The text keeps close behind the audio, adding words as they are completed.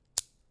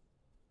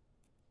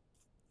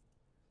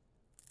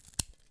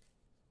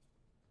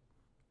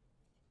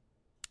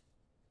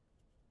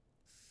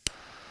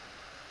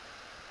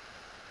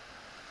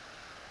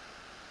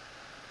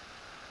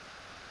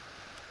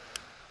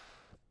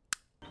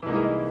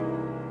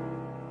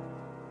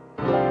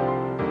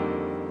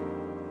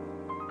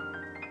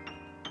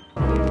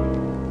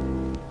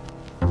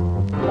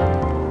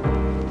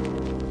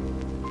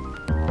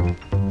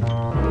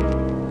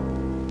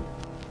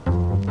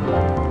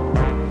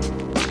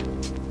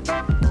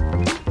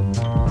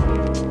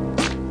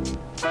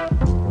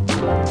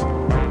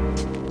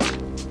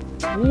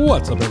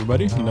What's up,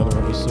 everybody? Another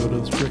episode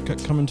of the Straight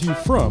Cut coming to you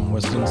from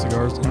West End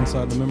Cigars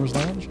inside the Members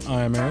Lounge.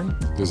 I am Aaron.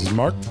 This is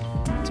Mark.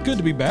 It's good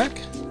to be back.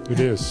 It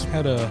is.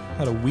 Had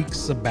a week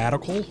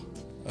sabbatical.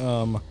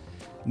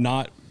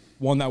 Not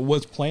one that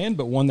was planned,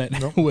 but one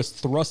that was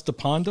thrust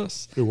upon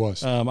us. It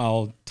was.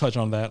 I'll touch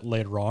on that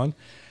later on.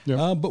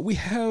 Yep. But we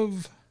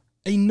have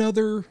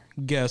another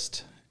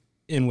guest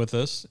in with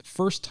us.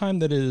 First time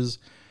that is,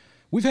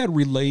 we've had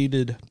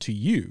related to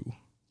you.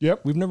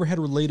 Yep. We've never had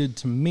related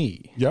to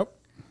me. Yep.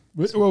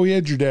 Well, we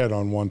had your dad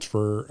on once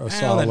for a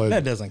solid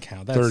that doesn't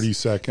count. That's, 30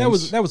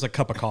 seconds. That was a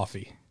cup of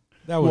coffee.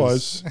 That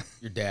was.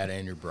 Your dad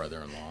and your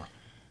brother-in-law.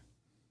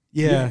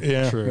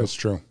 Yeah, true. That's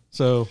true.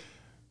 So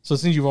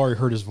since you've already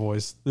heard his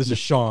voice, this is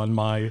Sean,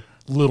 my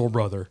little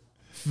brother,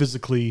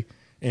 physically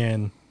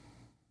and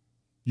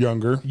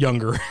Younger.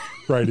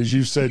 Right. As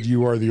you said,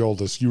 you are the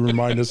oldest. You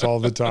remind us all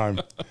the time.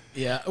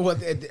 Yeah. Well,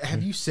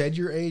 have you said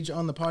your age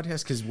on the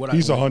podcast? Because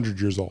he's 100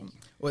 years old.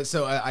 Well,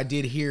 so I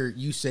did hear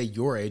you say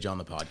your age on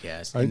the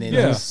podcast, and then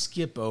Yeah.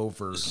 skip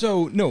over.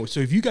 So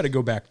if you got to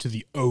go back to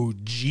the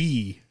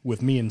OG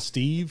with me and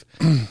Steve,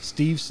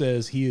 Steve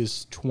says he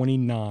is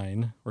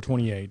 29 or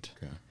 28.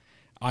 Okay.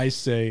 I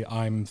say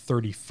I'm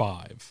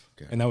 35.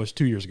 Okay. And that was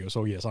 2 years ago.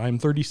 So yes, I'm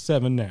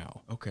 37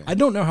 now. Okay. I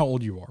don't know how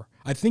old you are.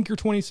 I think you're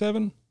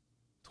 27.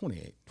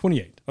 28.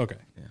 28. Okay.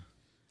 Yeah.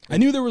 I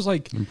knew there was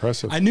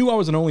Impressive. I knew I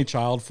was an only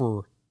child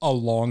for a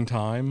long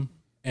time,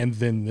 and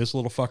then this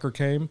little fucker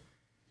came.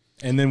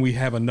 And then we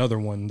have another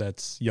one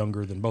that's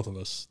younger than both of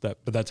us. But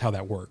that's how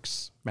that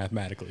works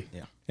mathematically.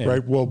 Yeah. And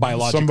Right. Well,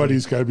 biologically.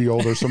 somebody's got to be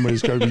older.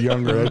 Somebody's got to be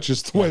younger. That's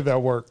just the way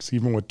that works,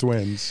 even with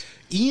twins.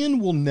 Ian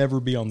will never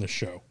be on the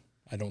show,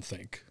 I don't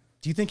think.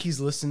 Do you think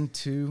he's listened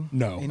to?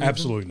 No, any of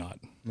absolutely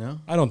not. them? No.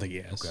 I don't think he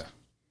has. Okay.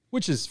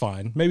 Which is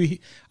fine.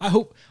 Maybe I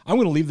hope I'm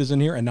going to leave this in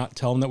here and not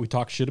tell him that we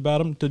talk shit about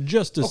him to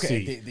see.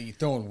 Okay. The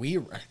throwing we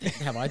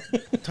have I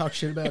talked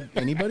shit about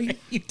anybody?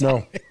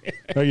 No,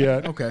 not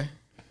yet. Okay.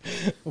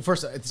 Well,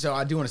 first, so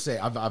I do want to say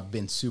I've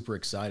been super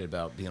excited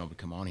about being able to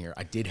come on here.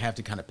 I did have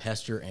to kind of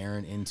pester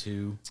Aaron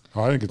into.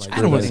 Oh, I think it's like, great.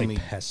 I don't want to say letting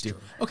me pester.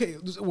 Okay,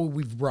 well,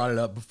 we've brought it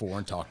up before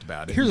and talked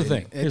about it. Here's the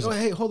thing.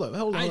 Hey, hold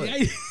on.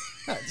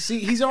 See,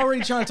 he's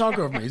already trying to talk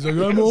over me. He's like,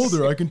 I'm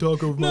older. I can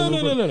talk over my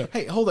little brother. No.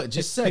 Hey, hold on,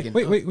 just a second.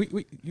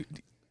 Wait.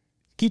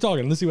 Keep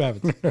talking. Let's see what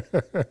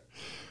happens.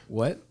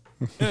 What?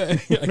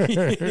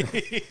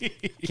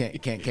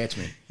 Can't catch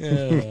me.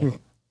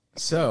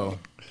 So,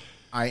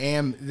 I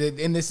am,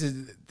 and this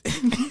is.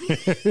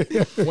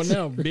 What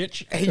now,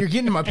 bitch? Hey, you're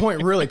getting to my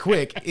point really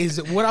quick. Is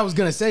what I was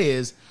gonna say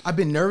is I've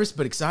been nervous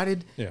but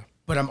excited. Yeah.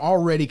 But I'm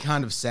already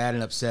kind of sad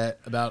and upset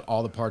about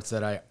all the parts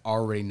that I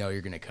already know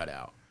you're gonna cut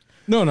out.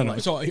 No.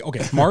 So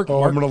okay, Mark. Oh,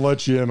 Mark, I'm going to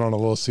let you in on a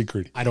little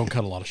secret. I don't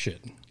cut a lot of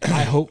shit.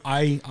 I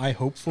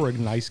hope for a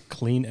nice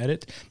clean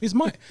edit because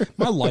my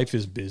life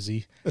is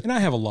busy and I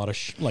have a lot of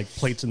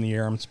plates in the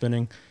air I'm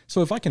spinning.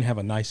 So if I can have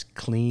a nice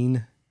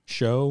clean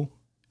show,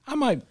 I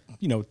might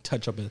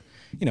touch up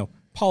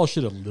polish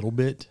it a little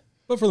bit.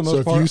 But for the most So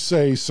if part, you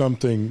say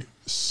something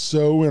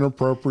so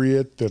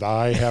inappropriate that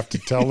I have to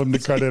tell him to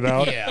cut it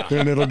out,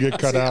 then it'll get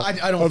cut out. I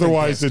don't think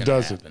Otherwise, that's it gonna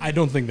doesn't. happen. I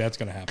don't think that's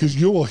going to happen. Because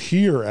you will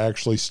hear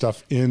actually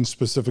stuff in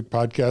specific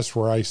podcasts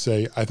where I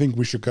say, I think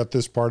we should cut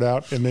this part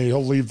out, and then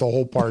he'll leave the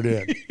whole part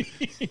in.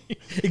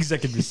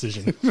 Executive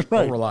decision.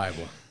 Right.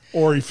 Reliable.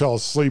 Or he fell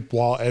asleep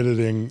while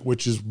editing,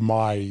 which is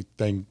my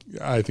thing.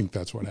 I think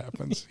that's what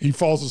happens. He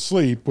falls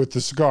asleep with the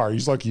cigar.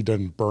 He's lucky he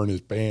doesn't burn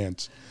his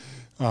pants.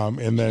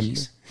 And then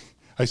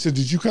I said,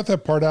 did you cut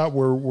that part out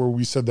where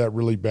we said that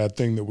really bad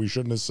thing that we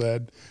shouldn't have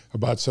said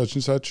about such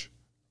and such?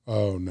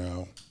 Oh,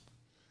 no.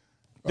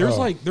 There's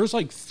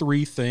like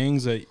three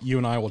things that you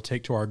and I will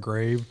take to our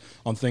grave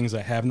on things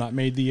that have not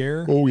made the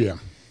air. Oh, yeah.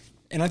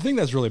 And I think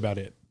that's really about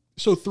it.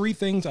 So 3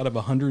 things out of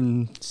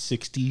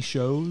 160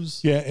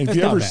 shows. Yeah, and if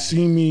you ever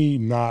see me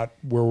not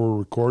where we're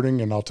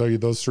recording, and I'll tell you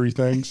those 3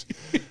 things,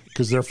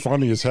 because they're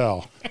funny as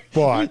hell.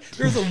 But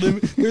there's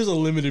a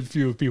limited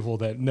few of people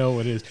that know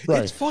it is.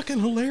 Right. It's fucking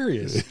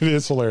hilarious. It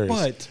is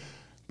hilarious.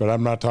 But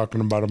I'm not talking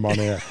about them on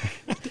air.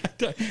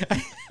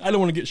 I don't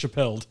want to get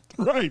Chappelled.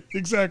 Right,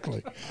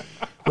 exactly.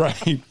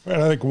 Right.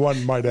 And I think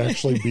one might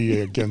actually be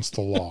against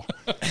the law.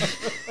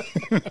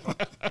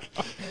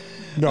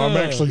 No, I'm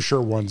actually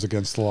sure one's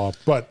against the law.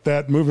 But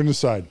that, moving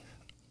aside,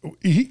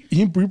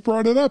 he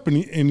brought it up and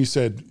he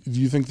said,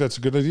 "Do you think that's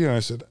a good idea?" And I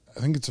said,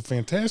 "I think it's a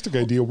fantastic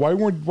idea. Why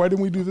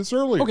didn't we do this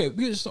earlier?" Okay,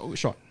 because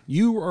Sean,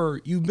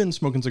 you've been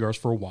smoking cigars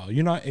for a while.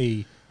 You're not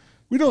a.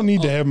 We don't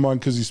need to have him on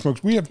because he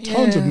smokes. We have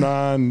tons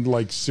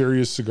of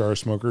serious cigar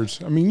smokers.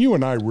 I mean, you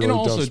and I really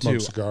don't smoke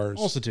cigars.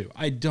 Also, too,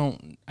 I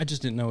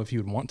just didn't know if you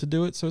would want to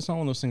do it. So it's not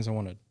one of those things I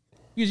want to.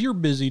 Because you're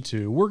busy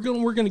too. We're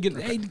gonna get.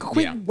 Hey,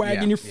 quit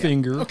wagging your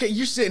finger. Okay,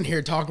 you're sitting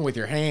here talking with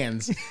your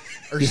hands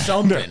or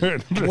something.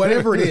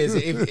 Whatever it is.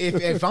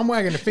 If I'm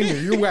wagging a finger,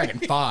 you're wagging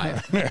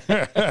 5.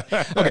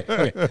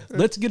 Okay.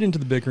 Let's get into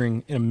the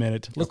bickering in a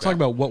minute. Let's talk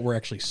about what we're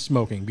actually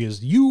smoking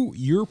because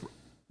your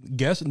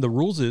guest. The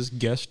rules is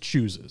guest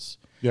chooses.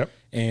 Yep.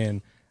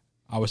 And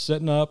I was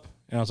setting up,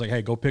 and I was like,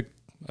 "Hey, go pick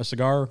a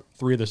cigar.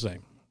 3 of the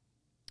same."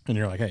 And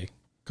you're like, "Hey,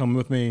 come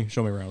with me,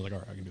 show me around. I was like, all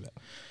right, I can do that.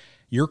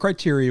 Your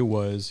criteria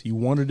was you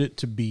wanted it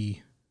to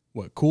be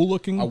what, cool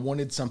looking? I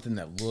wanted something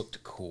that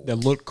looked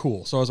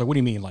cool. So I was like, what do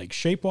you mean, like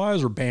shape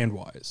wise or band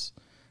wise?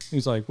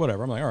 He's like,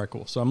 whatever. I'm like, all right,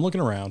 cool. So I'm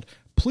looking around,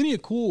 plenty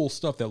of cool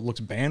stuff that looks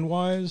band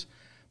wise,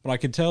 but I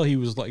could tell he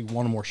was like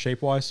wanting more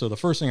shape wise. So the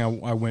first thing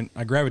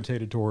I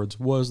gravitated towards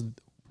was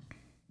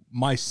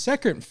my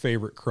second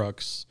favorite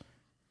Crux.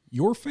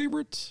 Your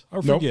favorite? I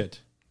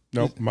forget.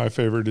 Nope. My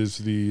favorite is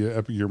the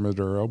Epicure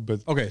Maduro,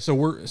 but okay. So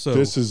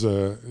this is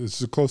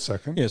a close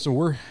second. Yeah. So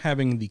we're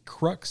having the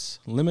Crux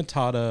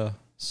Limitada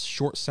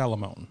Short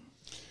Salomon.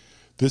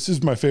 This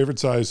is my favorite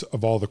size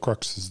of all the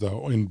Cruxes,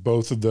 though. In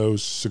both of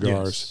those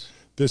cigars, Yes.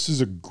 This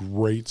is a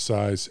great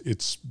size.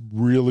 It's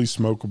really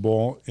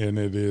smokable, and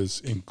it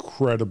is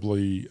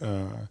incredibly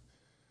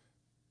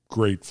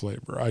great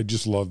flavor. I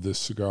just love this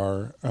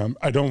cigar.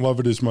 I don't love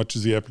it as much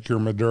as the Epicure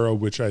Maduro,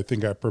 which I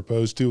think I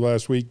proposed to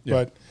last week,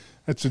 but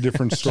that's a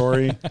different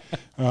story.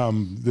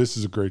 This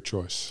is a great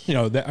choice. You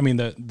know,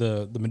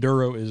 the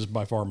Maduro is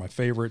by far my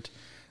favorite,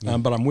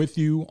 but I'm with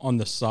you on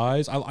the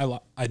size.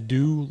 I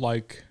do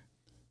like.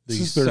 This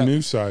is their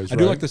new size, I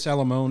do like the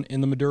Salomon in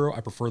the Maduro.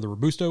 I prefer the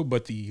Robusto,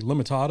 but the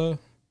Limitada,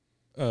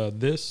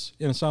 this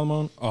in a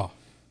Salomon,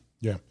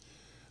 yeah.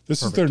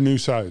 This is their new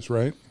size,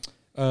 right?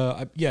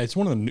 yeah, it's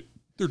one of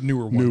their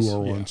newer ones.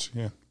 Newer ones,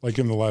 yeah. Like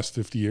in the last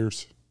 50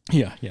 years.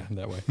 Yeah,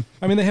 that way.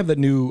 I mean, they have that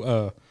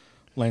new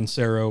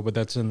Lancero, but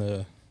that's in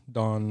the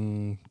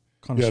Don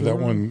Connoisseur. Yeah, that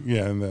one,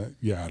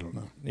 I don't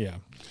know. Yeah.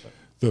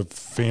 The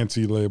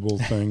fancy label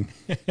thing.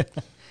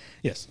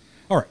 Yes.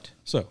 All right.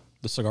 So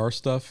the cigar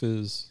stuff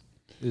is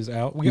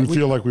out. We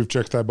feel like we've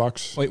checked that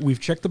box. Wait,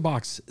 we've checked the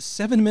box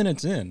 7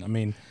 minutes in. I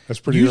mean, that's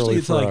pretty usually early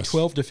it's for like us.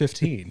 12 to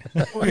 15.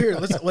 Well, here,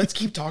 let's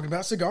keep talking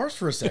about cigars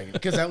for a second,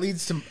 because that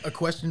leads to a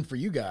question for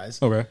you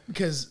guys. Okay.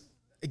 Because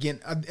again,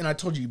 I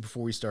told you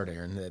before we started,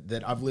 Aaron,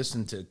 that I've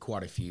listened to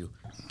quite a few.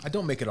 I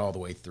don't make it all the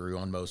way through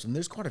on most of them.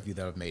 There's quite a few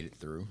that I've made it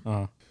through.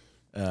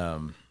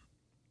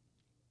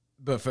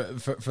 But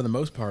for the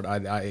most part,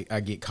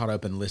 I get caught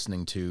up in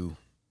listening to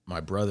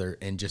my brother,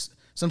 and just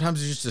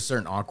sometimes there's just a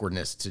certain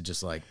awkwardness to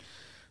just like,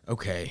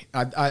 okay,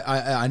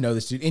 I know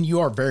this dude, and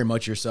you are very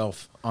much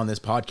yourself on this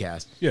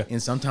podcast. Yeah.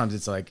 And sometimes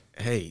it's like,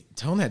 hey,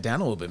 tone that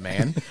down a little bit,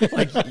 man.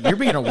 Like, you're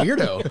being a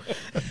weirdo.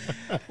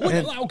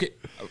 Okay.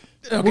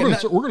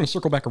 We're gonna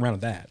circle back around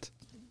to that.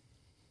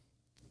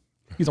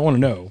 Because I want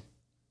to know.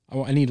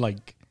 I need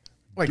like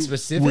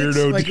specifics,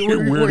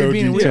 weirdo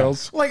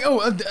details. Like,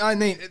 I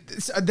mean,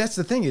 that's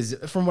the thing is,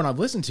 from what I've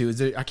listened to, is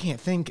that I can't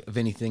think of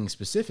anything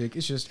specific.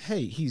 It's just,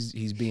 hey,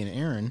 he's being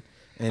Aaron.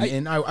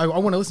 And I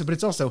want to listen, but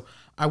it's also,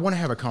 I want to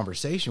have a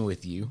conversation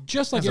with you,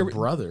 just like as a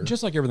brother.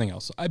 Just like everything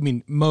else. I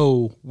mean,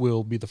 Mo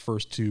will be the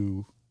first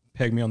to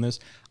peg me on this.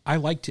 I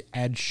like to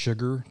add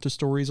sugar to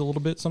stories a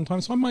little bit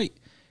sometimes, so I might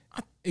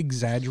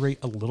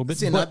exaggerate a little bit.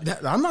 See,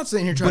 I'm not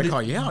sitting here trying to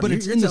call you out, but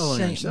it's in the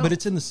same. But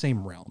it's in the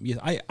same realm. Yeah,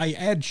 I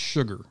add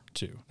sugar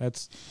too.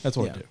 That's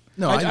what I do.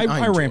 No,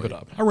 I ramp it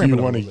up. Do you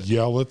want to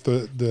yell at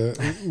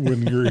the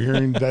when you're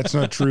hearing that's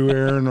not true,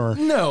 Aaron? Or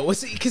no,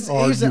 because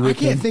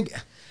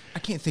I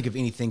can't think of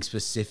anything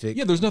specific.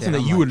 Yeah, there's nothing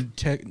that you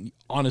would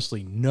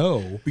honestly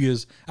know,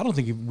 because I don't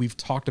think we've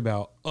talked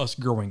about us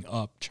growing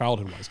up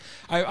childhood-wise.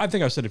 I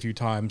think I've said a few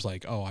times,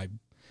 like, mom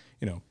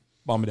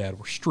and dad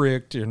were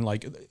strict, and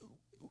like,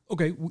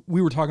 okay,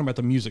 we were talking about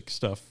the music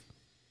stuff.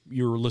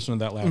 You were listening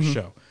to that last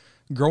show.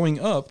 Growing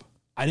up,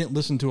 I didn't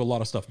listen to a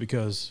lot of stuff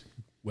because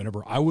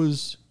whenever I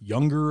was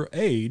younger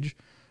age,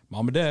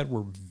 mom and dad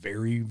were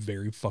very,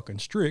 very fucking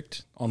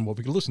strict on what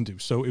we could listen to.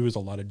 So it was a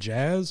lot of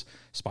jazz,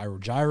 Spyro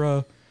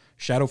Gyra,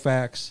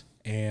 Shadowfax,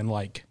 and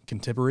like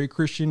contemporary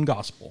Christian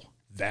gospel.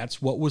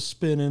 That's what was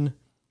spinning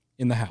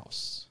in the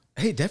house.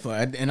 Hey,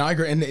 definitely, and I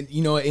agree. And and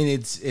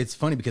it's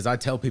funny because I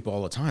tell people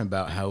all the time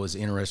about how it was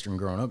interesting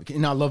growing up,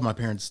 and I love my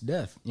parents to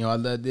death.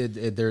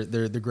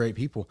 They're great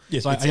people.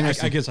 Yes,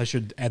 I guess I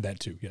should add that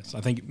too. Yes,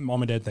 I think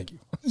mom and dad, thank you.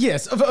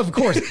 Yes, of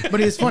course.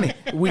 But it's funny.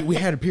 We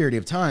had a period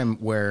of time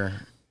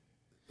where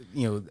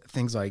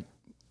things like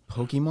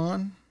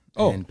Pokemon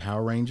and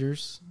Power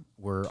Rangers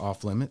were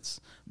off limits,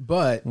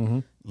 but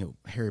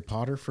Harry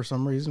Potter for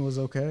some reason was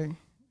okay.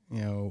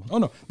 Oh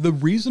no, the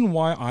reason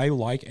why I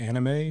like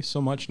anime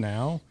so much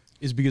now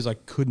is because I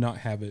could not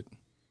have it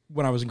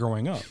when I was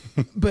growing up.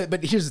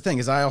 but here's the thing: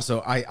 is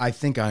I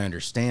think I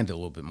understand a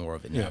little bit more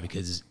of it now,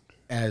 because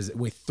as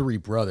with three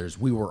brothers,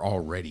 we were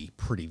already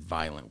pretty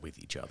violent with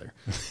each other.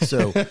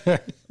 So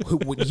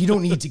you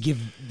don't need to give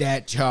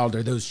that child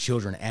or those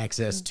children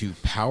access to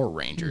Power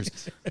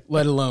Rangers,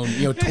 let alone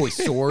toy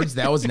swords.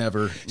 That was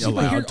never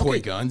allowed. Toy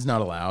guns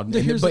not allowed.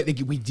 But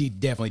we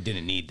definitely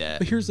didn't need that.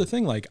 But here's the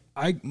thing: like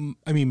I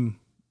mean,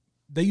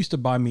 they used to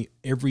buy me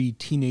every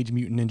Teenage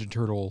Mutant Ninja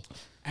Turtle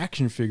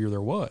action figure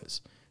there was.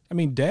 I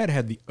mean, Dad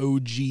had the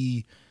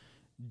OG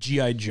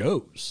G.I.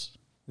 Joes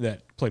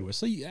that played with.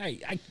 So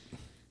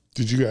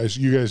did you guys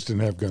didn't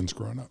have guns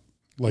growing up?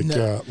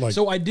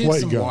 So I did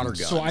some guns. water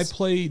guns. So I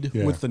played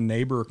with the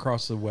neighbor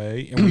across the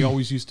way, and we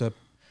always used to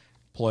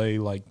play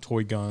like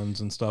toy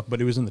guns and stuff,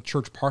 but it was in the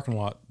church parking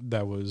lot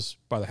that was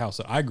by the house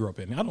that I grew up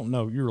in. I don't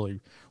know, you really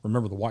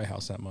remember the White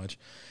House that much,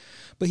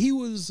 but he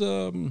was.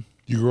 You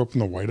grew up in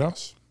the White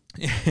House?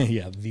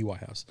 Yeah, the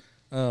White House.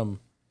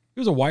 It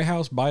was a White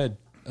House by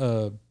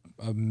a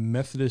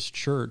Methodist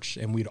church,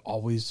 and we'd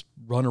always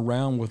run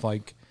around with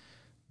like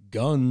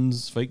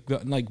guns, fake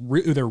gun, like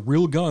they're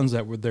real guns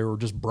they were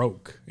just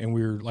broke, and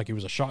we were like it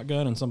was a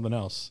shotgun and something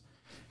else.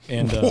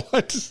 And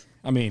what?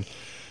 I mean,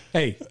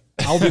 hey,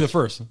 I'll be the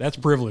first. That's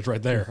privilege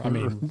right there. I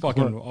mean,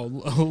 fucking a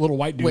little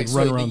white dude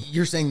run around.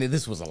 You're saying that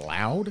this was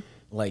allowed?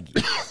 Like,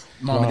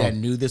 mom and dad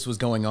knew this was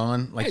going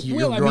on? Like, you're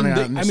well, running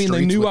out in the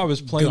they knew with I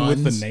was playing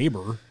guns? with the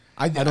neighbor.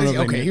 I don't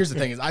know. Okay, here's the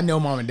thing: is I know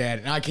mom and dad,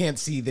 and I can't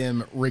see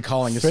them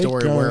recalling a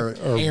story where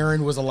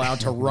Aaron was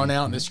allowed to run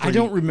out in the street. I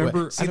don't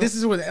remember. See, this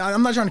is what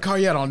I'm not trying to call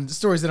you out on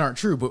stories that aren't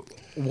true, but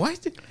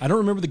what? I don't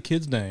remember the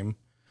kid's name,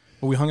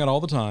 but we hung out all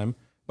the time.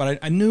 But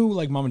I knew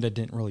like mom and dad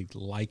didn't really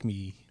like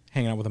me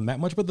hanging out with them that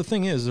much. But the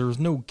thing is, there was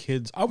no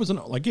kids. I was an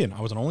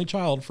only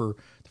child for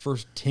the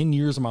first 10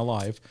 years of my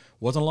life.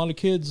 Wasn't a lot of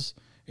kids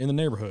in the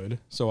neighborhood,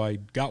 so I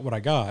got what I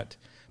got.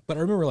 But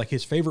I remember like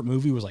his favorite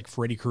movie was like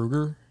Freddy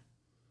Krueger.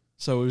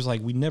 So it was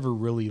like we never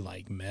really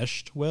like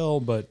meshed well,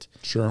 but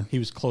sure, he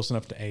was close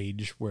enough to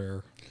age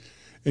where.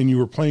 And you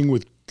were playing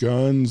with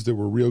guns that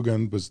were real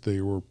guns, but they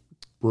were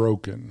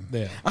broken.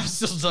 Yeah, I'm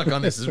still stuck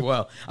on this as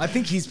well. I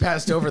think he's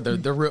passed over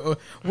the real.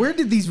 Where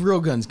did these real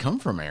guns come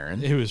from,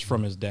 Aaron? It was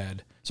from his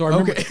dad. So I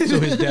remember. Okay.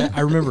 So his dad. I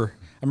remember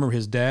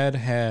his dad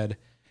had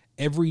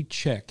every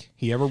check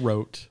he ever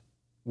wrote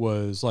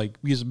was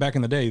like, because back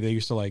in the day they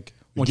used to like.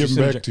 Once give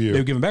them back to you. They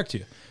would give them back to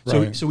you.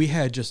 Right. So we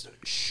had just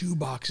shoe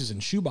boxes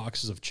and shoe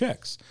boxes of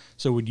checks.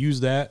 So we'd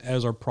use that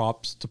as our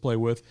props to play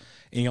with.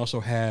 And he also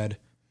had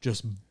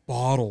just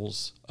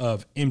bottles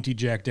of empty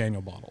Jack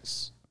Daniel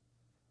bottles.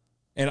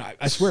 And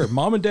I swear,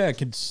 mom and dad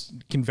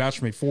can vouch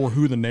for me for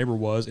who the neighbor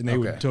was, and they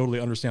would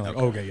totally understand. Like,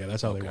 okay, yeah,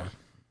 that's how they were.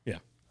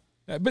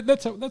 Yeah, but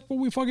that's what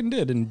we fucking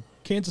did in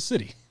Kansas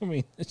City. I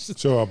mean, it's just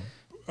so.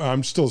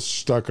 I'm still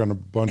stuck on a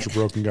bunch of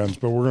broken guns,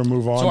 but we're gonna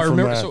move on.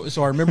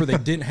 So I remember they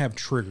didn't have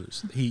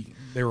triggers.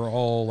 They were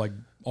all like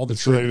all the.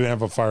 So they didn't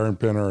have a firing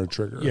pin or a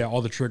trigger. Yeah,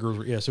 all the triggers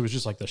were. Yeah, so it was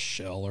just like the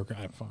shell, or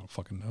I don't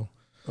fucking know.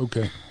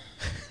 Okay.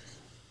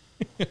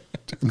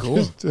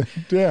 Cool.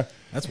 Yeah,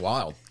 that's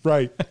wild.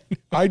 Right.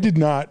 I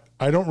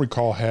don't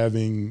recall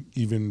having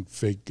even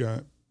fake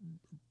gun,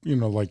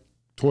 like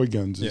toy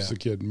guns as a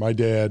kid. My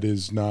dad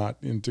is not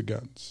into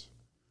guns.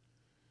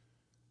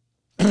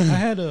 I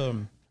had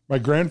my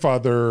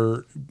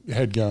grandfather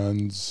had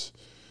guns.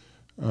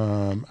 I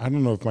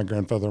don't know if my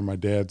grandfather on my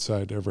dad's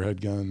side ever had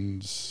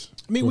guns.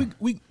 I mean,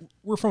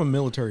 we're from a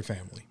military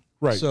family,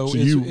 right? So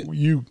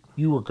you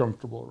were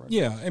comfortable, right?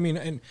 Yeah, I mean,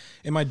 and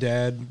my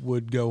dad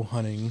would go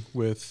hunting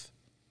with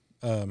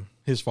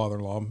his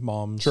father-in-law,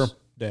 mom's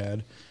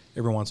dad,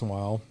 every once in a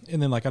while.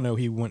 And then, like, I know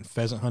he went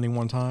pheasant hunting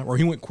one time, or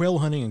he went quail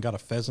hunting and got a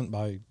pheasant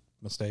by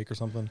mistake or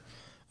something.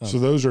 So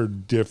those are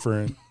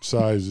different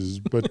sizes,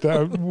 but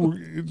but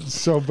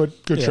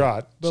good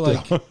shot.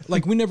 But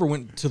like we never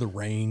went to the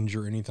range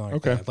or anything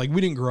like that. Like we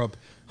didn't grow up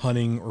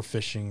hunting or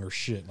fishing or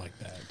shit like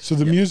that. So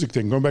the music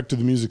thing, going back to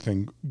the music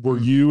thing, were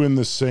you in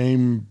the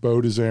same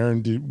boat as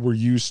Aaron?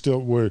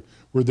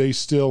 Were they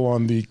still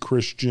on the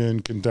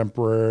Christian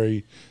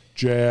contemporary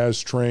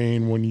jazz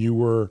train when you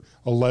were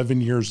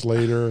 11 years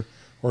later,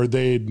 or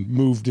they'd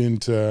moved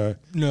into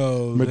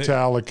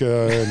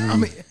Metallica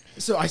and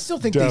so I still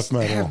think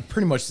they have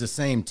pretty much the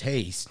same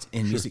taste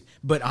in music,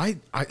 but I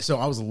was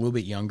a little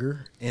bit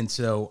younger, and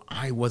so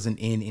I wasn't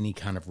in any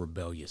kind of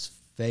rebellious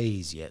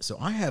phase yet. So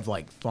I have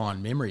like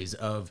fond memories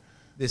of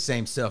this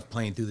same stuff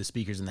playing through the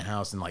speakers in the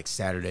house, and like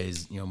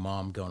Saturdays,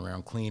 mom going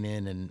around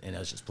cleaning, and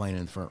us just playing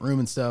in the front room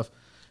and stuff.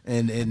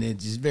 And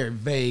it's just very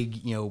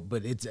vague,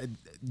 but it's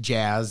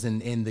jazz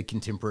and the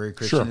contemporary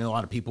Christian. And a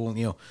lot of people,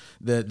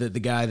 the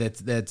guy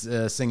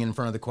that's singing in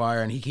front of the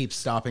choir, and he keeps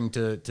stopping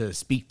to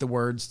speak the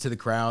words to the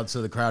crowd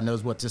so the crowd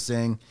knows what to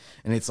sing.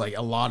 And it's like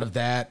a lot of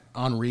that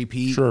on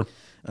repeat. Sure.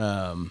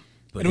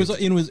 But it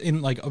was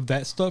in like of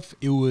that stuff.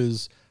 It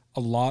was a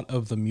lot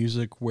of the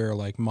music where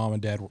like mom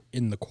and dad were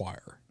in the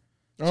choir.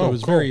 So it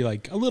was very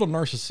like a little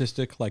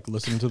narcissistic, like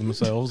listening to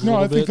themselves. No,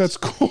 I think that's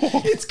cool.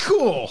 It's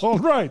cool. All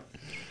right.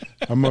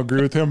 I'm gonna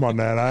agree with him on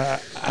that.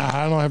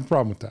 I don't have a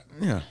problem with that.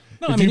 Yeah.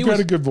 No, if you've got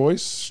a good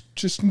voice,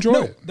 just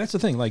enjoy it. That's the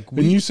thing. Like,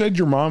 and you said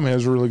your mom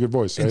has a really good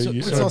voice. It's a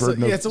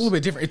little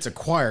bit different. It's a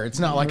choir. It's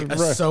not like a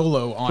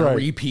solo on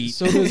repeat.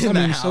 So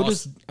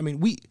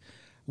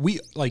we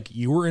like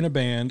you were in a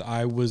band.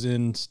 I was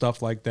in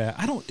stuff like that.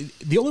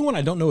 The only one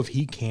I don't know if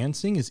he can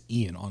sing is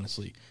Ian,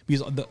 honestly,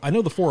 because I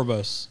know the four of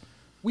us.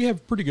 We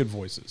have pretty good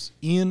voices.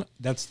 Ian,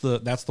 that's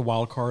the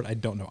wild card. I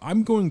don't know.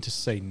 I'm going to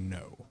say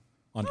no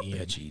on Ian. I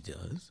bet he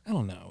does. I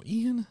don't know.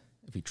 Ian?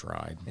 If he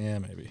tried. Yeah,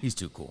 maybe. He's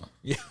too cool.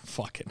 Yeah,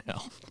 fucking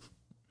hell.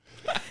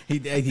 I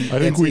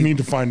think we need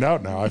to find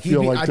out now. I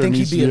feel like there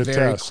needs to be a test. He'd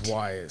be a very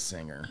quiet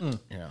singer.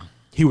 Yeah.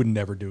 He would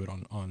never do it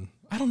on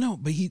I don't know,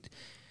 but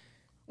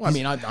I'm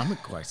a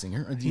quiet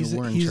singer.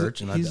 We're in church.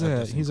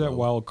 He's that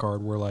wild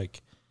card where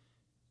like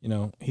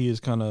he is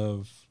kind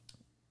of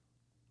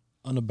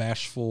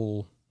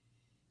unabashful,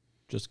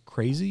 just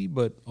crazy,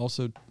 but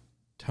also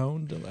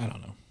toned. I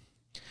don't know.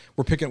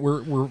 We're picking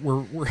on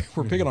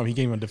him. He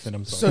can't even defend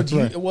himself.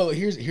 So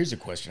here's a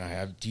question I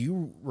have. Do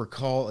you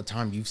recall a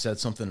time you've said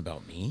something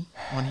about me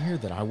on here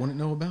that I wouldn't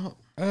know about?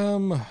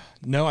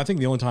 No, I think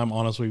the only time,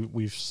 honestly,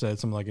 we've said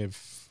something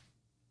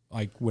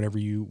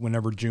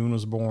whenever June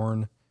was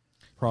born,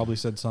 probably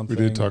said something.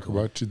 We did talk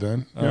about you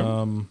then.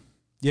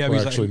 Yeah,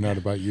 well, actually not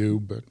about you,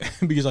 but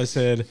because I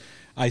said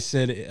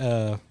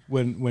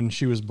when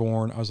she was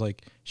born, I was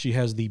like, she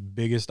has the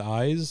biggest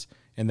eyes,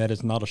 and that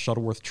is not a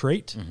Shuttleworth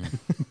trait.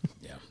 Mm-hmm.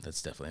 Yeah,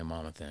 that's definitely a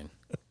mama thing.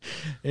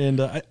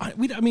 And I've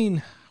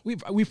probably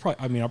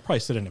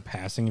said it in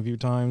passing a few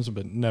times,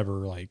 but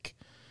never like.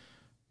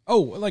 Oh,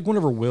 like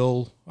whenever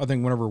Will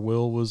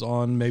was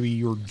on, maybe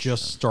you were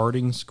just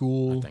starting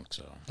school. I think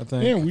so.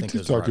 Yeah, we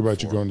did talk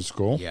about you going to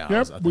school.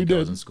 Yeah, we did. I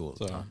was in school at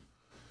the time.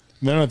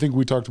 And then I think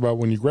we talked about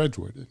when you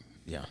graduated.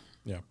 Yeah.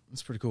 Yeah.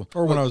 That's pretty cool.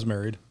 Or when I was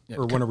married,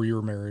 or whenever you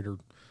were married, or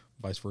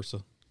vice versa.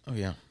 Oh,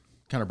 yeah.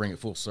 Kind of bring it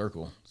full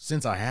circle.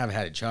 Since I have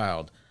had a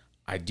child,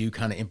 I do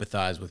kind of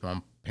empathize with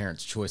my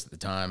parents' choice at the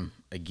time,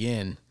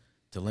 again,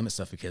 to limit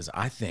stuff, because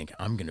I think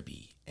I'm going to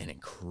be an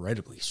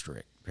incredibly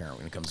strict parent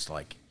when it comes to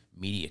like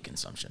media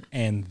consumption.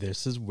 And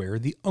this is where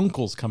the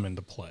uncles come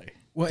into play.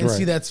 Well, and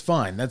see, that's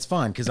fine. That's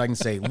fine, because I can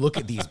say, look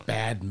at these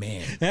bad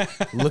men.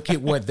 Look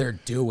at what they're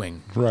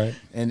doing. Right.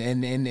 And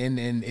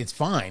it's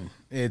fine.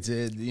 It's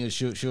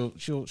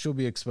she'll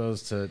be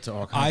exposed to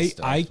all kinds of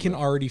stuff. I can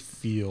already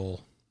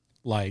feel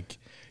like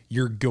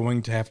you're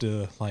going to have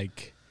to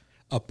like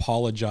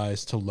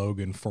apologize to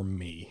Logan for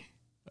me.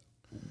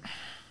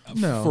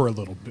 No. For a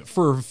little bit,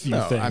 for a few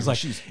things. I mean, like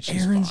she's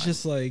Aaron's fine.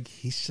 just like,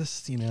 he's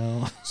just,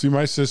 See,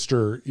 my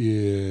sister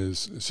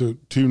is, so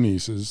two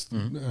nieces,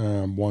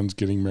 Mm-hmm. one's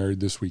getting married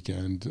this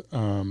weekend,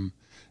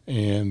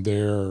 and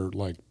they're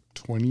like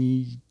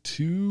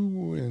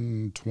 22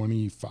 and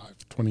 25,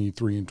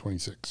 23 and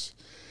 26.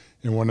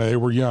 And when they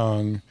were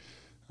young,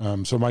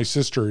 so my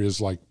sister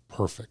is like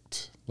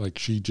perfect. Like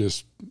she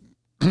just,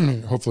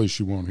 hopefully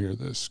she won't hear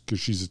this because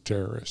she's a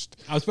terrorist.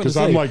 I was about to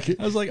say,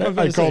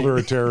 I called her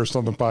a terrorist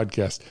on the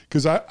podcast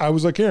because I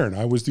was like Aaron.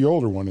 I was the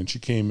older one, and she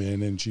came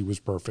in and she was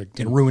perfect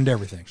and ruined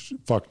everything.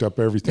 Fucked up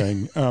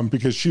everything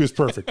because she was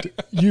perfect.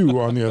 You,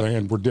 on the other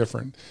hand, were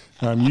different.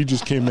 You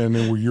just came in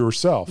and were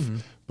yourself,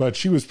 but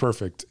she was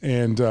perfect,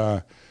 and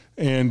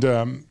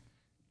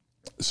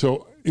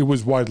so it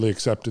was widely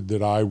accepted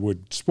that I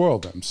would spoil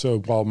them. So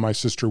while my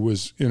sister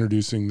was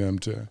introducing them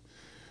to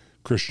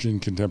Christian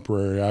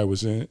contemporary, I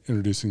was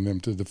introducing them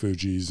to the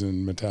Fugees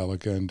and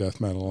Metallica and death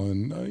metal,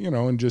 and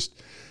and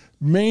just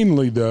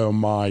mainly though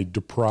my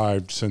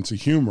deprived sense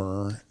of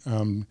humor,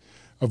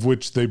 of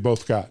which they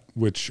both got,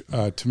 which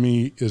to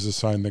me is a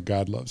sign that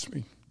God loves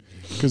me,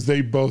 because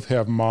they both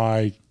have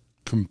my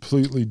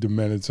completely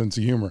demented sense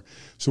of humor.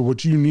 So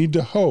what you need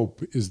to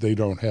hope is they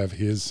don't have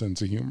his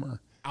sense of humor.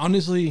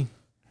 Honestly,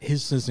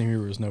 his sense of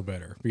humor is no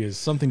better, because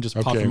something just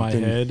popped in my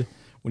head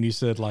when you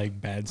said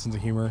like bad sense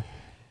of humor.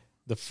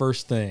 The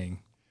first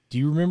thing, do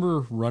you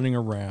remember running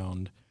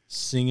around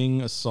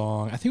singing a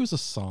song? I think it was a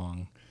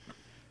song,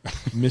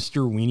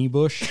 Mr. Weenie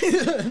Bush.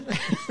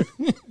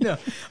 No.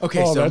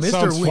 Okay, so that Mr.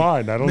 sounds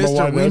fine. I don't know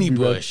why Mr. that'd Weenie be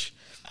Bush.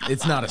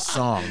 It's not a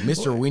song.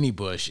 Mr. Weenie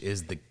Bush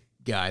is the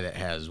guy that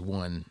has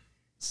one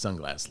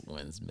sunglass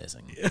lens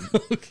missing.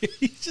 Okay,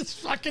 he's just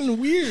fucking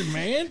weird,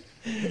 man.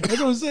 That's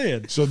what I'm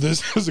saying. So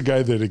this is a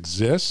guy that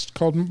exists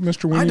called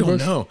Mr. Weenie I don't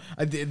Bush? know.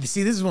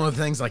 See, this is one of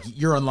the things, like,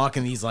 you're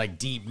unlocking these like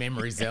deep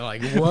memories that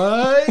like,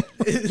 what?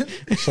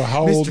 So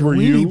how old were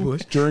you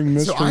during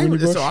Mr.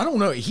 Weenie Bush? So I don't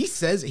know. He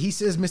says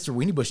Mr.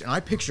 Weenie Bush, and I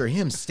picture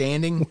him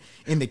standing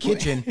in the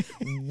kitchen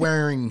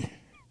wearing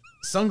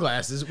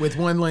sunglasses with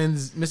one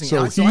lens missing.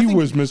 So he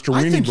was Mr.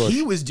 Weenie I think Bush.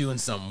 he was doing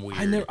something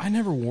weird. I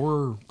never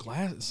wore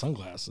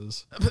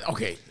sunglasses.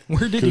 Okay.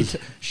 Where did he?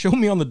 Show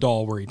me on the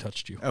doll where he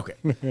touched you. Okay.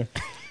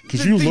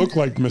 Because you look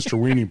like Mr.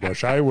 Weenie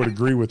Bush. I would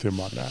agree with him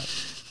on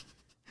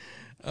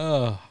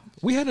that.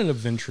 We had an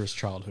adventurous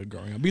childhood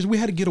growing up because we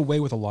had to get away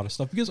with a lot of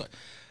stuff. Because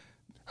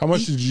how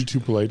much did you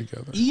two play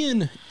together?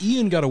 Ian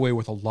got away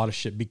with a lot of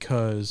shit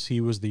because he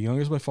was the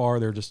youngest by far.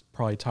 They're just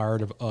probably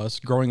tired of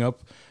us growing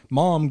up.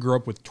 Mom grew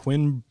up with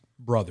twin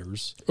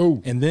brothers. Oh.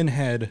 And then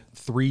had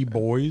 3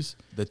 boys.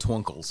 The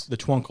Twinkles.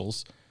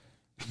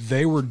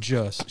 They were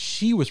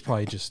she was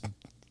probably just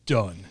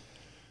done.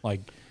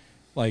 Like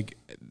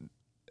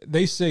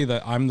they say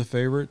that I'm the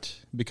favorite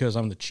because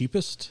I'm the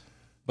cheapest,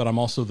 but I'm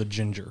also the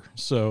ginger.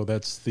 So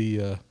that's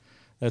the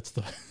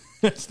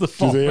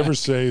Do they ever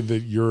say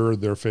that you're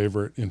their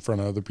favorite in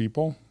front of other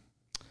people?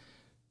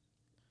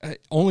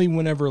 Only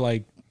whenever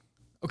like.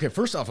 Okay,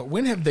 first off,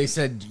 when have they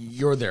said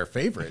you're their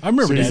favorite? I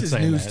remember Dad this is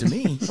saying news that. to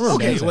me.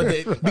 Okay,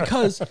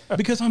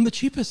 because I'm the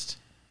cheapest.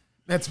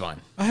 That's fine.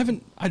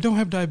 I don't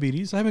have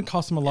diabetes. I haven't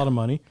cost them a lot of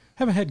money.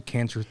 Haven't had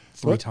cancer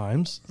 3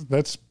 times.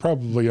 That's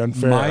probably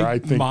unfair. I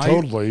think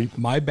totally.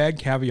 My bad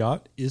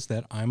caveat is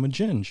that I'm a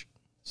ginge.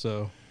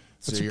 So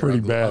that's your pretty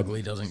bad.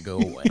 Ugly doesn't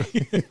go away.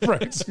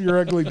 Right. So your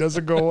ugly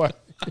doesn't go away.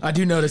 I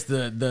do notice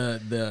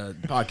the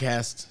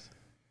podcast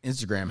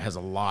Instagram has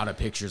a lot of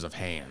pictures of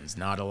hands,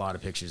 not a lot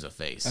of pictures of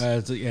face.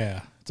 It's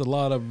a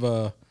lot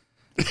of.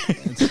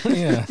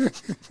 Yeah,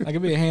 I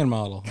can be a hand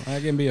model. I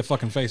can be a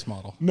fucking face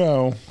model.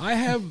 No, I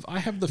have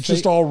the. it's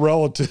just all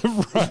relative,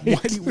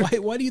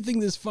 right? Why do you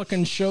think this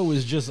fucking show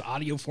is just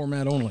audio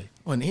format only?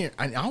 Well, and here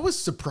I was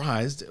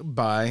surprised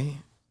by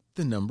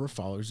the number of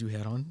followers you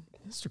had on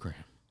Instagram.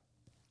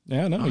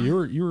 Yeah, no,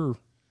 you're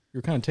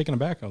kind of taken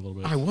aback a little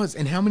bit. I was,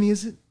 and how many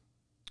is it?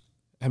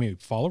 How many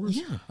followers?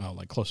 Yeah,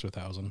 like close to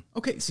 1,000.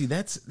 Okay, see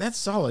that's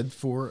solid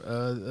for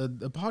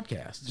a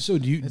podcast. So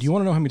do you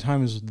want to know how many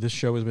times this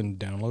show has been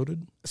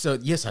downloaded? So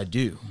yes, I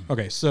do.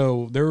 Okay,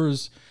 so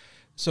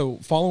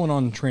following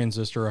on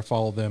Transistor, I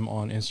follow them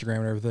on Instagram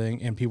and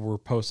everything, and people were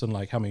posting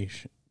like how many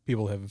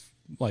people have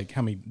like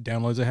how many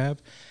downloads they have,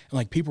 and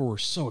like people were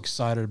so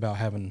excited about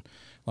having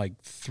like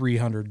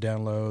 300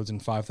 downloads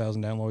and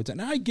 5,000 downloads,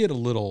 and I get a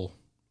little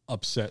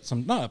upset.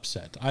 Not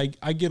upset. I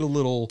get a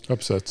little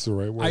upset's the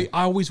right word.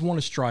 I always want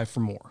to strive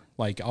for more.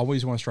 Like I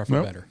always want to strive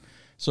for better.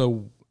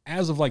 So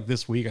as of like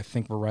this week, I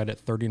think we're right at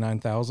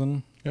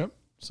 39,000. Yep.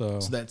 So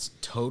that's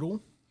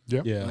total.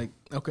 Yep. Yeah. Like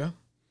okay.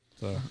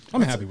 So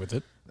I'm happy with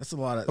it. That's a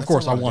lot of. Of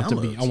course, I want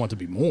to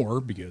be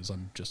more because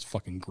I'm just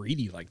fucking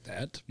greedy like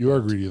that. You are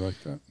greedy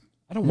like that.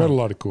 I don't met a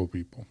lot of cool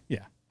people.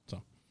 Yeah.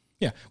 So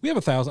yeah, we have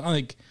 1,000.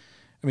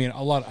 I mean,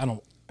 a lot.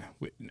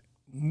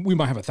 We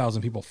might have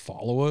 1,000 people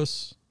follow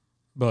us,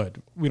 but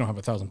we don't have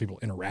 1,000 people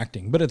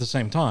interacting. But at the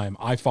same time,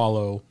 I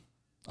follow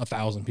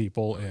 1,000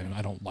 people, and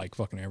I don't like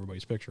fucking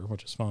everybody's picture,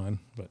 which is fine.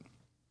 But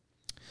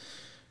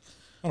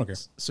I don't care.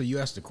 So you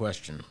asked a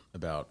question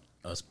about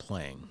us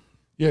playing.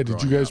 Yeah,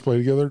 did you guys play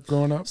together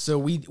growing up? So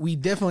we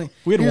definitely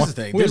We had here's one. the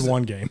thing. We had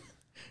one game.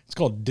 It's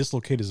called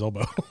Dislocate His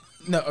Elbow.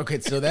 No, okay.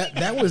 So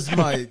that was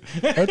my.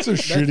 That's a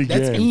shitty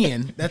That's game.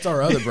 Ian. That's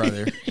our other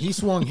brother. He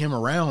swung him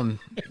around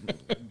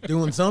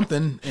doing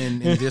something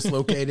and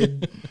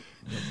dislocated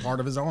part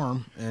of his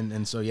arm,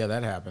 and so yeah,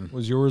 that happened.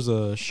 Was yours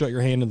shut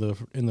your hand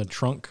in the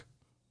trunk?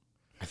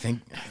 I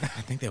think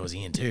that was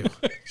Ian too.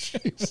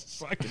 Jesus,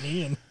 fucking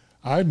Ian.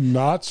 I'm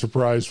not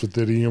surprised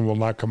that Ian will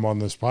not come on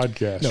this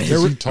podcast. No,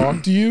 Does he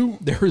talk to you?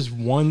 There is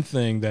one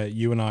thing that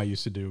you and I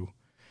used to do,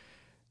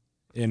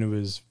 and it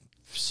was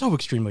so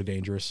extremely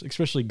dangerous,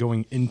 especially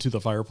going into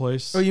the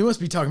fireplace. Oh, you must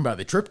be talking about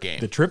the trip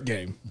game. The trip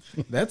game.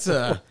 That's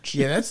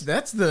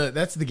that's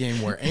the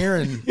game where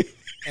Aaron,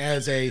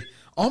 as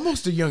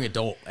almost a young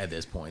adult at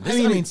this point. I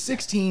mean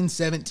 16,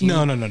 17.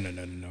 No.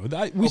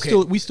 We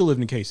still lived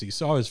in Casey,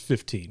 so I was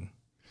 15.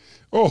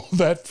 Oh,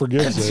 that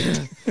forgives it.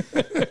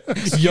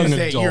 Young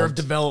that adult. year of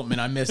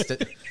development, I missed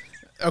it.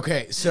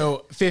 Okay,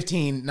 so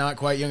 15, not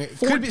quite young.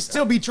 Could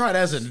still be tried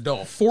as an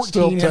adult. 14,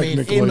 Still I mean,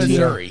 technically, in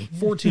Missouri. yeah.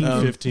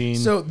 14, 15.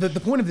 So the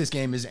point of this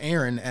game is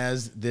Aaron,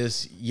 as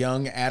this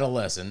young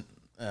adolescent,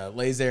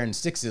 lays there and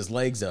sticks his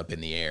legs up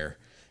in the air,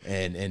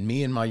 and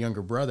me and my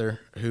younger brother,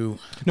 who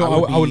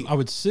I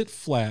would sit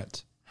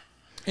flat,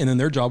 and then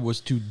their job was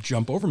to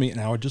jump over me, and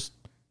I would just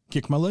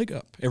kick my leg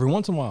up every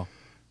once in a while.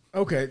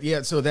 Okay,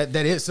 yeah. So that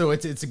is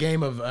it's a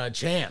game of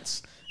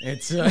chance.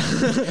 It's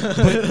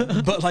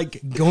but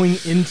like going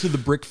into the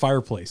brick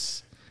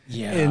fireplace,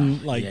 yeah,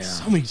 and like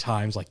so many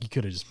times, like you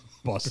could have just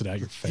busted out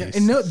your face.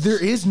 And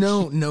there is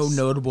no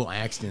notable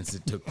accidents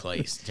that took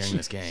place during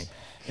this game.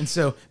 And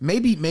so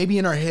maybe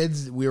in our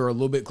heads we were a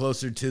little bit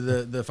closer to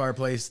the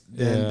fireplace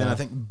than I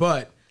think,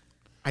 but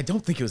I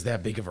don't think it was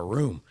that big of a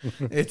room.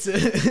 It's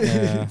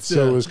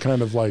so it was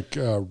kind of like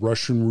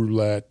Russian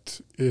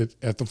roulette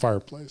at the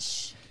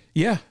fireplace.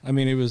 Yeah, I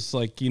mean, it was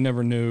like you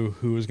never knew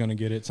who was going to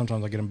get it.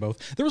 Sometimes I get them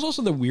both. There was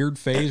also the weird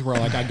phase where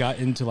like I got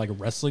into like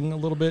wrestling a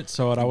little bit,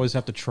 so I'd always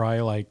have to try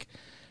like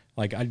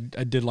I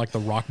did like the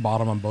rock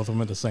bottom on both of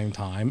them at the same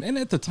time. And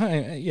at the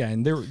time, yeah,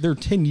 and they're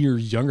 10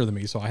 years younger than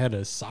me, so I had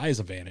a size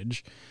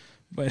advantage.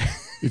 But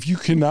if you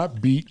cannot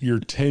beat your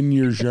 10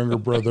 years younger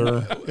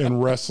brother in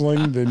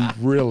wrestling, then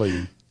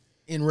really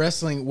in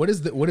wrestling, what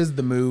is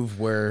the move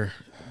where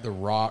the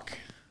Rock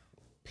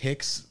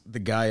picks the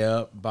guy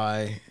up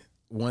by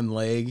one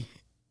leg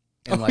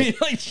and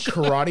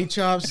karate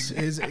chops?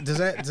 Does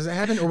that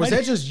happen, or was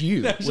that just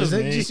you? Was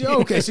that just you? Oh,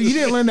 okay, so you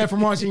didn't learn that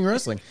from watching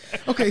wrestling.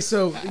 Okay,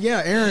 so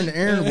yeah,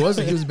 Aaron he was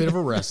a bit of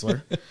a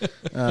wrestler,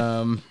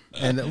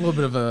 and a little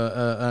bit of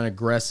an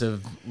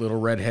aggressive little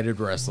redheaded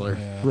wrestler,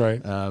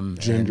 right?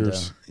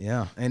 Genders,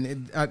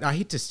 and I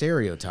hate to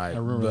stereotype. I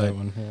remember that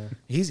one.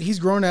 Yeah. He's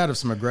grown out of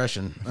some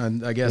aggression,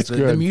 and I guess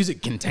the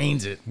music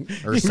contains it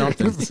or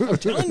something.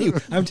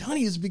 I'm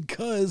telling you, it's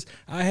because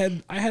I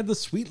had the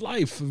sweet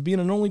life of being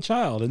an only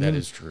child, and that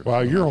is true.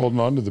 Wow, you're holding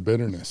on to the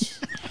bitterness.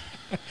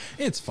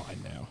 It's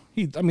fine now.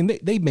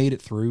 They made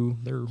it through.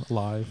 They're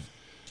alive.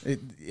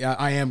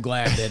 I am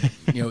glad that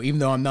even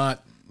though I'm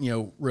not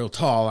real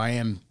tall, I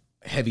am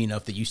heavy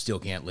enough that you still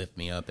can't lift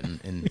me up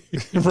and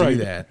right. do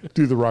that.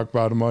 Do the rock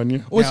bottom on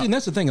you. Well, see, and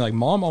that's the thing. Like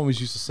Mom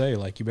always used to say,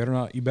 like you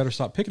better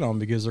stop picking on them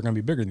because they're going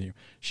to be bigger than you.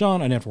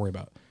 Sean, I didn't have to worry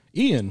about.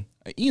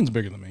 Ian's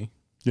bigger than me.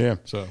 Yeah.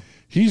 So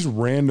he's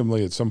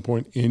randomly at some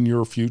point in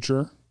your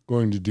future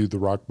going to do the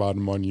rock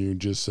bottom on you and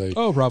just say,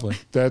 Oh, probably.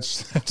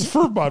 that's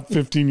for about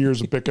 15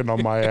 years of picking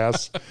on my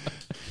ass.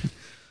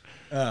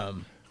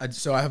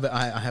 So I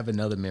have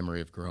another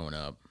memory of growing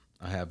up.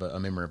 I have a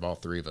memory of all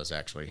three of us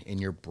actually. In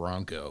your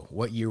Bronco,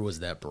 what year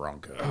was that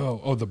Bronco?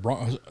 Oh, the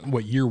Bronco.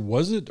 What year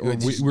was it? Or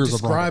where's the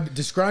Bronco?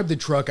 Describe the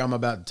truck I'm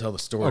about to tell the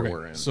story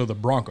we're in. So the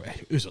Bronco,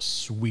 it was a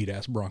sweet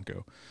ass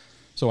Bronco.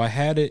 So I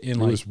had it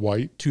in It was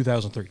white.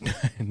 2003.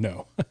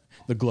 No,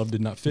 the glove did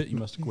not fit. You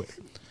must have quit.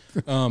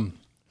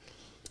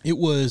 It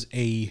was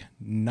a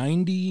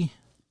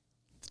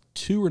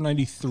 92 or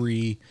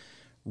 93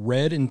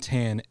 red and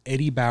tan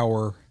Eddie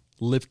Bauer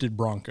lifted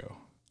Bronco.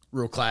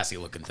 Real classy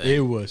looking thing. It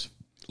was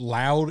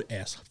loud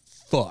as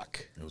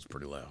fuck. It was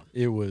pretty loud.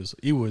 It was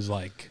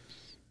like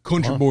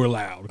country boy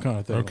loud kind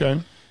of thing.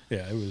 Okay.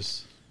 Yeah, it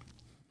was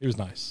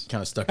nice.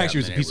 Kind of stuck.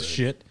 Actually, it out was a piece of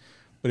shit,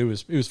 but it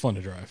was fun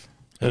to drive.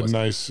 Had a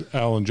nice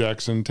Alan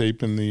Jackson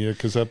tape in the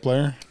cassette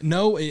player.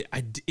 No, it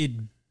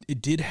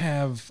did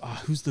have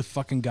who's the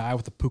fucking guy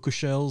with the puka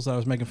shells that I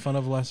was making fun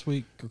of last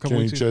week or a couple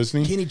Kenny weeks ago?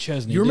 Chesney? Kenny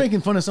Chesney. You were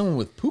making fun of someone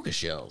with puka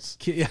shells.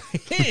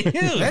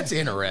 That's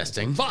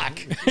interesting. Fuck.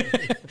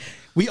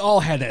 We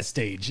all had that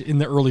stage in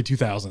the early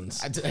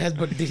 2000s.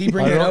 But did he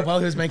bring it up while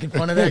he was making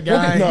fun of that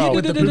guy? No,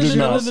 with the he did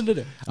not.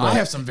 No. I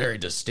have some very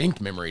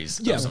distinct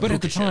memories. Yeah, of some but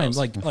at the puka time,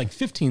 shells. like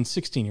 15,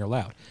 16, you're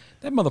loud.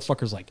 That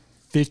motherfucker's like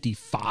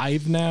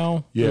 55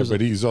 now. Yeah,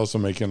 but he's also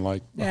making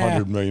like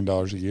 $100 million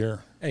a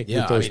year. Hey,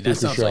 yeah, those that puka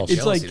sounds shells. like It's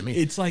jealousy like- to me.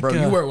 it's like, bro,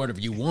 you wear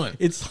whatever you want.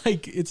 It's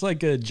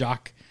like a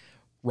jock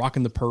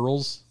rocking the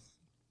pearls.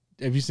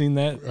 Have you seen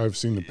that? I've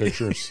seen the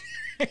pictures.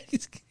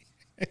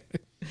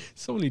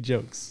 So many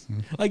jokes.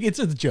 Like it's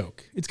a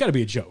joke. It's got to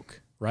be a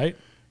joke, right?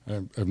 I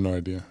have no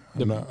idea.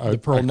 The I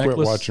pearl quit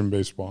necklace? watching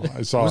baseball.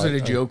 I saw Was it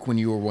a joke when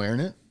you were wearing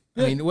it?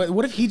 I mean,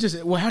 what if he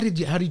just? Well, how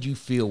did you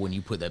feel when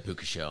you put that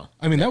puka shell?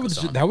 I mean, necklace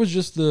on? that was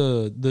just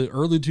the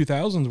early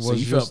 2000s. Was So you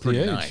just felt pretty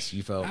the age. nice.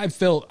 You felt. I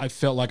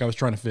felt like I was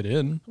trying to fit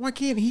in. Why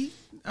can't he?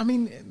 I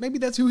mean, maybe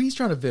that's who he's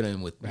trying to fit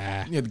in with.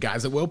 Nah. You know, the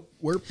guys that wear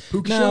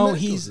puka shell No,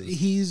 necklaces.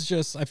 he's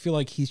just. I feel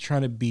like he's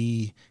trying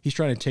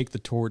to take the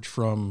torch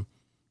from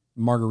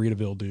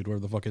Margaritaville dude,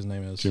 whatever the fuck his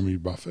name is. Jimmy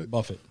Buffett.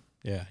 Buffett.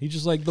 Yeah, he's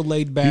just like the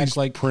laid back, He's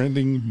like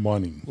printing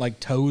money. like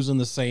toes in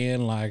the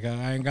sand. Like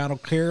I ain't got no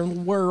care in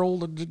the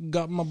world. I just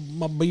got my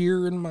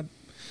beer and my.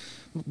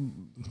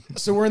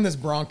 So we're in this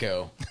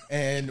Bronco,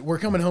 and we're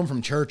coming home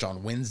from church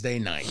on Wednesday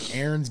night.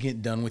 Aaron's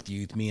getting done with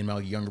youth. Me and my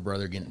younger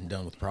brother getting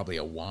done with probably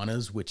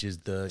Awanas, which is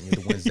the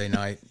Wednesday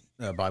night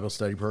Bible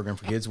study program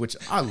for kids, which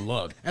I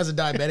loved. As a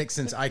diabetic,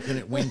 since I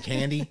couldn't win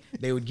candy,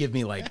 they would give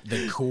me like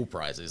the cool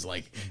prizes,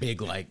 like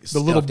big like The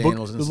little stuffed book,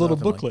 animals and the stuff, little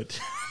and, like, booklet.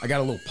 I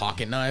got a little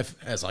pocket knife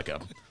as like a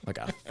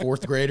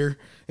fourth grader.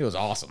 It was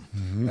awesome.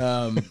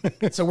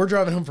 So we're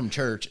driving home from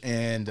church,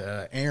 and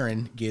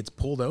Aaron gets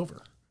pulled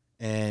over,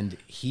 and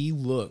he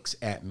looks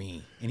at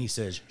me and he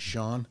says,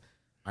 "Sean,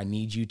 I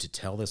need you to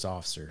tell this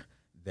officer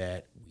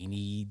that we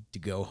need to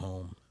go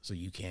home so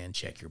you can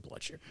check your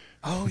blood sugar."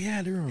 Oh yeah,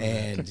 I do remember.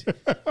 And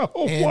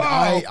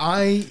wow.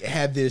 I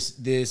had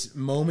this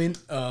moment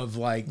of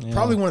like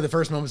probably one of the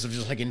first moments of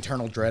just like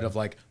internal dread of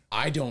like,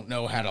 I don't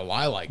know how to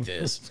lie like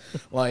this,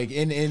 like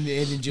and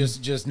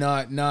just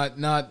not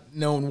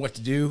knowing what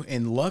to do.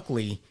 And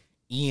luckily,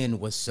 Ian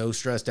was so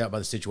stressed out by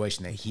the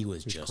situation that he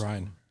was just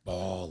crying.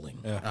 bawling.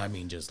 I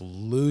mean, just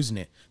losing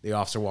it. The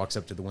officer walks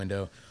up to the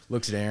window,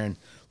 looks at Aaron,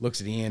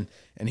 looks at Ian,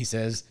 and he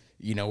says,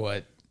 "You know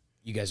what?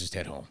 You guys just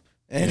head home."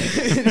 And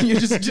you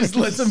just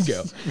let them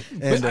go.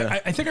 And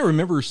But I think I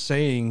remember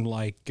saying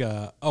like,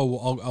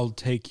 I'll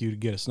take you to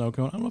get a snow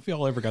cone. I don't know if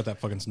y'all ever got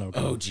that fucking snow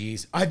cone. oh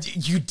geez,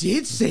 you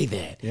did say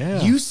that.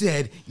 Yeah. You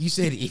said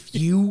if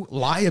you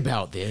lie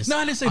about this. No,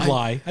 I didn't say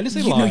lie. I didn't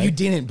say No, lie. you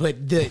didn't.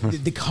 But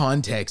the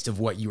context of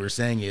what you were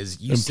saying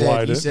is you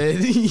Implied said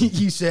it.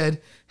 you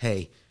said,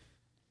 "Hey,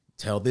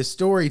 tell this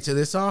story to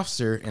this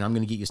officer, and I'm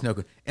going to get you a snow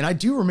cone." And I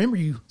do remember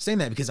you saying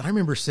that because I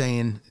remember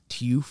saying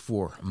to you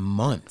for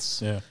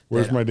months. Yeah.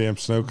 Where's my damn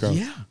snow cone?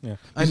 Yeah. Yeah.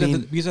 I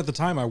mean, Because at the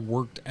time I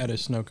worked at a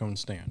snow cone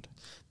stand.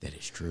 that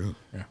is true.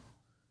 Yeah.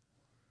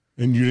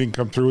 And you didn't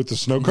come through with the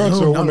snow cone, No,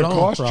 so it not wouldn't at have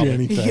all, cost you probably.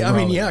 anything. Yeah,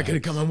 I mean, I could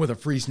have come home with a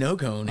free snow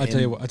cone. I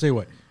tell you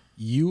what.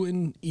 You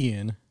and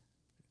Ian,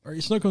 are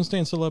your snow cone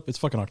stand still up? It's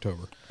fucking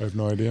October. I have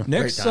no idea.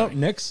 Next timing.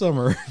 next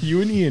summer,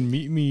 you and Ian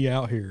meet me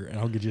out here, and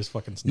I'll get you a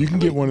fucking snow You can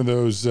cone. get one of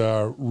those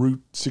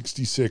Route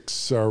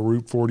 66,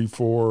 Route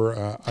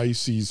 44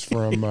 ices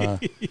from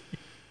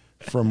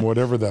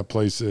whatever that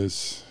place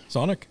is.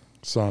 Sonic,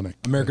 Sonic.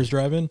 America's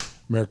Drive-In.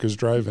 America's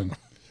Drive-In.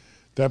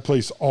 That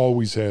place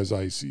always has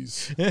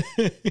ices.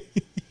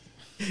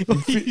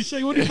 What are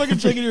you fucking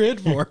shaking your head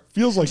for?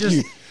 Feels like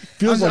Just-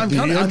 the I'm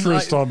kinda-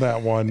 interest on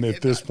that one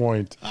at this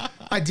point.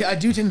 I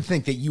do tend to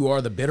think that you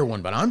are the bitter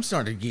one, but I'm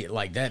starting to get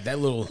like that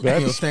little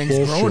That's thing's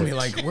bullshit. growing me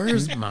like,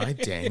 where's my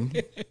dang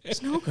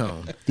snow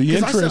cone? The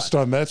 'Cause I saw- interest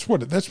on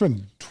that's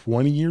been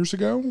 20 years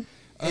ago.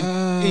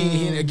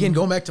 and again,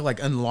 going back to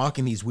like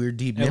unlocking these weird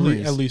deep At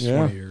memories. least Yeah.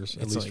 20 years.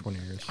 At It's least like- 20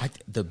 years.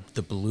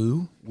 the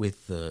blue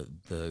with the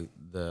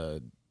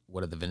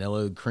what are the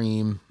vanilla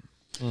cream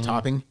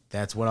Topping,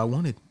 that's what I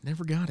wanted.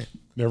 Never got it.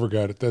 Never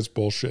got it. That's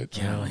bullshit.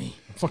 Golly.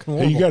 Fucking Hey,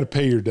 horrible. you got to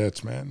pay your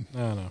debts, man. I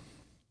don't know.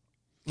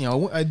 You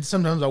know,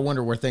 sometimes I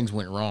wonder where things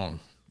went wrong.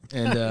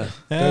 And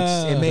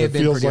it may have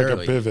been Feels pretty like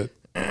early. a pivot.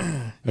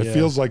 It Yeah.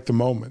 feels like the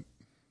moment.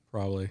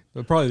 Probably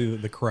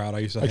the crowd I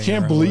used to. I hang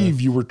can't around believe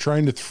with. you were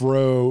trying to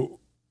throw.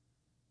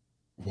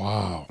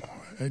 Wow.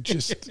 I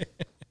just.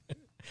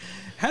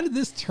 How did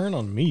this turn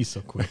on me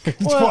so quick?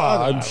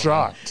 Wow, I'm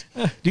shocked.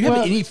 Do you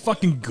have any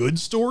fucking good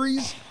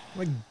stories?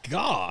 My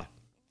God.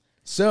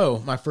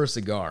 So, my first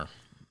cigar,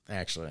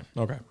 actually,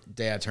 Okay.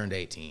 day I turned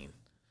 18.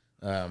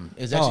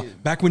 Is Oh, actually,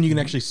 back when you can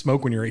actually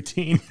smoke when you're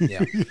 18.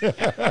 yeah.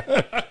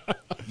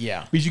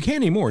 Yeah. Because you can't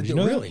anymore. Did you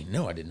know that? Really?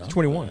 No, I did not.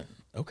 21.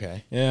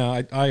 Okay.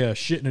 Yeah, I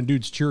shit in a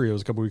dude's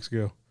Cheerios a couple weeks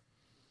ago.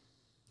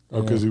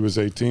 Oh, because he was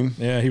 18?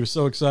 Yeah, he was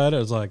so excited. I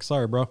was like,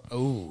 sorry, bro.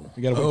 Oh.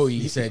 You gotta Oh, wait.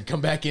 you said come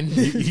back in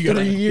You gotta,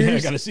 3 years? Yeah, I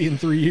got to see it in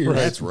 3 years.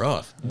 That's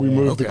rough. We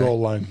moved the Okay. goal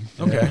line.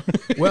 Okay.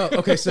 Well,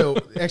 okay. So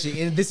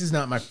actually, and this is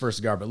not my first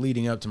cigar, but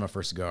leading up to my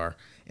first cigar,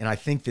 and I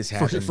think this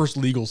happened. First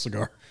legal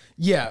cigar.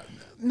 Yeah.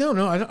 No,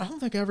 I don't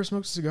think I ever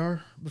smoked a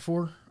cigar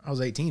before I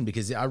was 18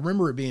 because I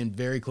remember it being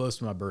very close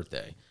to my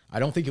birthday. I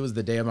don't think it was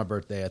the day of my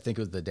birthday. I think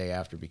it was the day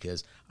after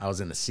because I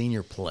was in the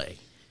senior play.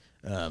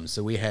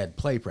 So we had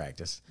play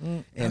practice.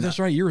 And that's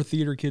right. You're a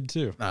theater kid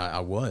too. I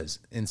was.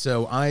 And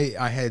so I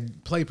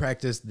had play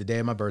practice the day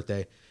of my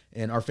birthday,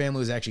 and our family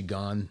was actually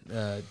gone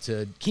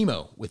to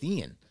chemo with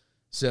Ian.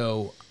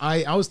 So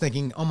I was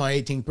thinking on my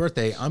 18th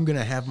birthday, I'm going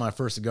to have my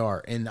first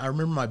cigar. And I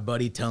remember my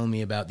buddy telling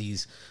me about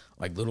these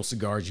like little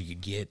cigars you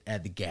could get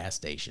at the gas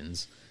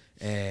stations.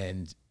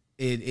 And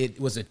it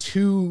was a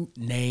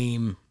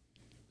 2-name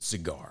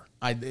cigar.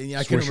 I couldn't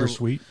Swisher remember.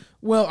 Sweet.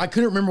 Well, I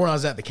couldn't remember when I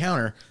was at the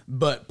counter,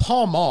 but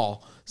Pall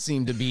Mall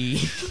seemed to be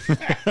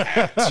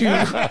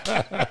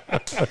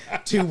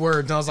two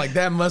words. And I was like,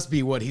 that must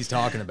be what he's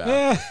talking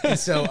about. And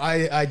so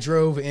I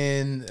drove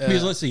in.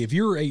 Because let's see, if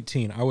you were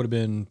 18, I would have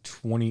been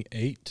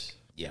 28.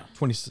 Yeah.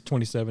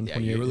 27, Yeah,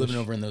 28. you were living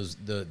over in those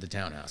the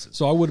townhouses.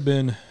 So I would have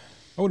been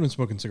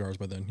smoking cigars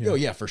by then. Oh,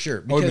 yeah, for sure. I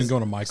would have Because- been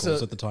going to Michael's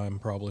so- at the time,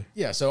 probably.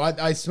 Yeah, so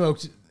I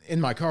smoked in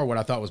my car what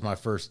I thought was my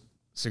first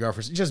cigar,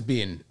 for just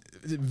being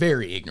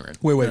very ignorant.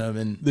 Wait.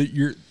 And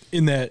You're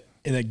in that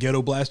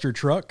ghetto blaster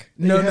truck?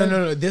 that no, you had?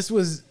 no. This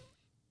was,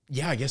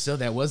 yeah, I guess so.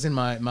 That was in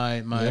my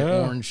Yeah.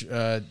 orange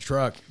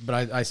truck,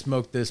 but I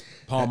smoked this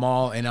Pall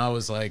Mall, and I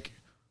was like,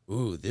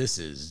 "Ooh, this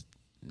is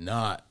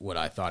not what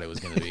I thought it was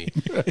going to be."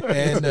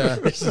 And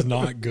This is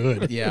not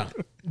good. yeah,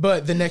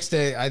 but the next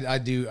day, I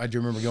do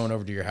remember going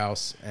over to your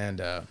house,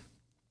 and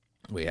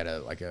we had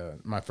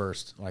my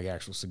first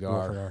actual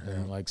cigar,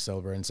 and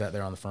celebrated and sat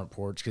there on the front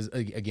porch because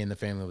again the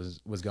family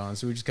was gone,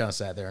 so we just kind of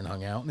sat there and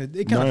hung out, and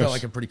it kind of Nice. felt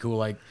like a pretty cool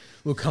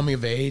little coming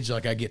of age.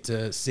 Like I get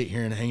to sit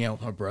here and hang out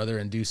with my brother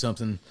and do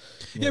something.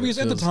 Yeah, because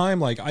at the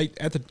time,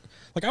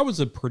 I was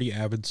a pretty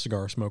avid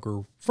cigar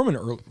smoker from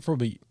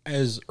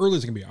as early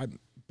as it can be. I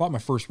bought my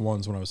first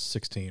ones when I was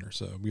 16 or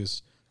so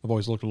because I've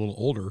always looked a little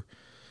older.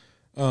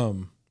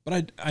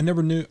 But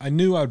I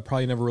knew I'd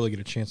probably never really get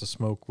a chance to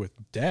smoke with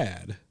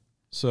Dad,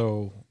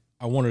 so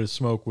I wanted to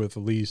smoke with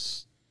at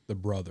least the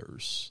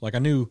brothers. Like I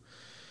knew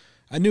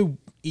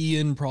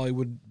Ian probably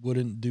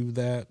wouldn't do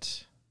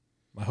that.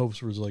 My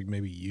hopes was like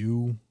maybe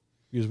you,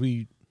 because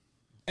we,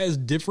 as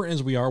different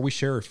as we are, we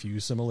share a few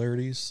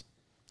similarities.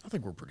 I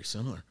think we're pretty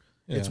similar.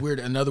 Yeah. It's weird.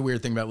 Another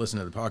weird thing about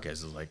listening to the podcast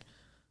is like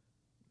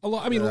A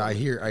lot. I mean, I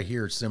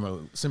hear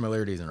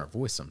similarities in our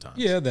voice sometimes.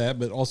 yeah, that,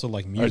 but also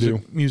like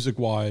do. music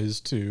wise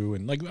too,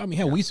 and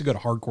hell, we used to go to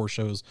hardcore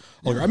shows.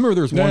 Like, I remember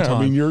there was one Yeah, time.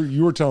 I mean,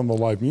 you were telling the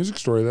live music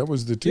story. That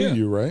was the two of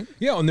you, right?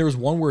 Yeah, and there was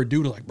one where a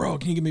dude was like, "Bro,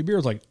 can you give me a beer?" I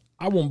was like,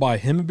 "I won't buy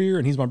him a beer,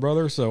 and he's my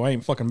brother, so I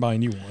ain't fucking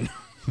buying you one."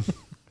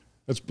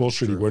 That's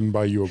bullshit. He wouldn't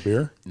buy you a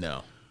beer.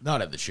 No,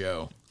 not at the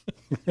show.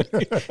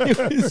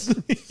 It was-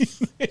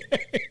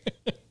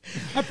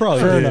 I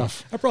probably Fair did.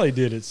 enough. I probably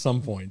did at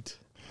some point.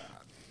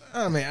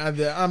 I mean,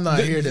 I'm not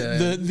here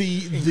to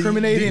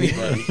incriminate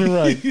anybody.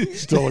 Right.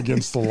 Still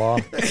against the law.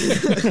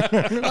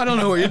 I don't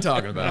know what you're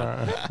talking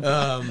about.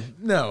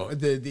 No,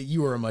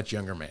 you were a much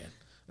younger man.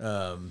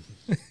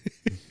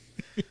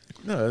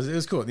 No, it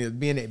was cool.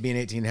 Being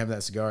 18 and having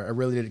that cigar, I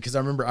really did, because I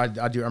remember I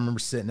remember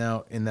sitting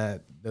out in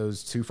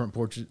those two front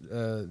porches,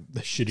 The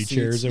shitty seats,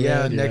 chairs. that we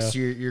yeah, had, next to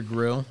your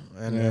grill,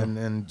 and, Yeah.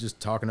 and just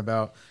talking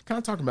about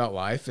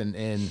life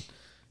and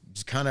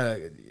just kind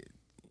of.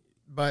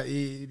 But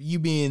you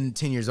being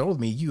 10 years older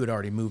than me, you had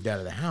already moved out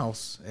of the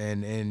house,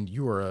 and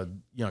you were a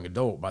young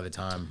adult by the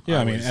time. Yeah,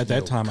 I mean, was, at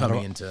that time,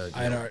 coming into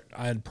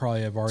I'd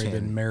probably have already 10.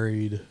 been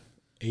married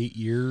 8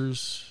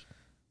 years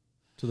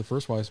to the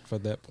first wife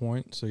at that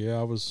point. So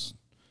yeah,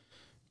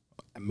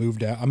 I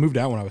moved out. I moved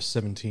out when I was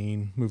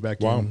 17. Moved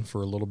back in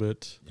for a little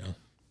bit. Yeah.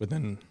 But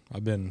then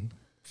I've been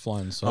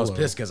flying I solo. was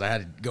pissed because I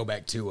had to go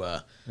back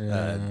to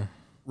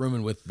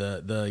rooming with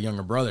the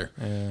younger brother.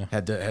 Yeah.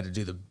 Had to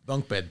do the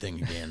bunk bed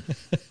thing again.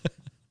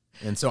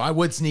 And so I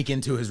would sneak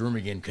into his room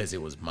again because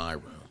it was my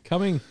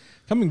room.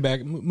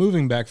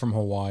 Moving back from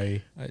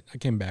Hawaii, I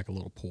came back a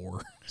little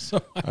poor.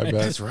 So I bet.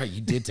 That's right. You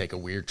did take a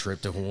weird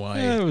trip to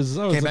Hawaii.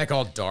 Yeah, came back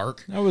all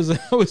dark. It was a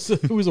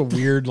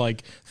weird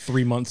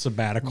 3-month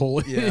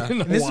sabbatical. Yeah,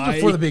 in and this is Hawaii.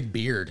 before the big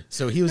beard.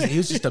 So he was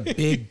just a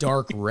big,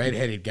 dark,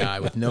 redheaded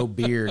guy with no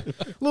beard,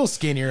 a little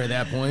skinnier at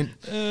that point.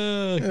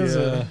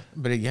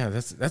 But yeah,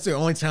 that's the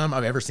only time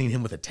I've ever seen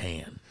him with a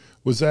tan.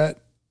 Was that?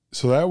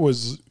 So that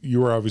was, you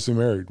were obviously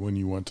married when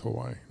you went to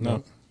Hawaii.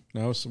 No,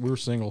 we were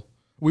single.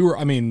 We were,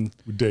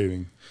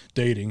 dating.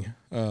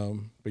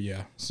 But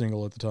yeah,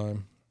 single at the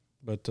time.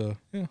 But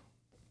yeah,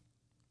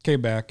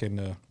 came back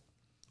and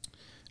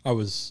I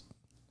was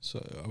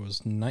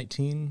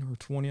 19 or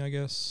 20, I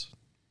guess.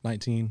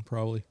 19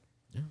 probably.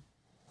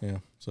 Yeah.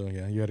 So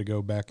yeah, you had to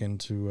go back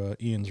into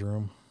Ian's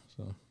room.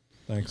 So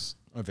thanks.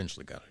 I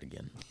eventually got it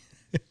again.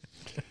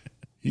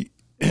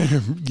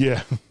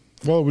 Yeah.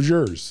 Well, it was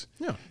yours.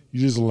 Yeah.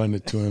 You just lent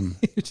it to him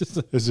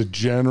as a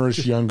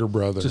generous younger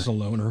brother. Just a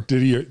loner.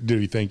 Did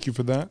he thank you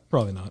for that?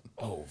 Probably not.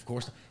 Oh, of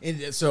course.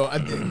 And so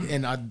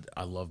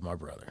I love my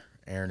brother.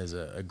 Aaron is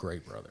a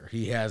great brother.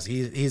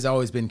 He's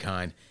always been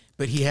kind,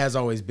 but he has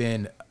always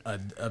been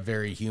a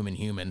very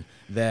human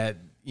that,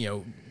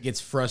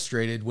 gets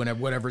frustrated whenever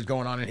whatever's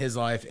going on in his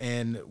life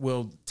and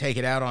will take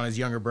it out on his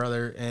younger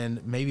brother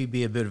and maybe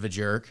be a bit of a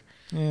jerk.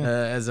 Yeah.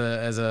 As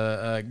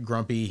a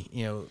grumpy,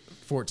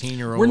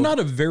 14-year-old. We're not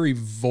a very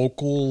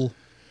vocal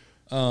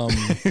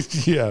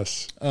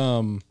yes.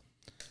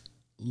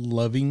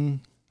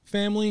 Loving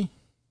family.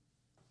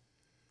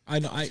 I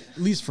at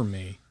least for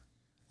me.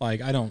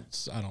 I don't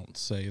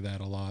say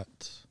that a lot.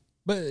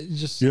 But it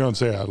just, you don't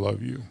say I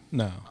love you.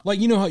 No.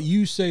 You know how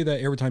you say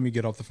that every time you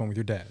get off the phone with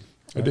your dad.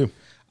 Right? I do.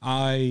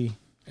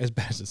 As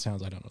bad as it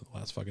sounds, I don't know the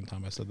last fucking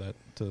time I said that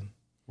to.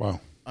 Wow.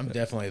 I'm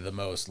definitely the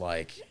most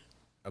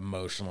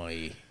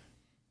emotionally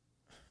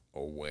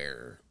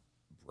aware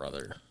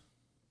brother.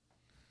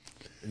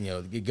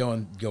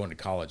 Going to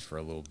college for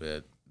a little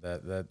bit,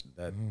 that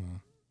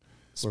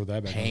Throw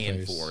that back paying in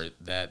the face. for it,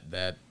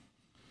 that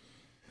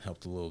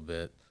helped a little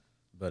bit,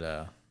 but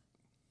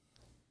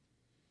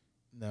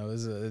no, it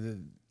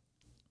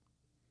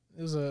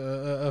was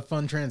a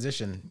fun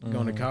transition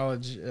going to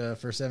college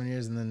for 7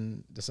 years and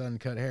then deciding to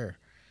cut hair.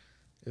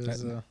 It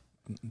was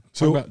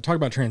talk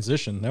about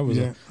transition. That was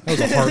a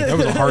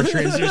hard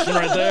transition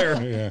right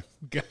there. Yeah.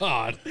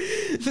 God.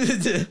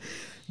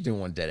 Doing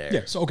one dead air.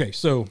 Yeah. So okay.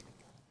 So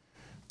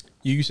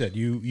you said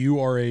you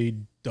are a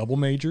double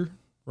major,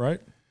 right?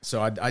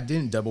 So I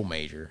didn't double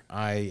major.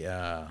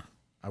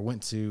 I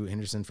went to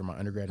Henderson for my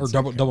undergrad. Or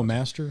double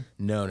master?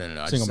 No.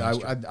 Single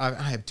master. I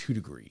have 2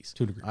 degrees.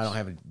 2 degrees. I don't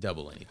have a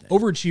double anything.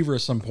 Overachiever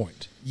at some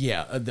point.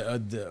 Yeah,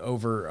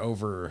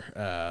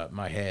 over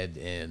my head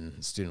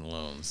in student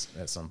loans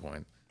at some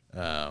point.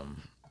 I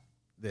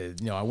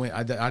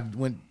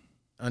went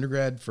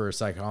undergrad for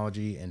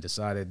psychology and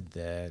decided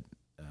that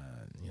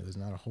there's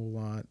not a whole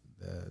lot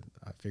that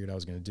I figured I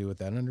was going to do with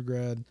that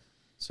undergrad.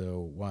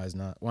 So why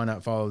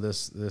not follow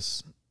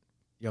this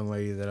young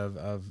lady that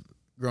I've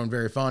grown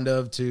very fond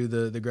of to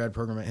the grad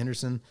program at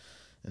Henderson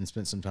and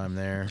spent some time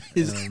there.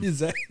 Is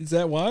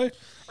that why?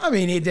 I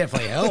mean, it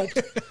definitely helped.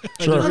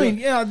 Sure. I mean,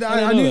 yeah,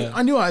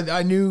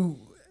 I knew.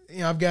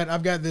 I've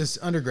got this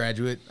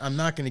undergraduate. I'm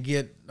not going to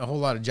get a whole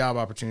lot of job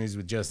opportunities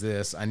with just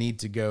this. I need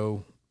to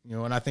go,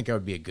 and I think I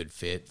would be a good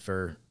fit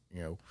for,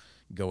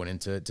 going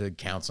into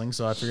counseling.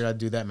 So I figured I'd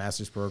do that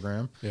master's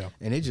program. Yeah.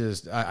 And it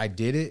just, I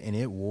did it and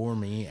it wore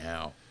me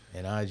out.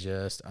 And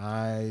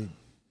I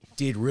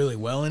did really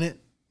well in it.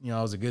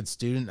 I was a good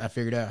student. I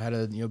figured out how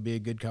to, be a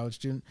good college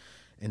student.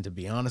 And to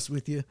be honest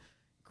with you,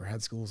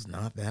 grad school is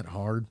not that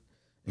hard.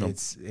 Nope.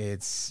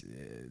 It's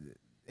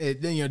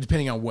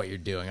depending on what you're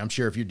doing. I'm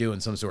sure if you're doing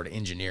some sort of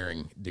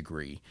engineering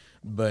degree,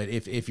 but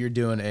if you're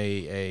doing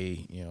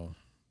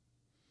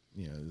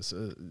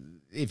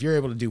if you're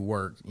able to do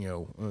work,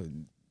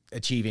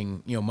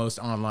 achieving, most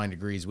online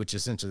degrees, which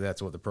essentially that's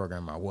what the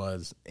program I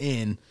was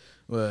in,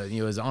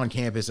 is on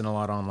campus and a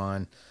lot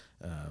online.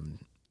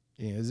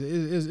 It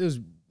was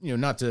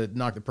not to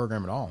knock the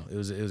program at all. It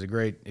was a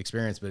great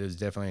experience, but it was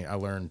definitely, I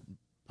learned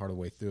part of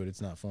the way through it.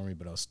 It's not for me,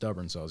 but I was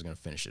stubborn, so I was going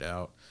to finish it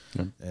out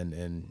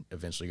and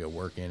eventually go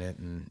work in it,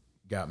 and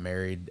got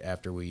married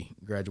after we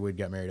graduated.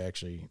 Got married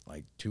actually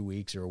 2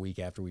 weeks or a week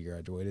after we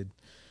graduated.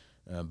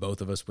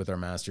 Both of us with our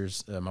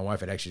masters. My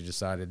wife had actually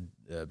decided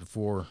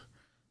before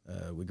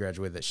we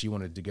graduated that she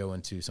wanted to go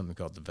into something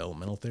called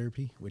developmental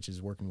therapy, which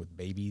is working with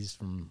babies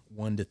from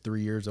 1 to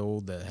 3 years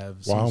old that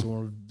have some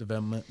sort of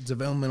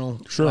developmental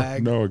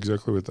lag. Know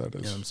exactly what that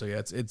is. So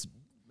yeah,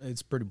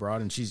 it's pretty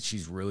broad, and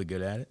she's really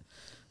good at it.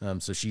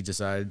 So she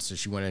decided,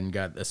 she went and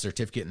got a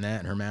certificate in that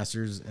and her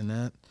master's in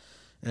that,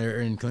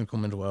 in clinical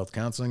mental health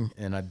counseling,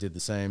 and I did the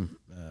same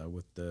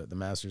with the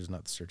master's,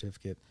 not the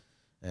certificate,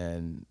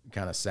 and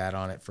kind of sat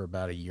on it for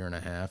about a year and a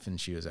half. And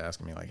she was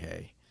asking me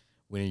hey,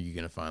 when are you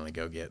going to finally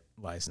go get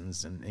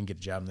licensed and get a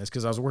job in this?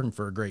 Because I was working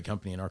for a great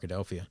company in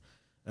Arkadelphia,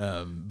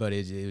 but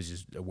it was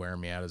just wearing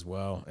me out as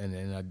well. And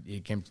then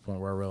it came to the point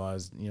where I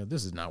realized,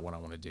 this is not what I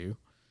want to do.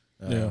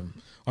 Yeah.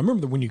 I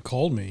remember that when you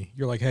called me,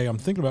 you're like, hey, I'm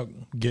thinking about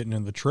getting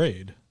in the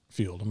trade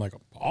field. I'm like,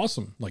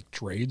 awesome. Like,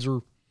 trades are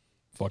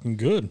fucking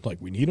good. Like,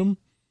 we need them.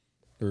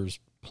 There's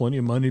plenty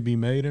of money to be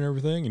made and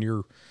everything. And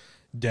you're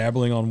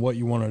dabbling on what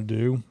you want to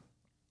do.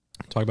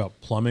 Talk about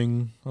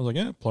plumbing. I was like,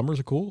 yeah, plumbers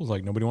are cool. I was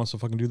like, nobody wants to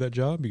fucking do that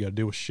job. You got to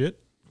deal with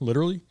shit,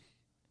 literally.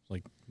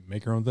 Like,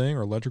 make your own thing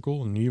or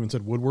electrical. And you even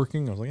said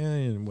woodworking. I was like,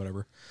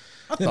 whatever.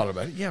 I thought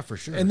about it. Yeah, for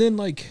sure. And then,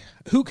 like,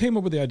 who came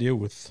up with the idea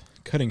with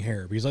cutting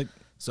hair? Because, like,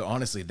 so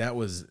honestly, that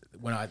was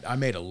when I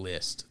made a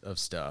list of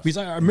stuff. Because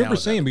I remember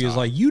saying, because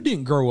like you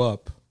didn't grow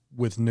up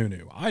with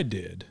Nunu. I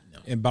did.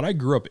 No. But I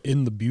grew up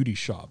in the beauty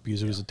shop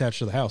because it was attached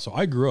to the house. So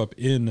I grew up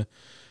in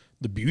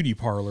the beauty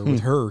parlor with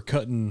her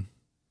cutting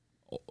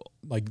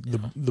like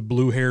the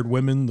blue haired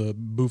women, the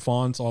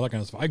bouffants, all that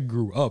kind of stuff. I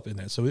grew up in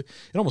that. So it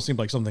almost seemed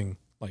like something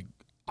like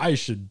I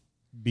should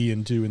be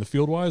into in the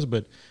field wise,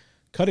 but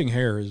cutting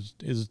hair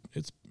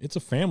it's a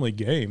family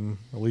game,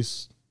 at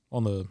least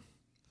on the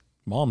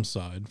mom's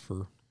side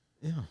for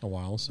a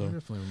while. So I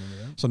definitely remember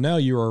that. So now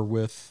you are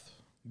with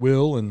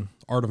Will and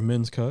Art of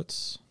Men's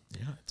Cuts.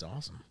 Yeah, it's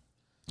awesome.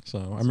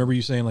 So I remember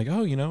you saying like,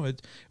 oh,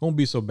 it won't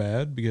be so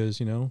bad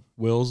because,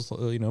 Will's,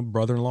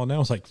 brother-in-law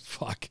now. It's like,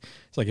 fuck.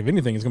 It's like, if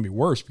anything, it's going to be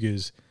worse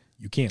because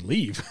you can't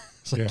leave.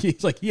 It's like,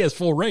 He's like, he has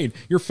full reign.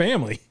 Your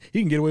family. He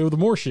can get away with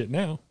more shit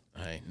now.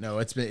 No,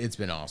 it's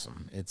been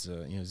awesome. It's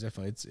it's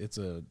definitely, it's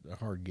a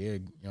hard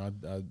gig. I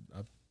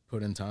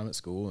put in time at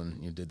school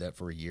and did that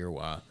for a year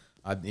while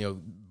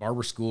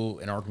barber school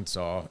in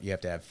Arkansas, you have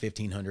to have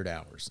 1,500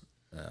 hours,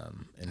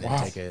 and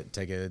then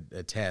take a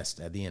test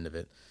at the end of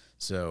it.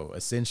 So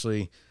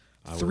essentially,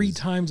 three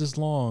times as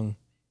long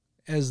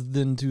as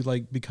then to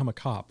like become a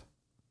cop.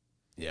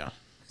 Yeah,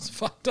 it's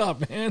fucked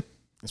up, man.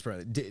 That's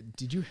probably.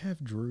 Did you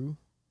have Drew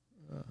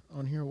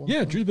on here?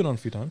 Yeah, Drew's been on a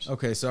few times.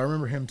 Okay, so I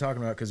remember him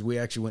talking about because we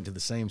actually went to the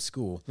same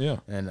school. Yeah,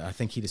 and I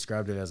think he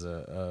described it as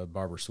a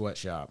barber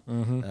sweatshop.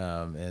 Mm-hmm.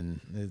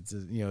 And it's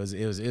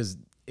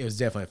it was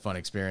definitely a fun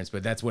experience,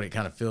 but that's what it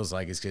kind of feels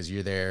like is because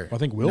you're there. Well, I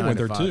think Will went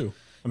there too.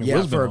 I mean,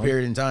 yeah, for a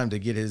period in time to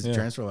get his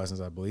transfer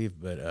license, I believe.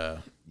 But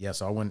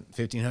so I went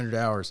 1,500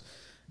 hours,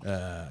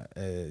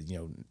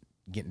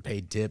 getting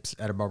paid tips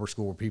at a barber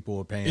school where people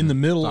were paying in the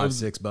middle of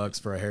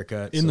 $5-6 for a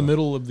haircut. In the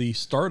middle of the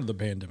start of the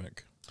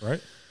pandemic,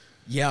 right?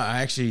 Yeah,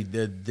 I actually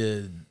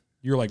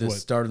you're like the what,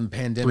 start of the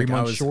pandemic. 3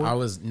 months short? I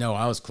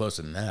was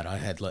closer than that. I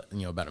had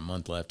about a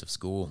month left of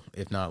school,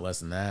 if not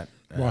less than that.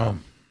 Wow.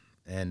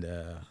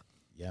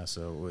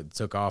 So it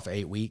took off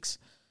 8 weeks.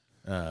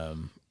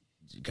 Kind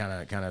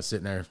of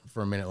sitting there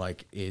for a minute,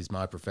 like, is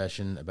my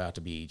profession about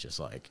to be just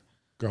like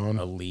gone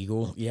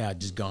illegal? Yeah,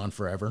 just gone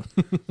forever.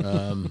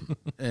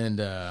 Ended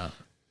up,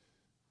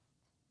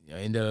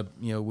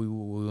 we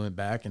went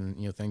back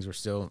and things were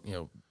still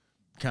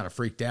kind of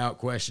freaked out,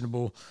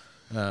 questionable.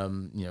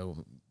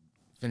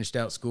 Finished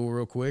out school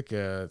real quick.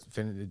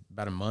 Finished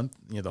about a month.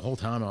 The whole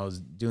time I was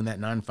doing that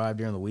 9 to 5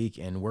 during the week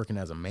and working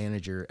as a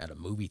manager at a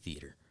movie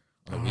theater.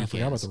 I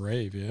forgot about the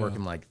rave. Yeah,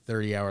 working like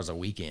 30 hours a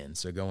weekend.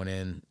 So going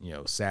in,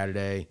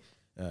 Saturday,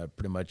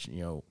 pretty much,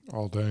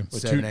 all day,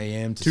 7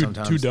 a.m. to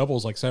sometimes two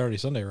doubles like Saturday,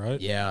 Sunday, right?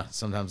 Yeah,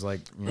 sometimes like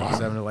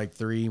 7 to like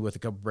 3 with a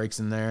couple breaks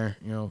in there,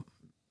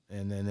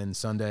 and then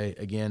Sunday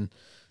again,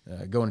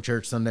 going to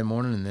church Sunday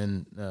morning, and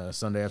then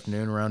Sunday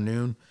afternoon around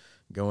noon,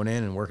 going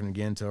in and working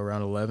again until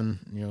around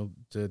 11,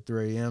 to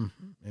 3 a.m.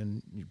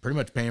 and you're pretty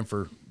much paying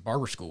for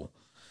barber school.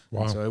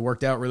 Wow. So it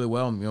worked out really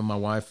well. My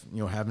wife,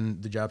 having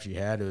the job she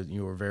had,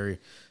 we were very,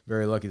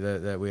 very lucky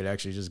that we had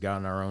actually just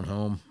gotten our own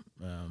home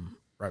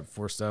right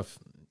before stuff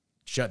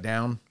shut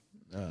down,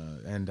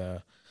 and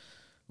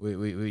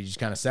we just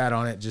kind of sat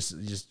on it,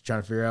 just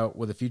trying to figure out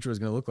what the future was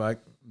going to look like.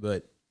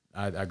 But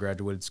I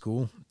graduated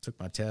school, took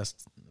my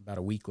test about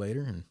a week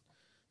later, and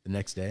the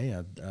next day,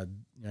 I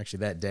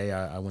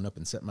went up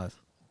and set my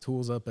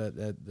tools up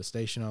at the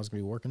station I was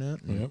going to be working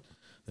at. And yep.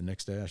 The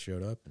next day I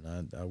showed up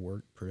and I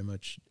worked pretty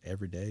much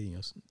every day,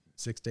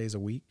 6 days a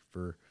week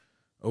for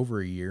over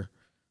a year.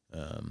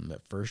 That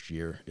first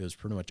year it was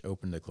pretty much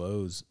open to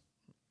close.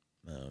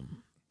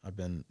 I've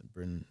been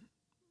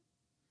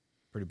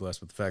pretty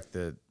blessed with the fact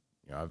that,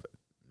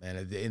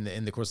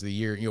 in the course of the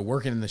year,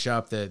 working in the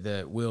shop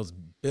that Will's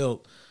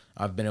built,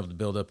 I've been able to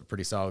build up a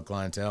pretty solid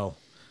clientele.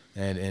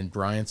 And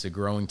Bryant's a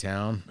growing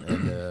town,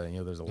 and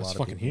there's a lot of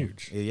fucking people.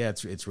 Huge. Yeah,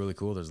 it's really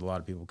cool. There's a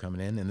lot of people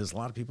coming in, and there's a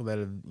lot of people that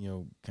have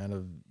kind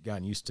of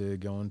gotten used to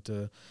going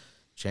to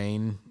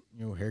chain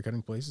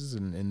haircutting places,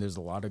 and there's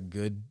a lot of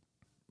good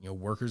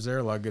workers there,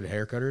 a lot of good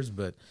haircutters,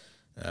 but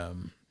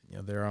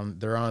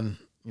they're on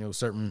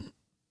certain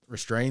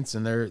restraints,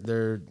 and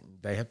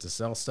they have to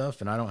sell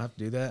stuff, and I don't have to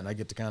do that, and I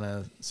get to kind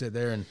of sit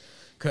there and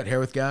cut hair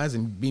with guys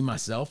and be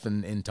myself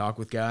and talk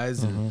with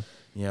guys. Mm-hmm.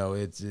 And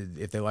it's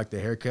if they like the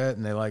haircut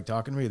and they like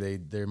talking to me,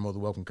 they're more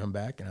than welcome to come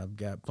back, and I've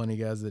got plenty of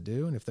guys that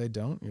do. And if they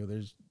don't,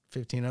 there's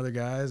 15 other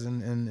guys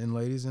and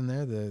ladies in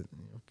there that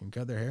can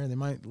cut their hair, and they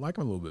might like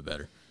them a little bit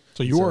better.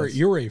 So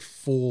you're a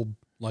full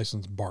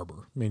licensed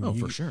barber. I mean,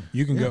 for sure.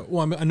 You can go.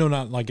 Well, I know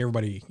not like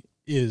everybody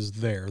is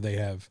there. They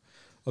have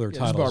other There's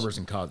titles. barbers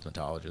and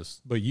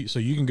cosmetologists. But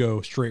you can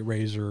go straight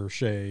razor,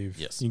 shave.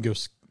 Yes. You can go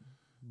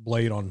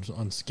blade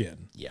on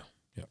skin. Yeah.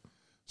 Yep.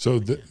 So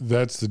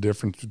that's the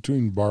difference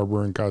between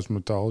barber and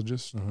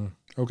cosmetologist. Mm-hmm.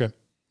 Okay.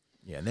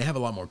 Yeah, and they have a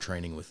lot more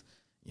training with,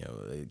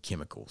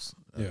 chemicals.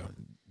 Yeah.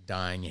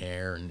 Dyeing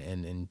hair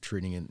and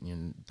treating it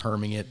and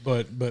perming it.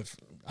 But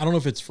I don't know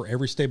if it's for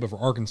every state, but for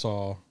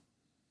Arkansas,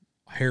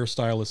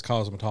 hairstylist,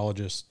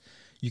 cosmetologist,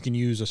 you can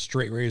use a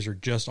straight razor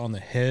just on the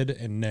head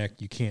and neck.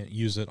 You can't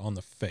use it on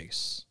the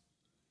face.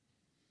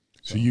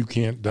 So you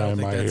can't dye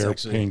my hair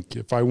pink.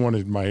 If I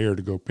wanted my hair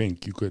to go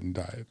pink, you couldn't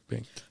dye it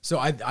pink. So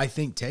I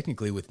think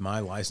technically with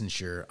my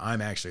licensure,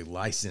 I'm actually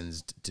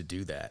licensed to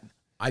do that.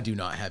 I do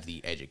not have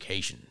the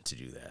education to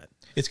do that.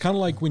 It's kind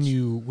of like when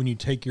you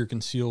take your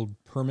concealed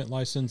permit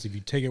license. If you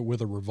take it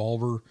with a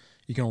revolver,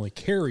 you can only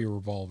carry a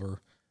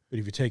revolver. But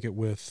if you take it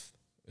with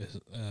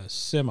a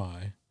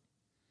semi,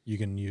 you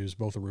can use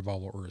both a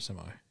revolver or a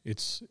semi.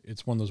 It's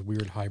one of those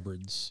weird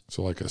hybrids.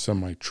 So like a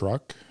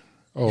semi-truck?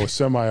 Oh, a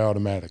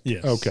semi-automatic.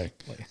 Yes. Okay.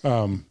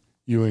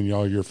 You and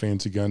all your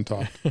fancy gun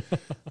talk.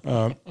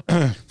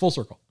 Full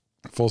circle.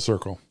 Full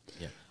circle.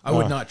 Yeah. I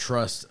would not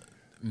trust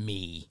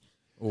me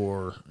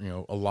or,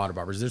 a lot of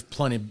barbers. There's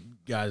plenty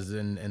of guys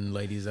and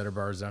ladies that are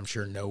barbers that I'm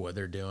sure know what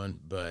they're doing,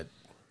 but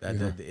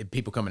if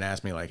people come and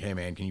ask me like, hey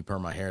man, can you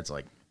perm my hair? It's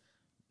like,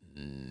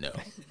 no,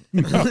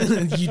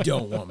 you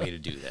don't want me to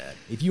do that.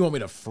 If you want me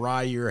to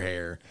fry your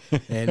hair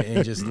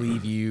and just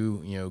leave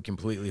you,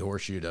 completely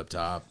horseshoed up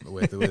top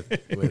with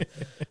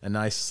a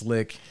nice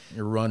slick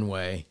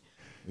runway,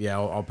 yeah,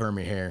 I'll perm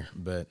your hair.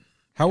 But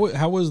how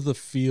was the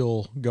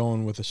feel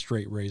going with a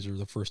straight razor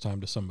the first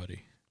time to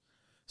somebody?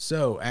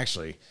 So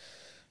actually,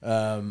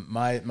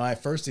 my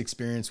first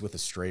experience with a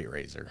straight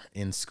razor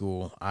in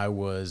school, I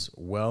was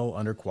well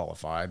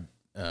underqualified.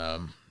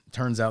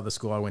 Turns out the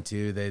school I went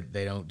to,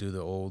 they don't do the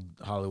old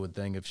Hollywood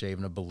thing of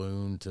shaving a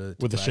balloon to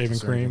with the shaving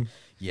cream.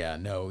 Yeah,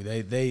 no,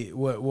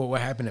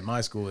 what happened at my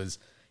school is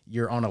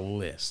you're on a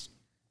list.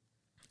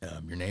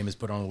 Your name is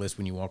put on a list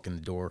when you walk in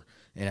the door,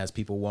 and as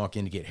people walk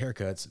in to get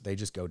haircuts, they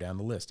just go down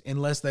the list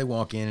unless they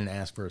walk in and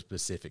ask for a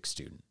specific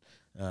student.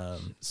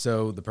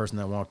 So the person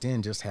that walked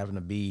in just happened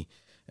to be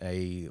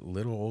a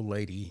little old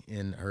lady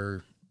in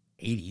her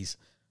 80s.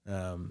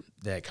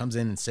 That comes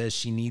in and says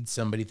she needs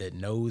somebody that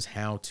knows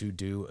how to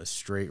do a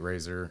straight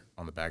razor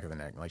on the back of the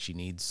neck. Like she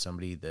needs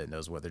somebody that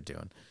knows what they're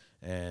doing.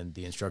 And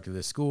the instructor of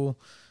the school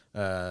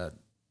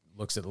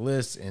looks at the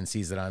list and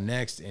sees that I'm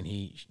next, and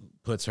he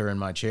puts her in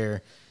my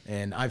chair.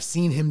 And I've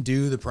seen him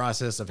do the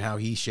process of how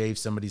he shaves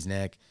somebody's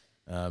neck.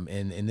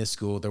 In this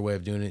school, their way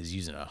of doing it is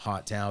using a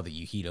hot towel that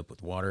you heat up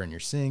with water in your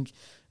sink.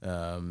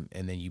 And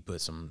then you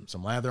put some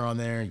lather on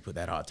there, you put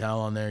that hot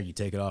towel on there, you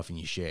take it off and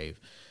you shave.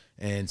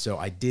 And so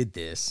I did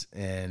this,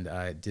 and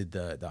I did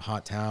the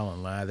hot towel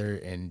and lather,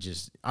 and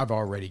I've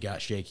already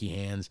got shaky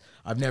hands.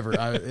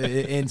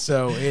 And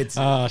so it's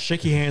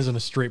shaky hands and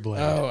a straight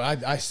blade. Oh,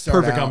 I start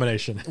perfect out,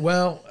 combination.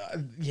 Well,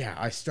 yeah,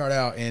 I start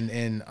out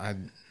and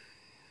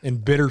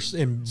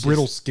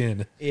brittle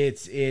skin.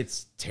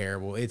 It's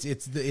terrible.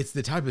 It's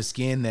the type of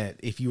skin that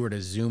if you were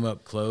to zoom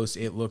up close,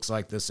 it looks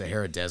like the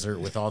Sahara Desert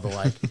with all the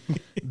like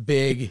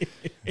big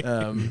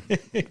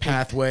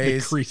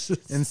pathways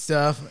creases and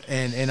stuff.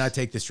 And I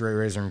take the straight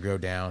razor and go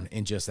down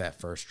in just that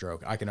first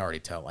stroke. I can already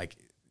tell. Like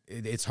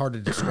it's hard to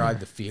describe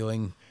the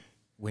feeling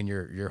when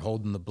you're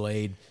holding the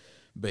blade,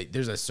 but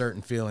there's a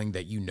certain feeling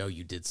that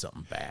you did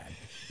something bad.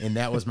 And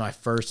that was my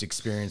first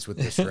experience with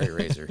the straight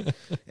razor.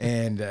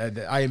 And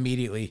I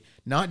immediately,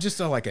 not just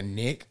like a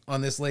nick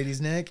on this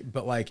lady's neck,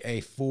 but like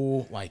a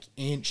full like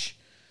inch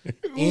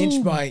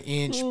by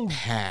inch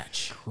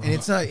patch. And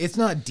it's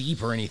not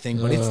deep or anything,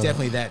 but it's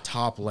definitely that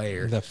top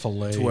layer. That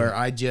fillet. To where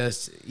I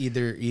just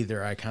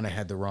either I kind of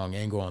had the wrong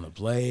angle on the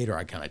blade or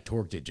I kind of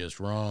torqued it just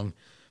wrong.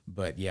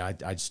 But yeah,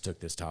 I just took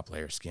this top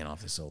layer of skin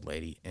off this old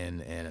lady,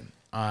 and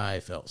I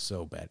felt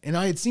so bad. And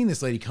I had seen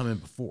this lady come in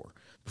before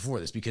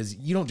this, because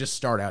you don't just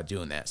start out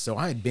doing that. So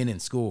I had been in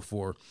school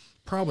for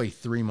probably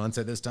 3 months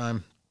at this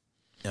time,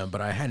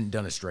 but I hadn't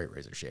done a straight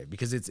razor shave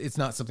because it's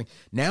not something.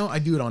 Now I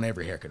do it on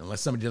every haircut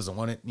unless somebody doesn't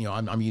want it.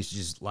 I'm used to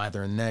just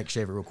lather in the neck,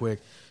 shave it real quick.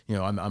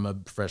 I'm a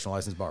professional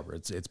licensed barber.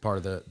 It's part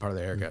of the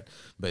haircut.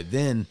 But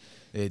then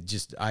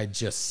I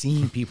just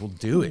seen people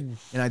do it,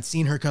 and I'd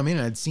seen her come in,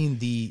 and I'd seen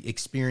the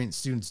experienced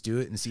students do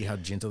it and see how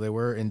gentle they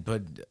were.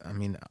 But I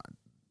mean,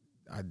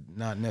 I'm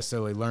not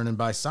necessarily learning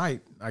by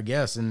sight, I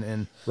guess.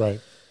 And right.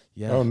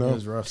 Yeah, oh, no. It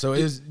was rough. So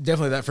it was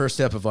definitely that first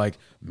step of like,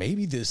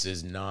 maybe this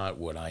is not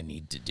what I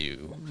need to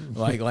do,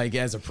 like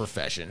as a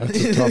profession.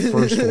 That's a tough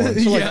first one.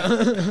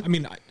 So I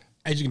mean,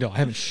 as you can tell, I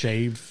haven't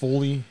shaved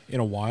fully in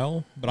a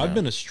while, but I've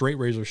been a straight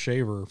razor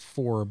shaver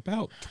for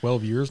about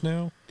 12 years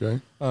now.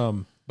 Okay.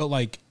 But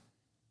like,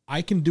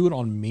 I can do it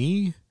on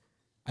me.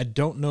 I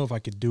don't know if I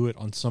could do it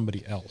on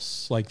somebody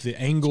else. Like the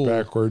angle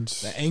it's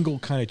backwards. The angle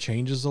kind of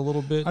changes a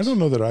little bit. I don't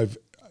know that I've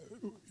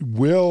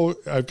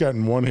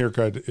gotten one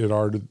haircut at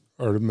Art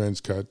of Men's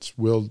Cuts.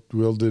 Will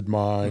did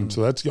mine.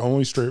 So that's the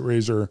only straight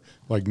razor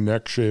like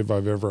neck shave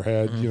I've ever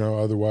had,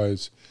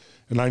 otherwise,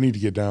 and I need to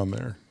get down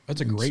there.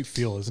 That's a great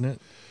feel, isn't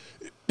it?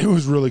 It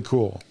was really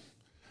cool.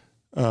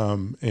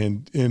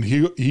 And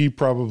he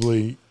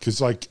probably, cause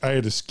like I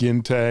had a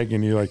skin tag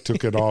and he like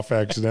took it off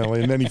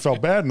accidentally and then he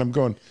felt bad and I'm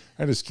going,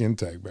 I had a skin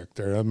tag back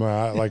there. I'm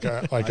like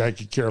I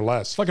could care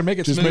less. Fucking make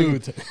it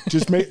smooth.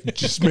 Just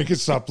make it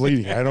stop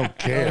bleeding. I don't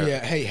care. Oh,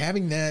 yeah. Hey,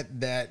 having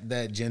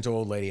that gentle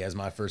old lady as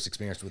my first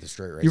experience with a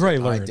straight razor. You probably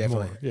I learned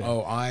definitely. more, yeah.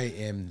 Oh, I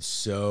am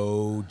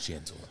so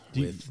gentle.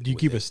 Do you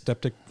keep a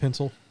septic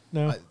pencil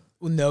now?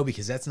 Well, no,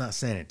 because that's not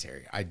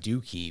sanitary. I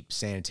do keep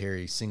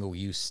sanitary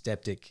single-use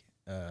septic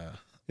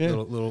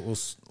little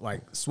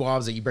like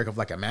swabs that you break off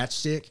like a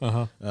matchstick,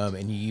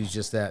 and you use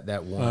just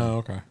that one. Oh,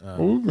 okay.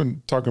 Well, we've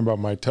been talking about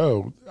my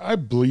toe. I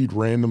bleed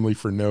randomly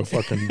for no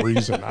fucking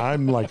reason.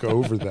 I'm like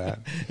over that.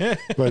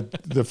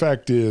 But the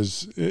fact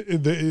is,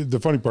 the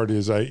funny part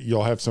is,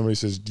 you'll have somebody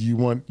says, "Do you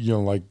want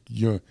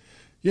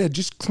yeah,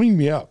 just clean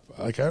me up."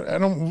 Like I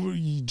don't.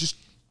 You just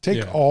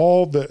take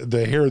all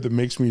the hair that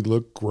makes me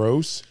look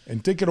gross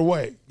and take it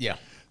away. Yeah,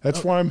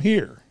 that's why I'm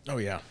here. Oh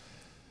yeah.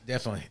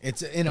 Definitely,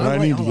 and I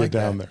need to get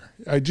down there.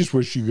 I just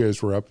wish you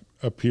guys were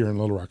up here in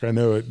Little Rock. I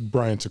know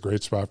Bryant's a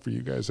great spot for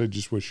you guys. I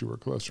just wish you were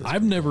closer.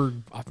 I've never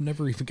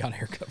even got a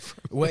haircut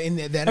from. Well, and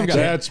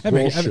that's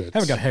bullshit.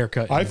 Haven't got a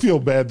haircut. I feel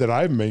bad that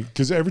I've made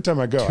because every time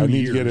I go, I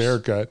need to get a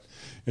haircut,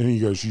 and he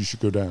goes, "You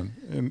should go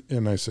down,"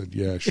 and I said,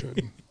 "Yeah, I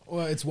should."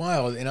 Well, it's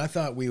wild, and I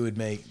thought we would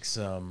make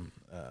some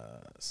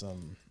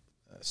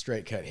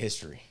straight cut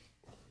history.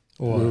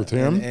 With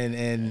him?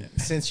 And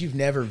since you've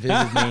never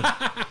visited me,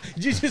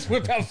 did you just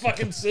whip out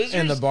fucking scissors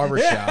in the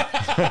barbershop?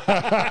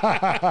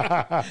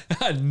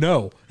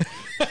 No.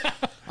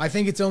 I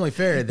think it's only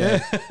fair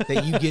that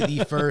you get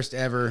the first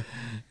ever,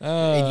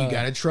 and you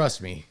got to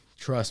trust me,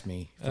 first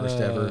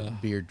ever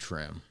beard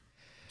trim.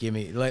 Give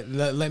me let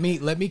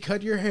me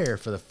cut your hair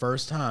for the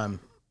first time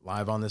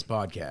live on this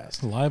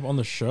podcast, live on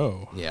the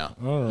show. Yeah,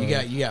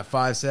 you got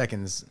 5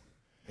 seconds.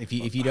 If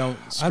you don't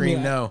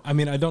scream no. I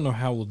don't know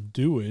how we'll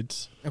do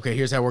it. Okay,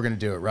 here's how we're going to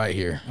do it right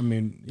here. I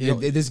mean,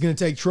 this is going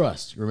to take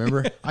trust,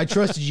 remember? I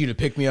trusted you to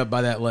pick me up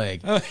by that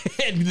leg.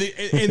 And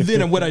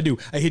then what I do,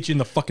 I hit you in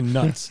the fucking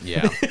nuts.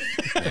 Yeah.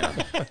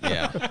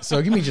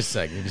 So give me just a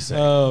second.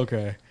 Oh,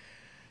 okay.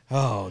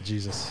 Oh,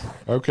 Jesus.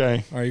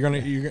 Okay. All right,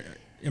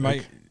 am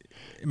I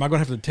going to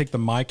have to take the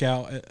mic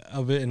out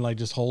of it and like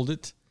just hold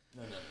it?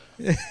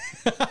 No.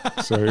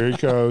 So here he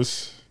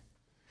goes.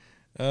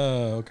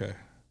 Okay.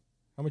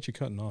 How much you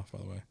cutting off, by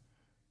the way?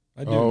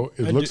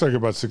 It looks like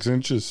about 6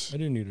 inches. I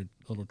do need a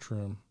little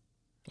trim.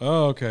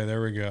 Oh, okay.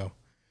 There we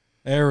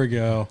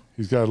go.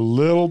 He's got a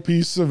little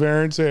piece of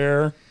Aaron's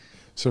hair.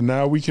 So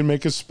now we can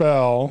make a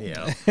spell.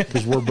 Yeah.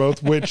 Because we're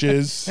both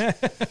witches.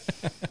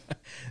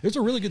 There's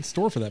a really good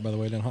store for that, by the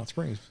way, down Hot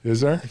Springs.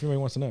 Is there? If anybody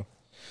wants to know.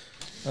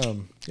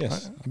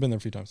 Yes. I've been there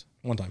a few times.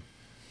 One time.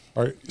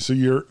 All right. So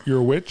you're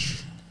a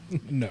witch?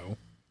 No.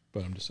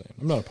 But I'm just saying,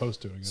 I'm not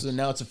opposed to it. I guess. So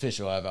now it's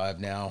official.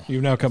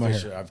 You've now cut my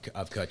hair.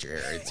 I've cut your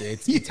hair.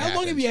 It's how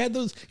long have you had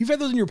those? You've had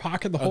those in your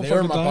pocket the whole they were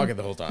in my time? pocket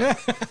the whole time.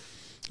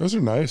 Those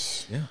are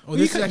nice. Yeah. Oh,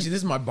 this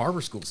is my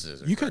barber school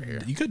scissors. You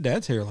cut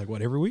Dad's hair like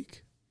what, every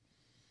week?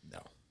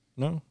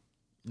 No.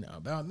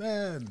 About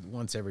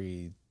once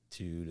every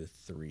 2 to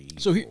 3.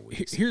 So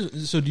weeks.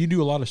 So do you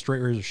do a lot of straight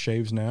razor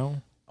shaves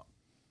now?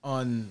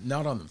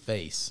 Not on the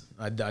face.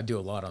 I do a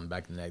lot on the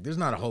back of the neck. There's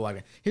not a whole lot.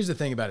 Here's the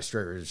thing about a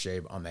straight razor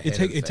shave on the head.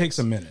 It takes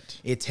a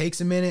minute. It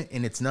takes a minute,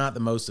 and it's not the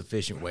most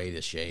efficient way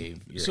to shave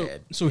your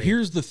head. So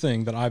here's the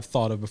thing that I've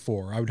thought of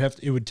before.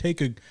 It would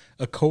take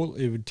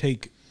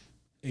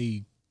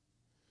a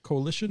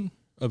coalition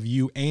of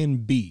you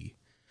and B,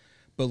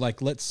 but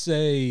like let's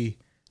say,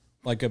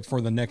 like for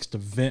the next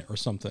event or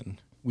something,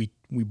 we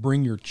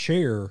bring your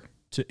chair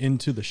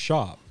into the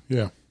shop.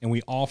 Yeah. And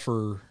we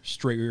offer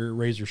straight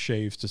razor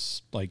shaves to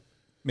like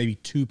maybe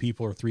 2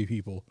 people or 3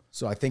 people.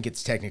 So I think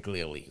it's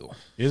technically illegal.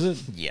 Is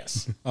it?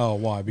 Yes. Oh,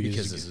 why?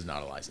 Because this is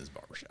not a licensed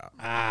barbershop.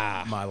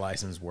 My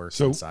license works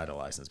inside a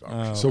licensed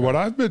barbershop. Okay. So what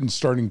I've been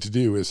starting to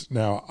do is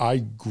now I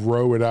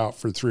grow it out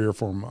for 3 or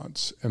 4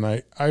 months, and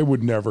I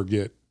would never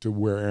get to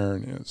where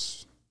Aaron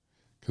is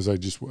because I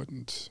just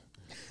wouldn't.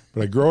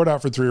 But I grow it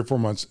out for 3 or 4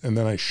 months, and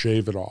then I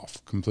shave it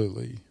off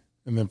completely.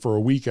 And then for a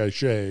week I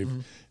shave,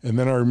 and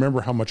then I remember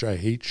how much I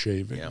hate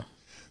shaving. Yeah.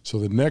 So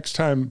the next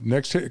time,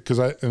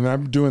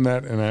 I'm doing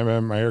that, and I'm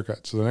having my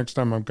haircut. So the next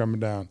time I'm coming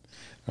down,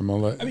 I'm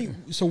gonna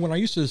let. So when I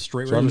used to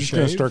straight razor I'm just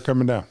gonna start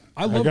coming down.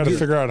 I got to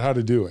figure out how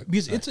to do it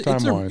because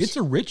it's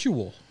a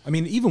ritual. I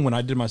mean, even when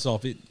I did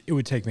myself, it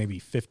would take maybe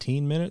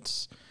 15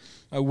 minutes.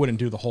 I wouldn't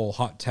do the whole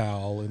hot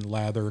towel and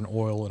lather and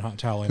oil and hot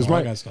towel and all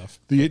that kind of stuff.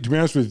 To be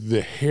honest with you,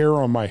 the hair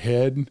on my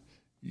head,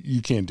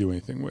 you can't do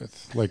anything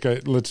with. Like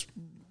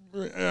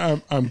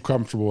I'm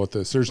comfortable with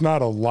this. There's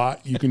not a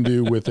lot you can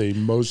do with a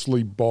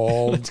mostly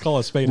bald, let's call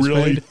a spade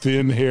really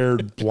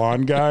thin-haired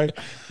blonde guy.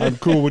 I'm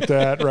cool with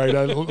that, right?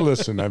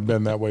 Listen, I've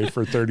been that way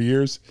for 30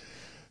 years,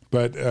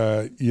 but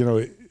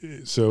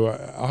so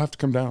I'll have to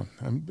come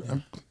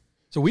down.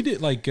 So we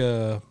did like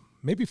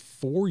maybe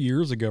 4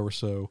 years ago or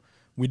so.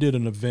 We did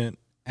an event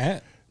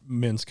at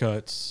men's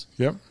cuts.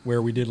 Yep.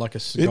 Where we did like a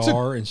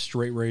cigar and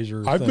straight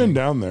razor. I've been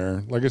down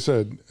there. Like I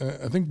said,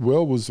 I think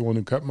Will was the one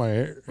who cut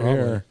my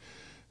hair.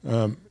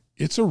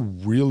 It's a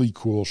really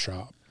cool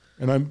shop.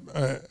 And I'm,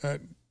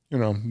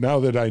 now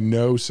that I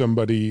know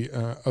somebody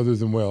other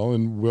than Will,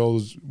 and Will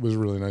was a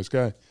really nice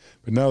guy,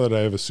 but now that I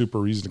have a super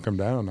reason to come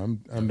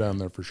down, I'm down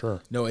there for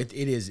sure. No, it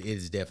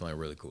is definitely a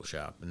really cool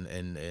shop,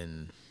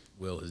 and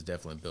Will has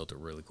definitely built a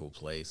really cool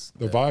place.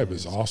 The vibe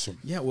is awesome.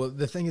 Yeah, well,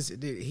 the thing is,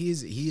 dude,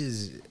 he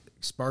is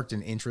sparked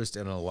an interest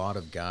in a lot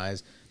of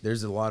guys.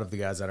 There's a lot of the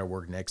guys that I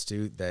work next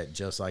to that,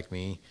 just like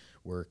me,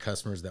 were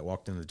customers that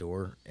walked in the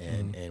door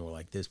and were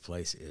like, this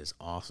place is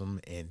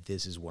awesome, and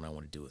this is what I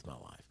want to do with my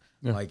life.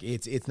 Yeah. Like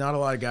it's not a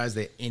lot of guys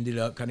that ended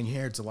up cutting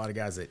hair. It's a lot of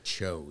guys that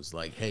chose,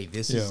 like, hey,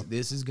 this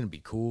is going to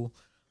be cool.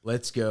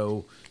 Let's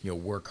go,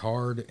 work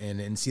hard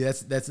and see.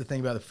 That's the thing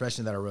about the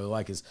profession that I really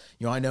like is,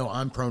 I know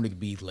I'm prone to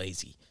be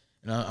lazy,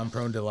 and I'm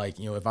prone to, like,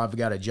 if I've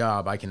got a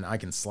job, I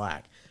can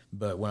slack.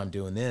 But when I'm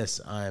doing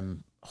this,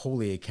 I'm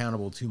wholly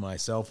accountable to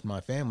myself and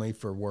my family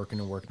for working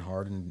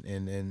hard,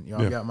 and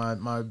I've got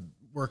my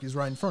work is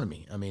right in front of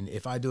me. I mean,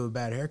 if I do a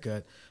bad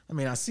haircut,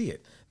 I see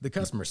it. The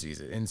customer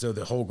sees it, and so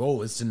the whole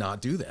goal is to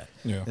not do that.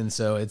 Yeah. And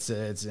so it's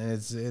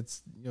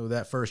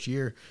that first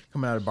year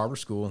coming out of barber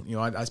school,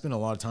 I spent a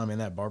lot of time in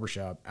that barber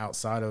shop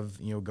outside of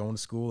going to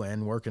school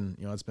and working.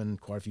 I'd spend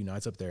quite a few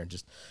nights up there and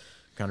just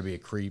kind of be a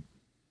creep,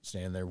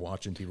 standing there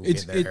watching people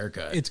get their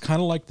haircut. It's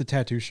kind of like the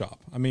tattoo shop.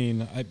 I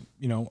mean,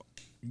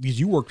 because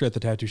you worked at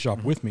the tattoo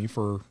shop with me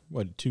for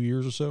 2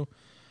 years or so,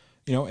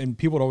 and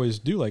people would always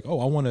do like,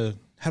 oh,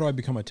 how do I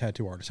become a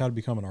tattoo artist? How to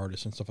become an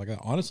artist and stuff like that.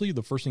 Honestly,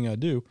 the first thing I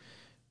do,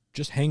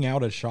 just hang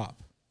out at a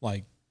shop.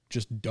 Like,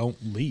 just don't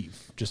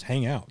leave. Just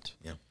hang out.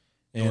 Yeah.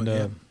 And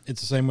it's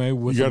the same way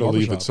with you got to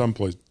leave at some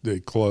place. They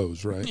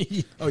close,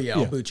 right?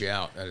 I'll boot you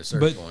out at a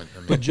certain point.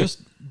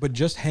 But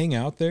just hang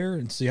out there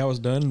and see how it's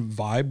done.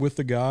 Vibe with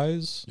the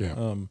guys.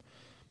 Yeah.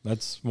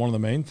 That's one of the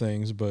main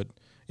things. But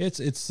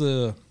it's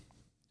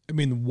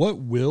what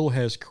Will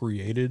has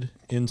created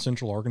in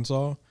Central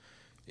Arkansas,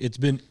 it's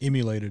been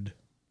emulated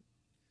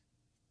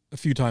a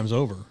few times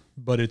over,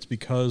 but it's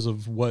because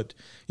of what,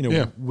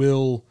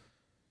 Will,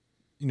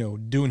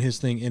 doing his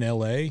thing in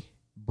LA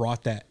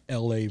brought that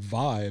LA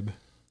vibe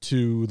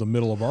to the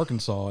middle of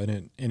Arkansas,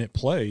 and it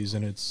plays,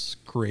 and it's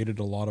created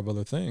a lot of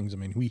other things. I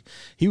mean,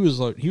 he was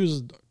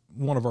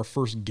one of our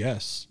first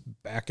guests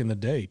back in the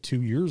day,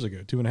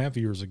 2.5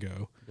 years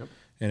ago. Yep.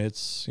 And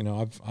it's,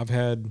 I've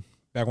had,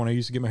 back when I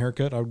used to get my hair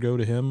cut, I would go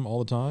to him all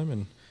the time.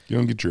 And you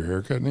don't get your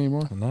hair cut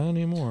anymore? Not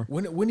anymore.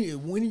 When are you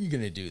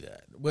going to do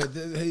that?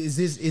 Is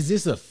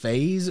this a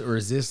phase, or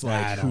is this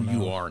like who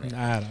you are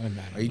now? I don't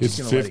know. It's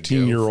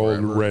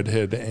 15-year-old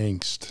redhead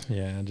angst.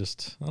 Yeah,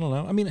 I don't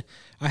know. I mean,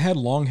 I had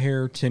long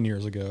hair 10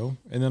 years ago,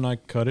 and then I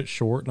cut it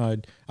short,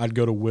 and I'd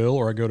go to Will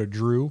or I'd go to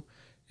Drew,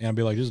 and I'd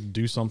be like, just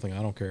do something.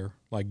 I don't care.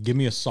 Like, give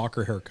me a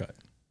soccer haircut.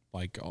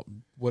 Like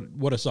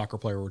what a soccer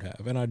player would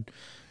have. And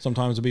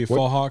sometimes it'd be a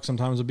faux hawk,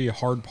 sometimes it'd be a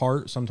hard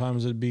part,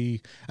 sometimes it'd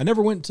be, I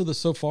never went to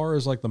so far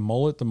as like the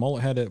mullet. The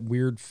mullet had a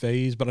weird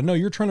phase, but I know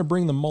you're trying to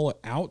bring the mullet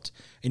out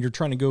and you're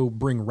trying to go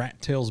bring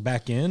rat tails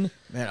back in.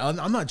 Man,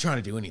 I'm not trying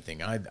to do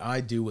anything. I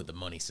do what the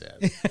money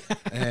says.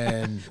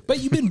 But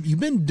you've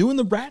been doing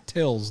the rat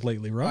tails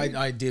lately, right?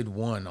 I did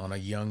one on a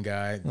young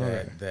guy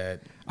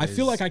that I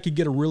feel like I could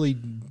get a really,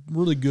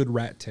 really good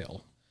rat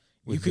tail.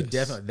 You could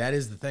definitely. That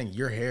is the thing.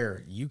 Your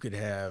hair, you could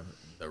have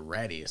the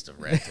rattiest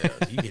of rat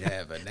tails. You could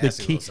have a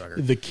nasty little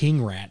sucker. The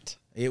king rat.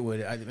 It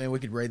would. We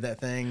could braid that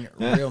thing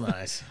real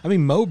nice. I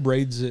mean, Mo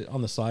braids it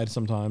on the side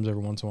sometimes,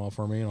 every once in a while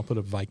for me, and I'll put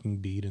a Viking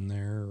bead in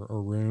there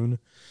or rune.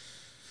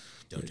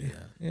 Don't do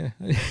that. Yeah.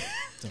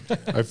 Don't do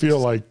that. I feel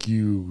like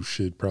you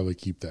should probably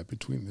keep that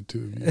between the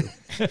two of you.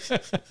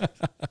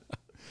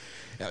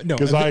 No,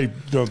 because I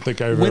don't think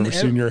I've ever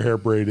seen your hair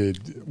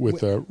braided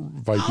with a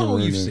Viking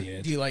rune. You've seen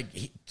it. Do you like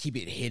keep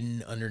it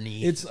hidden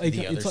underneath? It's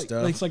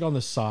like on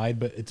the side,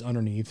 but it's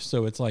underneath,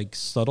 so it's like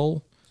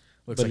subtle.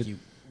 Looks like you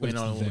went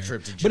on a little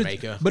trip to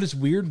Jamaica. But it's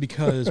weird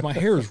because my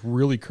hair is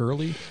really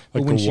curly. Like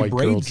but when a white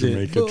girl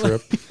Jamaica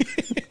trip.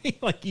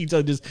 Like you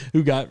just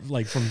who got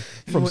like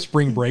from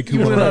spring break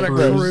who went on a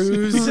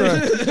cruise.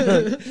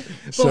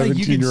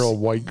 17-year-old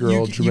white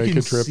girl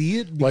Jamaica trip. See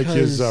it like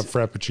his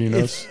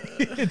frappuccinos.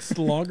 It's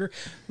longer.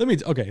 Let me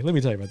tell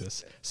you about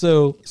this.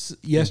 So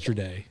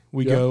yesterday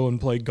we go and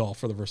play golf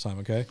for the first time.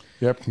 Okay.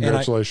 Yep.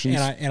 Congratulations.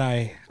 And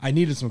I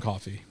needed some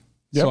coffee.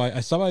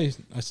 Yep. So I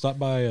stopped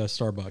by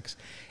Starbucks.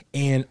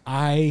 And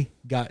I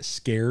got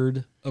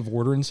scared of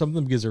ordering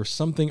something because there was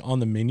something on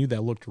the menu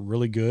that looked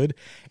really good.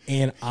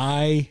 And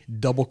I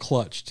double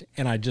clutched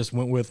and I just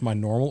went with my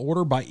normal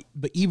order. But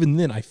even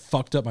then, I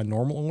fucked up my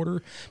normal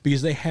order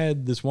because they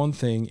had this one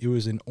thing. It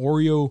was an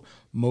Oreo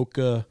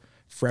mocha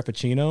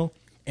frappuccino.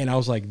 And I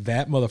was like,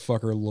 that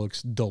motherfucker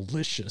looks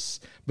delicious.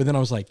 But then I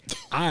was like,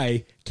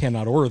 I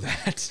cannot order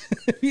that.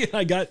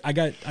 I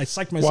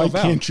psyched myself out.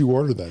 Why can't you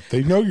order that?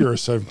 They know you're a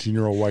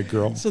 17-year-old white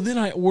girl. So then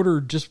I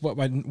ordered just what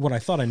I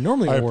thought I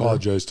normally order. I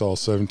apologize to all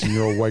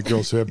 17-year-old white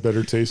girls who have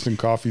better taste in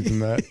coffee than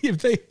that.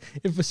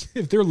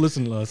 if they're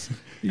listening to us,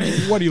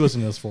 what are you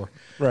listening to us for?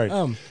 Right.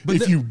 But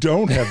if you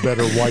don't have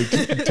better white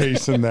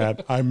taste than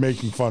that, I'm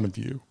making fun of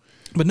you.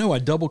 But no, I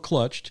double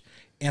clutched.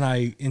 And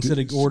I, instead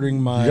of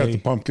ordering my... You got the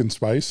pumpkin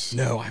spice?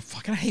 No, I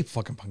hate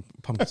fucking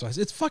pumpkin spice.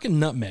 It's fucking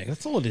nutmeg.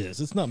 That's all it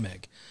is. It's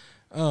nutmeg.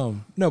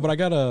 No, but I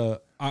got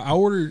I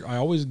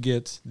always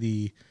get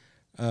the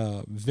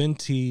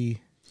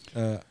venti...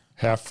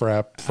 half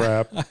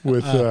frap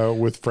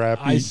with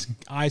frappy.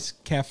 Ice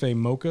cafe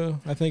mocha,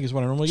 I think is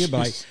what I normally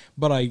get.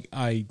 But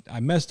I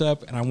messed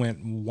up and I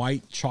went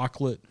white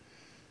chocolate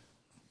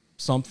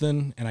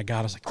something. And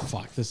I was like,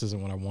 fuck, this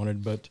isn't what I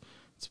wanted. But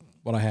it's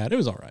what I had. It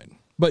was all right.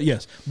 But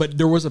yes, but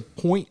there was a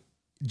point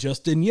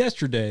just in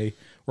yesterday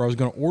where I was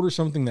going to order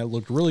something that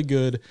looked really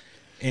good,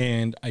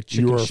 and I chickened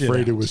shit out. You were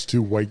afraid it was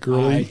too white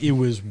girly? It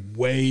was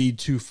way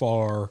too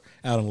far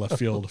out in left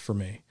field for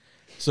me.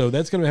 So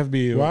that's going to have to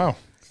be... Wow.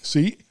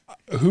 See,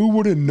 who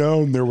would have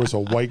known there was a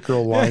white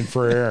girl line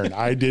for Aaron?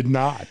 I did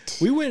not.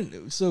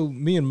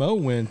 Me and Mo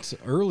went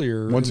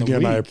earlier. Once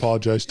again, I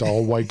apologize to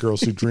all white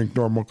girls who drink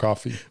normal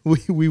coffee.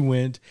 We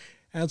went,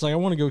 and I was like, I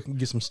want to go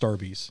get some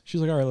Starbies.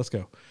 She's like, all right, let's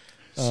go.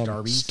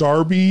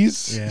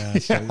 Starbies? Yeah.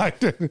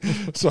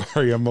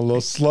 Sorry, I'm a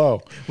little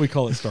slow. We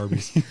call it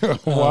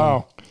Starbies.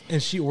 Wow.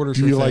 And she orders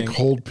Do her you thing. like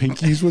hold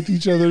pinkies with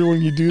each other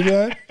when you do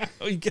that?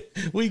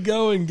 we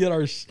go and get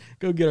our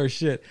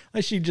shit.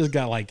 Like she just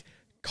got like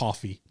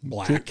coffee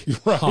black.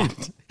 Right.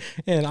 Hot.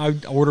 And I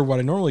order what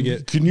I normally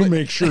get. Can you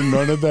make sure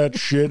none of that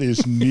shit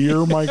is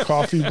near my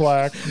coffee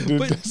black?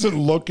 Doesn't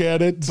look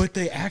at it. But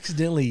they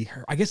accidentally,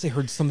 I guess they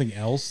heard something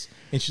else.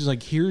 And she's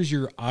like, here's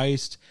your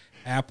iced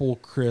apple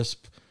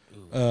crisp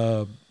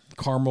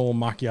caramel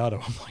macchiato.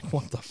 I'm like,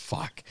 what the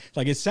fuck?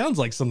 Like, it sounds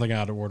like something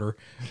out of order,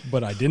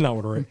 but I did not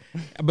order it.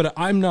 But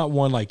I'm not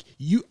one like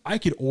you. I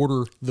could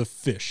order the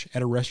fish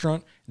at a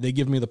restaurant. They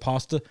give me the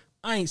pasta.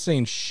 I ain't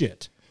saying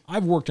shit.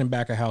 I've worked in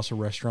back of house or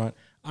restaurant.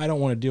 I don't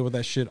want to deal with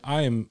that shit.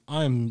 I'm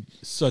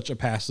such a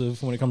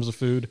passive when it comes to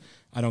food.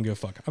 I don't give a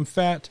fuck. I'm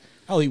fat.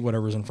 I'll eat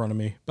whatever's in front of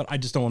me, but I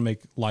just don't want to make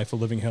life a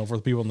living hell for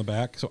the people in the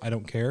back. So I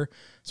don't care.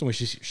 So when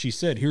she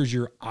said, here's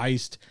your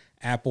iced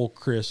apple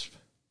crisp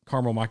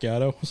caramel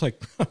macchiato, I was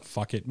like,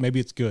 fuck it. Maybe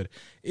it's good.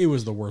 It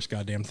was the worst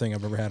goddamn thing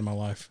I've ever had in my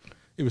life.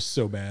 It was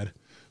so bad.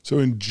 So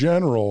in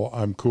general,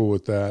 I'm cool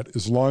with that.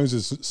 As long as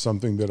it's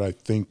something that I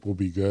think will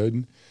be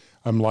good.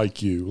 I'm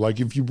like you. Like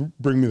if you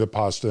bring me the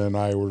pasta and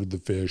I ordered the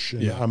fish,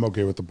 and I'm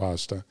okay with the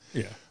pasta.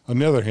 Yeah. On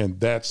the other hand,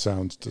 that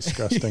sounds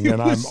disgusting,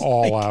 and I'm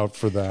all out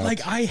for that.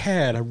 Like I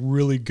had a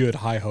really good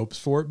high hopes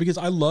for it because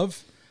I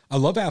love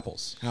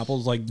apples.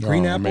 Apples like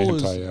green apple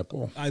is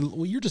anti-apple.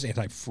 Well, you're just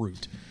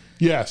anti-fruit.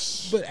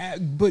 Yes.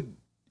 But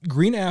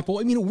green apple,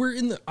 I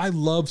mean, I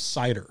love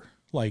cider.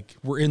 Like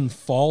we're in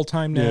fall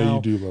time now. Yeah,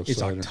 you do love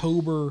cider. It's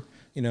October,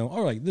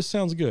 all right, this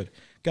sounds good.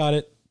 Got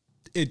it.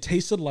 It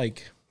tasted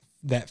like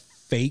that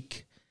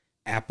fake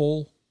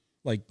apple,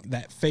 like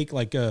that fake,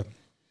 like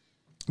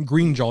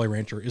green Jolly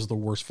Rancher is the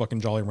worst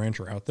fucking Jolly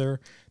Rancher out there.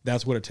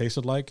 That's what it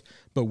tasted like.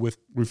 But we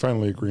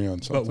finally agree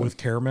on something. But with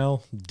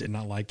caramel, did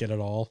not like it at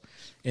all.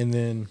 And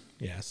then,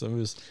 so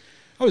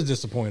I was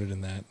disappointed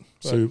in that.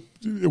 So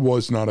it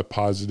was not a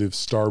positive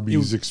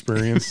Starbies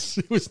experience.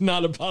 It was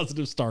not a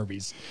positive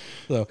Starbies.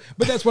 So,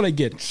 but that's what I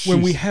get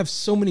when we have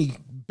so many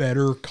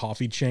better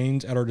coffee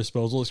chains at our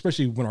disposal,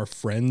 especially when our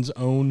friends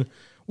own.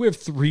 We have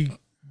 3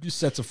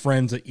 sets of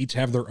friends that each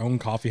have their own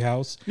coffee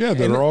house. Yeah,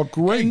 they're all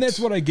great. And that's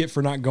what I get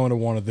for not going to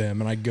one of them.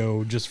 And I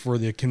go just for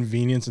the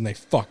convenience and they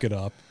fuck it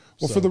up.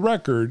 Well, for the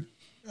record,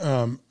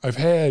 I've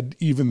had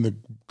even the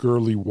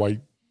girly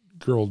white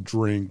girl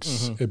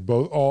drinks at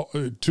both,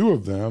 2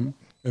 of them,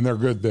 and they're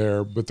good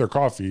there, but their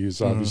coffee is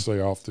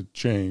obviously off the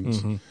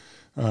chains.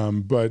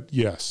 But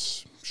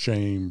yes,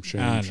 shame.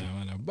 I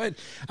know. But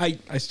I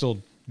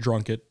still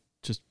drunk it.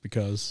 Just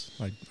because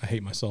I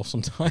hate myself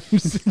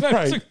sometimes.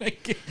 Right.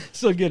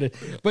 Still get it.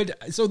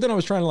 But so then I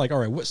was trying to all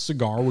right, what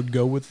cigar would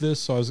go with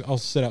this? So I'll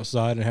sit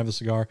outside and have the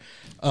cigar.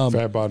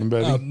 Fat Bottom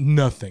Betty?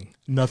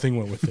 Nothing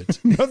went with it.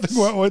 Nothing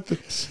went with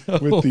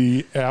it. With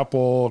the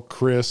apple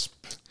crisp.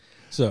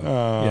 So,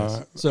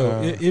 yes.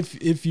 So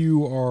if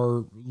you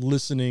are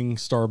listening,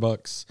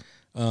 Starbucks,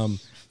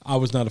 I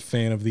was not a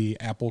fan of the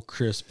apple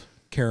crisp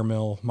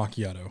caramel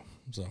macchiato.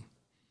 So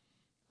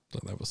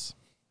that was...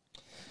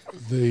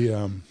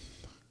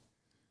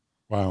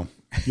 Wow.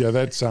 Yeah,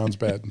 that sounds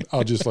bad.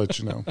 I'll just let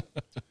you know.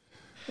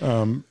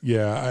 I'm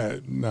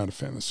not a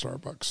fan of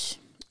Starbucks.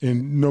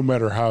 And no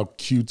matter how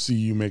cutesy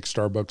you make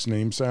Starbucks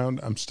name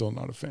sound, I'm still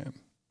not a fan.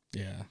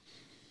 Yeah.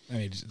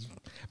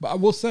 But I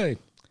will say,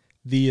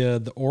 the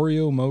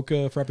Oreo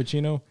mocha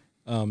Frappuccino,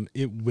 I'm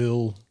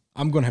going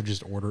to have to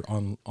just order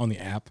on the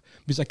app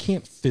because I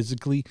can't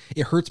physically,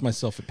 it hurts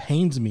myself. It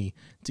pains me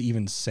to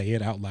even say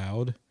it out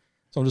loud.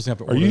 So I'm just gonna have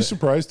to Are order you it.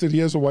 surprised that he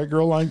has a white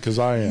girl line? Because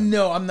I am.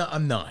 No, I'm not.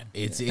 I'm not.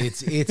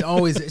 It's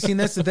always. See,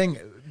 that's the thing,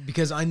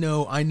 because I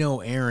know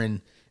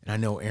Aaron, and I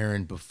know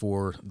Aaron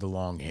before the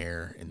long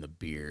hair and the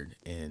beard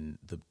and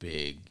the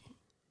big,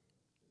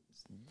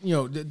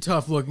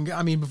 tough looking.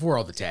 I mean, before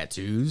all the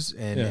tattoos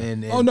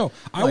and oh no,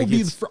 I will like,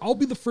 be. I'll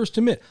be the first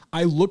to admit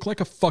I look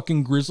like a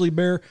fucking grizzly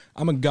bear.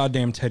 I'm a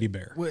goddamn teddy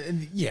bear. Well,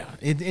 yeah,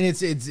 and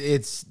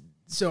it's.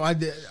 So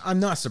I'm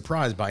not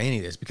surprised by any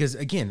of this, because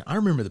again, I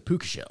remember the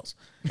puka shells,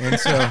 and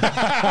so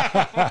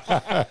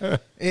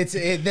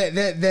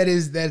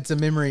that's a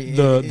memory.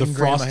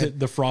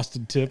 The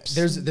frosted tips.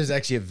 There's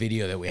actually a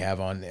video that we have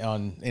on,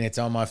 and it's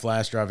on my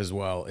flash drive as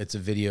well. It's a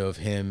video of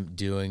him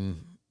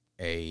doing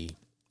a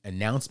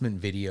announcement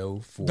video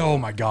for, oh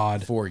my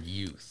God, for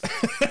youth,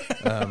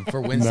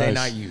 for Wednesday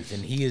night youth,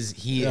 and he is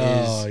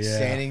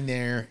standing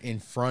there in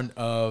front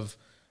of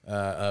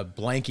a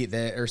blanket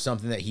or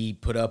something that he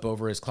put up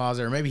over his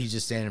closet, or maybe he's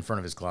just standing in front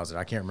of his closet.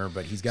 I can't remember,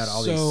 but he's got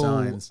all these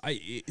signs.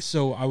 I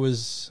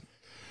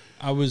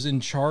was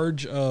in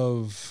charge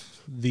of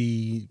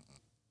the,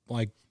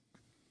 a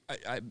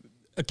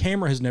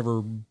camera has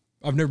never,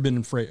 I've never been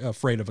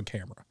afraid of a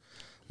camera.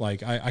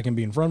 Like I can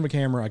be in front of a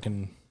camera. I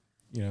can,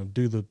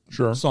 do the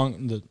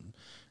song, the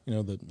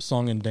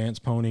song and dance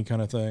pony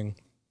kind of thing.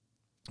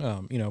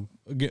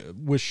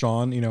 With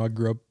Sean, I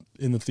grew up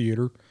in the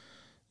theater,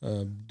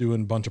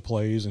 doing a bunch of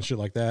plays and shit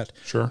like that.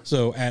 Sure.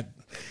 So at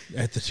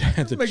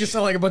the make it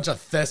sound like a bunch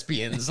of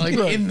thespians, like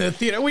in the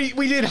theater. We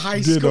did high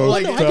Did school.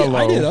 I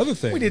did other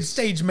things. We did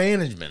stage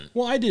management.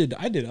 Well, I did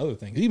other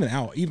things.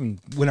 Even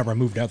whenever I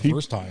moved out the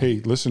first time.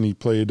 Hey, listen, he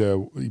played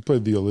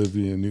the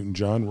Olivia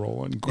Newton-John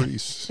role in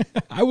Grease.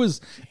 I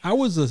was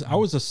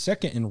a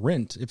second in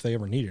Rent if they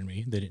ever needed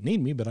me. They didn't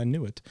need me, but I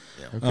knew it.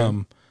 Yeah.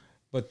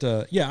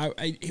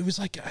 Okay. It was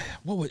like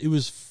it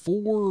was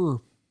for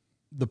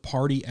the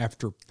party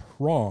after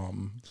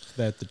prom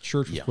that the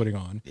church was putting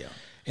on. Yeah.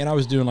 And I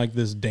was doing like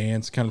this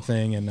dance kind of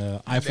thing, and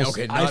not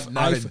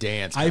a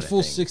dance.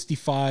 Eiffel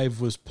 65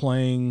 was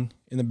playing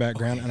in the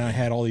background, and I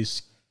had all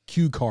these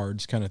cue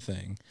cards kind of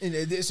thing. And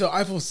so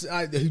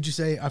who'd you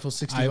say Eiffel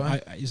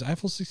 65? Is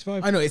Eiffel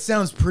 65? I know it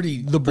sounds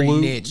pretty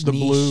niche.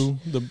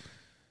 The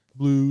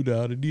blue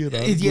da da da.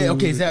 Yeah.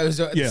 Okay. See, that's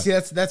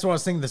what I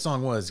was thinking the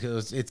song was,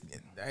 because it's.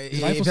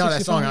 If not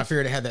that song, I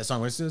figured it had that song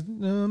where it says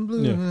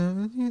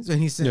blue. Yeah. So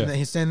he's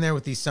standing there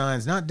with these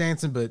signs, not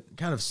dancing, but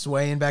kind of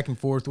swaying back and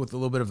forth with a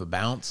little bit of a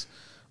bounce,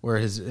 where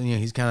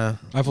he's kind of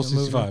Eiffel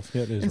 65.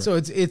 Yeah, it is. And so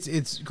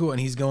it's cool, and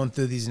he's going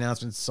through these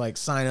announcements like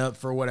sign up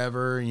for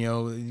whatever,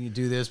 you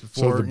do this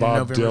before the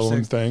Bob November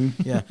Dylan 6th. thing.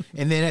 Yeah,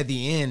 and then at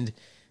the end,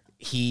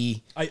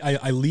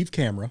 I leave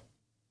camera.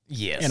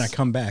 Yes. And I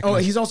come back. Oh,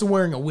 he's also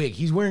wearing a wig.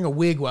 He's wearing a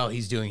wig while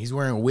he's doing. He's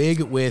wearing a wig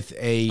with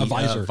a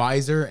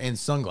visor and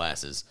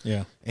sunglasses.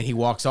 Yeah. And he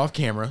walks off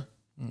camera,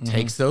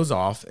 takes those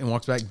off, and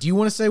walks back. Do you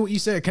want to say what you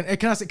said? Can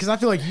I say? Because I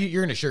feel like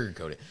you're going to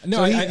sugarcoat it. No,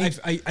 so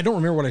I don't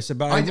remember what I said,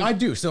 but I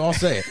do. So I'll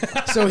say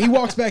it. So he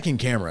walks back in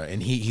camera,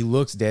 and he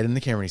looks dead in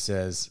the camera. And he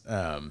says,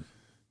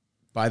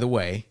 "By the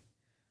way,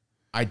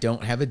 I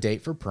don't have a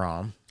date for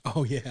prom."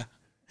 Oh yeah,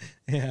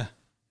 yeah.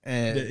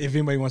 And if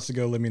anybody wants to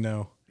go, let me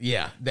know.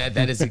 Yeah,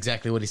 that is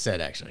exactly what he said,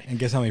 actually. And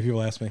guess how many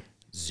people asked me?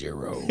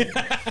 0.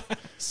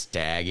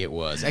 Stag it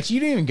was. Actually, you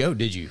didn't even go,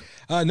 did you?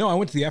 No, I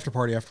went to the after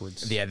party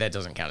afterwards. Yeah, that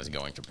doesn't count as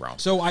going to prom.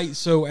 So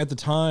at the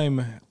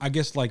time, I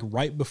guess like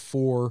right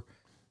before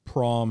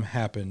prom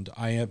happened,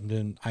 I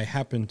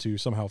happened to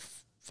somehow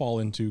fall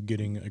into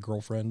getting a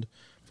girlfriend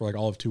for like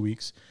all of 2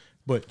 weeks,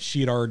 but she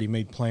had already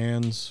made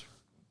plans,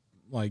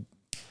 like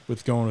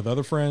with going with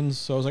other friends.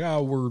 So I was like,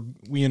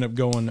 we ended up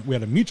going. We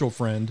had a mutual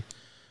friend.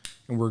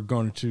 And we're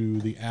going to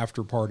the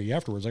after party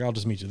afterwards. Like, I'll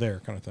just meet you there,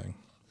 kind of thing.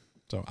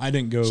 So I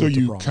didn't go. So to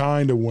you prom.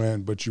 kind of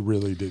went, but you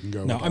really didn't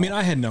go. No, I mean,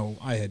 I had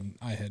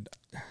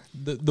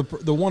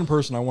the one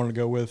person I wanted to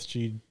go with.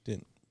 She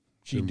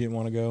didn't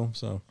want to go.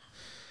 So,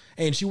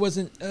 and she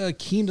wasn't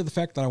keen to the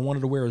fact that I wanted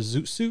to wear a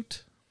zoot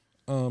suit.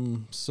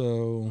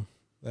 So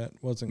that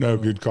wasn't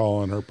good call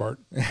on her part.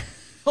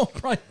 Oh,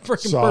 probably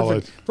freaking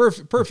solid.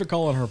 Perfect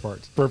call on her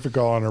part. Perfect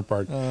call on her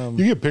part.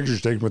 You get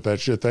pictures taken with that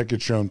shit, that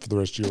gets shown for the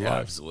rest of your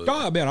life. Absolutely.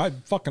 God, man,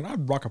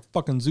 I'd rock a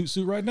fucking zoot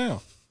suit right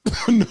now.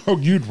 No,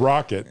 you'd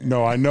rock it.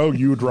 No, I know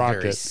you'd rock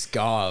Very it.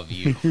 ska of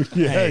you.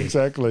 Yeah, Hey,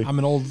 exactly. I'm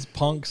an old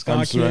punk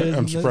ska kid.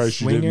 I'm surprised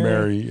she didn't Swing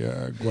era.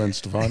 marry Gwen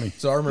Stefani.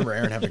 So I remember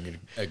Aaron having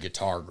a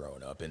guitar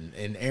growing up,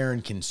 and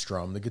Aaron can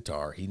strum the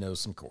guitar. He knows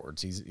some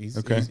chords. He's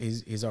Okay.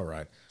 He's all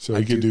right. So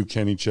he could do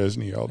Kenny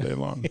Chesney all day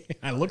long.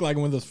 I look like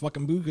one of those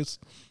fucking boogas.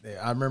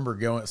 I remember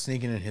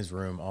sneaking in his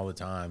room all the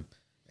time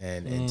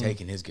and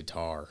taking his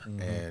guitar.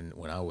 And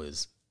when I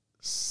was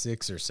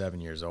 6 or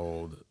 7 years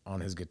old, on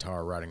his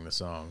guitar writing the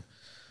song,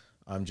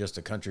 "I'm just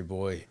a country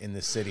boy in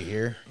this city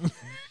here."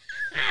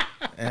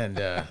 And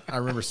I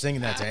remember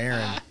singing that to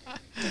Aaron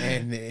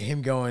and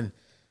him going,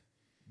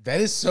 "That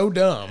is so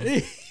dumb."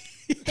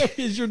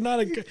 Because you're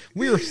not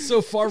we are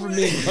so far from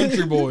being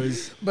country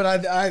boys. But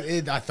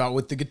I thought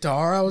with the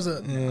guitar,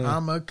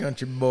 I'm a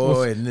country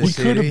boy in this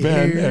We could have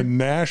been here. a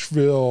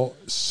Nashville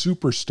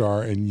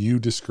superstar, and you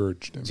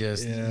discouraged him.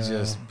 Just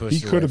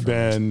pushed He could have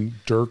been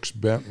Dierks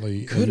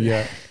Bentley, and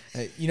yet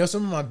You know,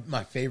 some of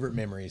my favorite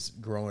memories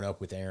growing up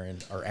with Aaron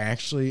are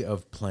actually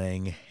of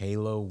playing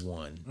Halo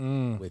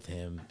 1 with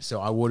him.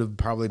 So I would have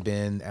probably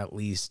been at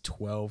least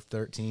 12,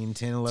 13,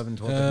 10, 11,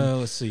 12.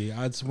 Let's see.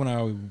 That's when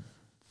I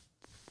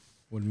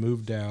would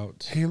moved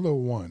out. Halo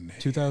 1.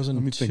 2002.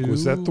 Let me think.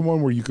 Was that the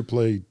one where you could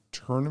play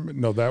tournament?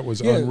 No, that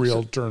was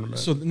Unreal Tournament.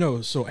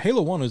 So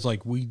Halo 1 is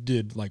like we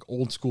did like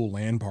old school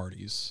LAN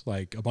parties.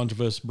 Like a bunch of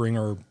us bring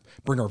our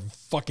fucking giant.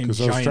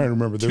 Because I was trying to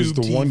remember, there's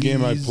the one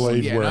game I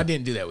played Yeah, where I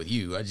didn't do that with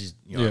you. I just,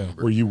 I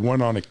remember. where you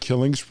went on a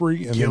killing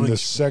spree, and then the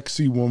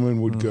sexy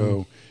woman would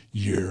go,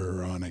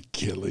 "You're on a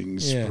killing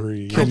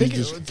spree." I And think,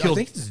 you I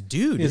think it's a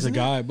dude. Is a isn't it?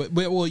 guy, but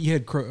well, you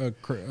had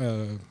Cortana,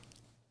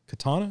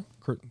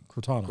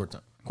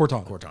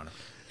 Cortana.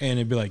 and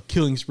it'd be like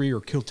killing spree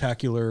or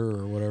killtacular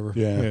or whatever.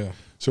 Yeah.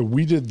 So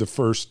we did the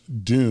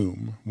first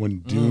Doom when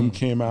Doom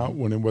came out,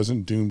 when it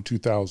wasn't Doom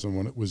 2000,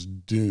 when it was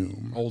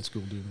Doom. Old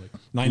school Doom, like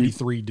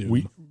 93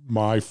 Doom.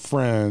 My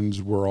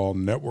friends were all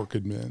network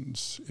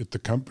admins at the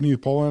company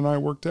Paula and I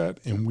worked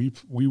at, and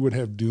we would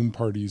have Doom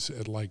parties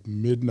at like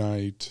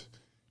midnight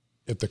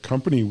at the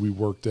company we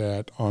worked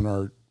at on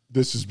our,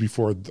 this is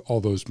before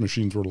all those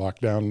machines were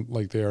locked down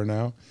like they are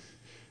now,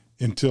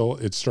 until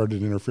it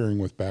started interfering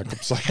with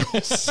backup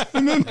cycles.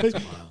 And then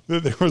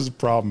there was a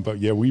problem. But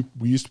yeah, we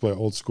used to play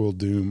old school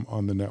Doom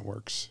on the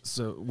networks.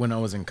 So when I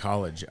was in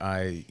college,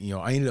 I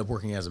ended up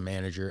working as a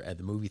manager at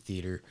the movie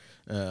theater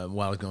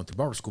while I was going through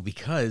barber school,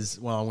 because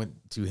while I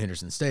went to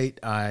Henderson State,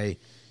 I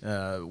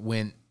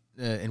went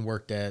and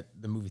worked at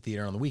the movie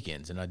theater on the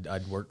weekends, and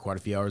I'd work quite a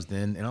few hours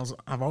then. And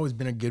I've always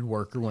been a good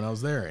worker when I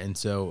was there, and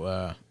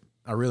so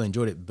I really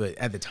enjoyed it. But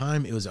at the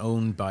time, it was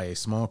owned by a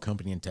small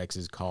company in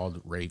Texas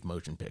called Rave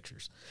Motion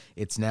Pictures.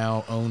 It's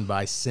now owned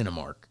by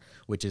Cinemark,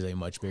 which is a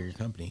much bigger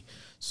company.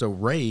 So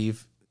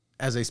Rave,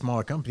 as a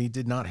smaller company,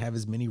 did not have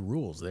as many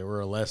rules. They were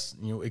a less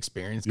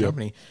experienced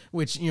company,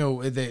 which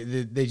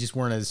they just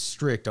weren't as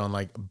strict on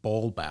like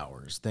bulb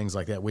hours, things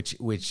like that,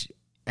 which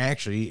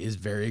actually is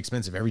very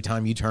expensive. Every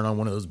time you turn on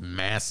one of those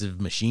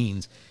massive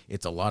machines,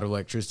 it's a lot of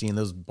electricity, and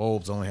those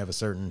bulbs only have a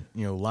certain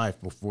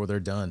life before they're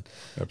done.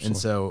 Absolutely. And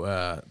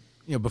so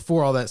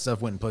before all that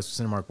stuff went in place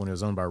with Cinemark, when it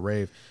was owned by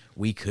Rave,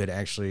 we could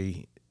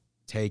actually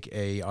take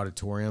a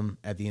auditorium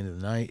at the end of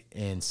the night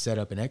and set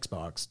up an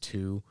Xbox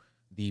to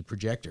the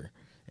projector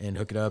and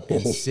hook it up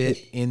and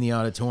sit in the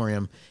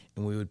auditorium,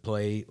 and we would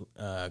play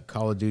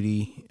Call of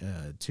Duty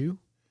 2.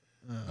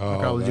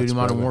 Call of Duty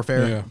Modern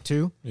Warfare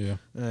 2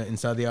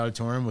 inside the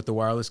auditorium with the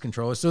wireless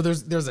controller. So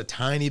there's a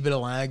tiny bit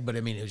of lag, but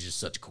I mean, it was just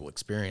such a cool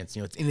experience.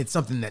 It's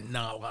something that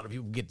not a lot of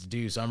people get to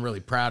do. So I'm really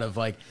proud of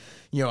I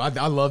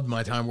loved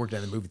my time working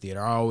at the movie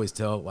theater. I always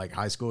tell like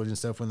high schoolers and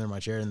stuff when they're in my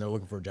chair and they're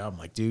looking for a job, I'm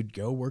like, dude,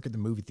 go work at the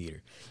movie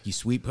theater. You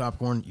sweep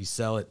popcorn, you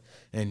sell it,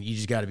 and you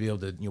just got to be able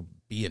to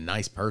be a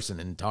nice person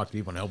and talk to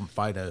people and help them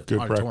fight a good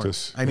auditorium.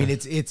 practice. I mean,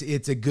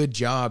 it's a good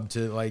job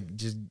to like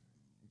just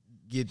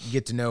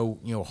get to know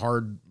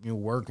hard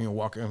work,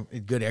 walking,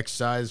 good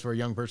exercise for a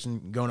young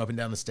person, going up and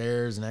down the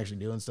stairs and actually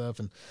doing stuff.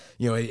 And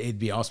it'd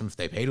be awesome if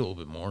they paid a little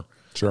bit more.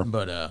 Sure.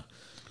 But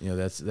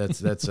that's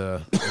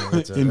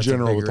in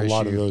general with a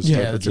lot of those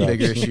type of that's jobs. a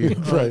bigger issue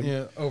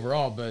Right.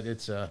 overall, but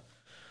it's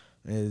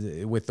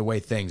with the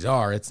way things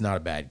are, it's not a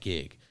bad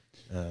gig.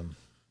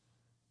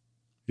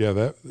 Yeah,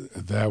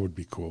 that would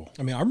be cool.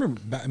 I mean, I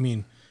remember. I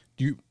mean,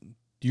 do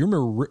you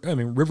remember? I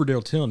mean,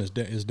 Riverdale Tin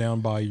is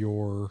down by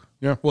your.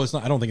 Yeah. Well, it's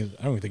not. I don't think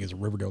it's a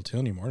Riverdale Tin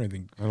anymore. I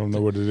don't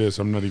know what it is.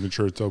 I'm not even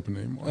sure it's open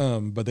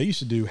anymore. But they used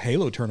to do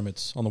Halo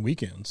tournaments on the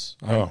weekends.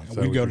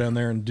 We'd go down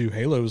there and do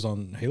Halo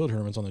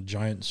tournaments on the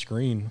giant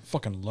screen.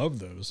 Fucking love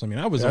those. I mean,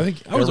 I was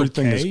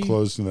everything okay. is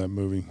closed in that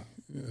movie.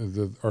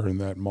 Or in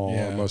that mall,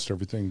 almost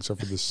everything except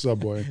for the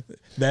subway.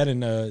 That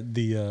and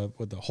the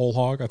Whole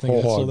Hog, I think.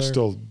 Whole that's Hog's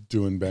still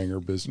doing banger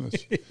business.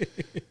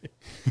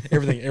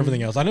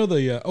 everything else. I know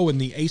and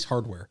the Ace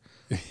Hardware.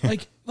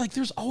 Like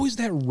there's always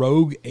that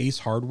rogue Ace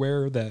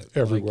Hardware that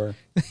everywhere.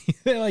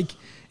 Like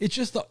it's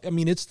just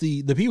it's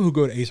the people who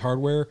go to Ace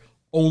Hardware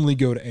only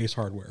go to Ace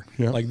Hardware.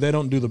 Yeah. Like they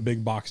don't do the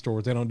big box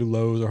stores. They don't do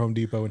Lowe's or Home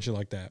Depot and shit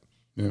like that.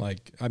 Yeah.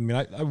 Like I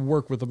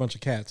work with a bunch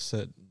of cats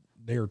that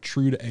they are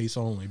true to Ace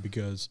only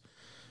because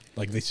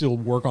like they still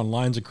work on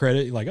lines of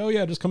credit. Like, oh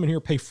yeah, just come in here,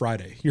 pay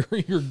Friday. You're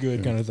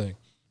good kind of thing.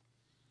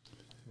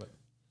 But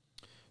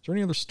is there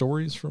any other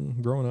stories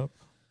from growing up?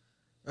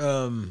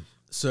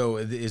 So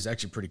it's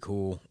actually pretty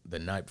cool. The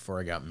night before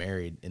I got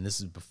married, and this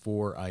is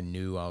before I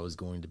knew I was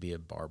going to be a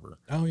barber.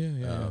 Oh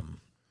yeah.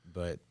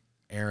 But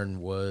Aaron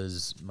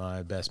was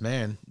my best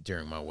man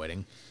during my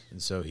wedding,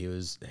 and so he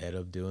was the head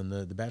of doing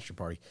the bachelor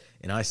party.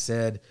 And I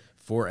said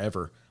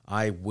forever,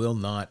 I will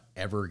not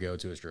ever go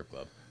to a strip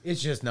club. It's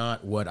just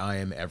not what I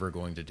am ever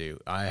going to do.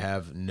 I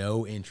have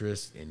no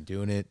interest in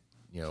doing it.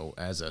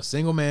 as a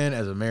single man,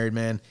 as a married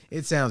man,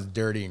 it sounds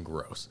dirty and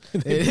gross.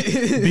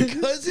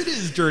 Because it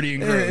is dirty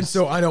and gross. And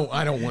so I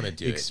don't want to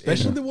do it.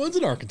 Especially the ones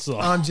in Arkansas.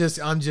 I'm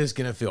just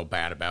gonna feel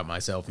bad about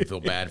myself and feel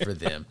bad for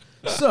them.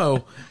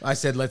 So I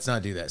said, let's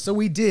not do that. So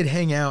we did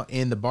hang out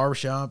in the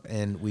barbershop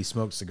and we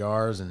smoked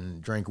cigars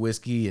and drank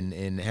whiskey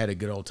and had a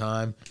good old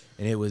time.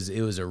 And it was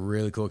a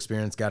really cool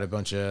experience. Got a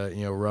bunch of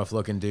rough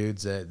looking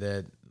dudes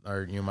that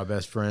are my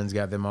best friends.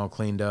 Got them all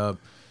cleaned up.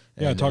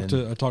 Yeah, I talked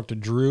to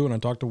Drew and I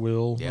talked to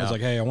Will. Yeah. I was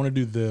like, hey, I want to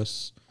do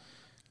this.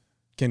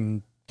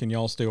 Can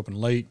y'all stay open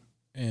late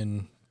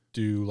and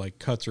do like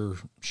cuts or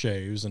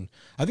shaves? And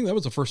I think that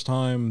was the first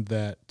time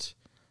that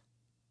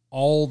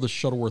all the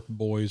Shuttleworth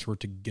boys were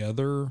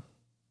together.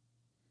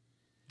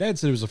 Dad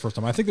said it was the first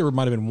time. I think there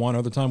might have been one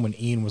other time when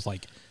Ian was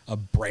like a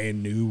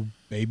brand new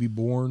baby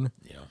born.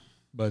 Yeah.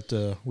 But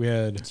we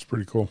had. It's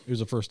pretty cool. It was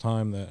the first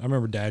time that I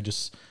remember Dad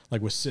just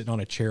like was sitting on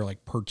a chair,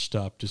 like perched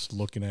up, just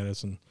looking at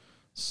us and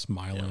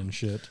smiling and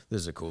shit.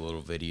 There's a cool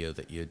little video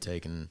that you had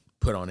taken,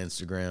 put on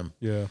Instagram.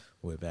 Yeah.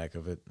 Way back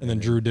of it. And then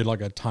Drew did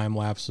like a time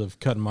lapse of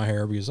cutting my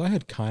hair because I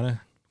had kind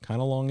of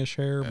longish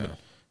hair, but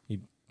he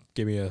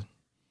gave me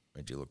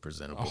made you look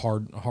presentable.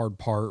 a hard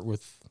part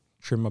with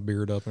trim my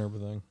beard up and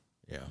everything.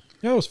 Yeah.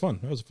 Yeah, it was fun.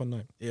 It was a fun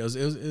night. Yeah, it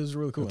was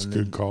really cool. That's a And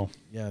good then, call.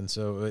 Yeah, and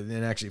so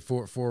and actually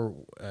for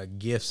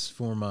gifts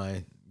for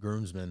my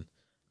groomsmen,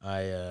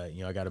 I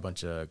got a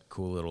bunch of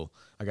cool little.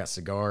 I got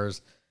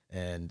cigars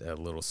and a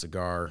little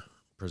cigar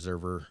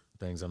preserver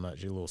things. I'm not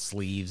sure, little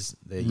sleeves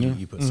that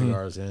you put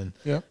cigars in.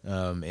 Yeah.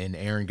 And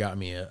Aaron got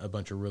me a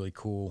bunch of really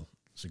cool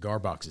cigar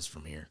boxes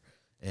from here,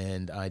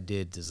 and I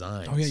did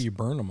designs. Oh yeah, you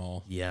burned them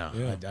all. Yeah,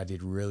 Yeah. I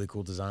did really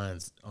cool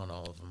designs on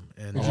all of them.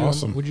 And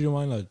Awesome. Would you do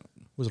mine?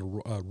 Was it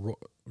a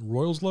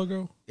Royals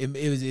logo? It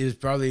was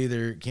probably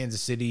either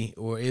Kansas City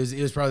or it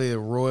was probably the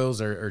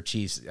Royals or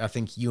Chiefs. I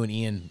think you and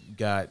Ian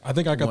got. I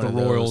think I got one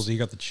the of Royals. those. He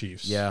got the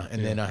Chiefs. Yeah,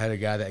 and then I had a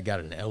guy that got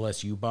an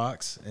LSU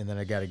box, and then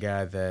I got a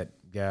guy that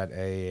got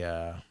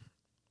a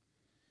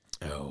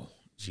a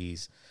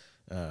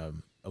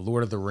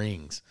Lord of the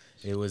Rings.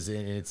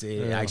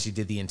 It actually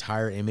did the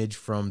entire image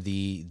from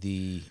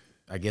the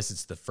I guess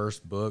it's the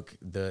first book,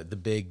 the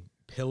big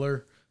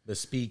pillar. The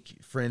speak,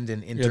 friend,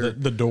 and enter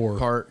the door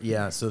part.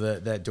 Yeah, so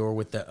that door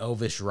with the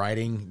Elvish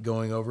writing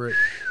going over it.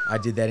 I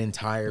did that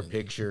entire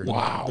picture.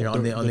 Wow.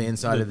 On the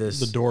inside of this.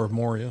 The door of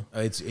Moria.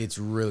 It's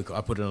really cool.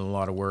 I put in a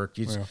lot of work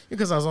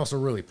because I was also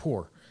really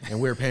poor and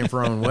we were paying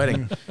for our own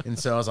wedding, and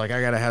so I was like, I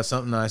got to have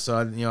something nice. So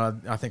I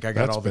think I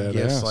got That's all the badass.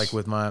 gifts, like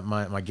with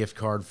my gift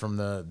card from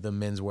the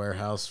Men's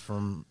Warehouse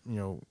from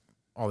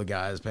all the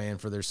guys paying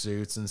for their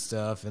suits and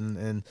stuff,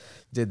 and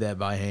did that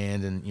by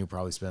hand, and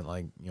probably spent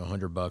like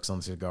 $100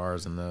 on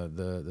cigars and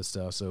the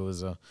stuff. So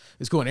it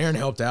was cool. And Aaron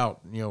helped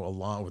out a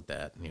lot with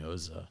that. It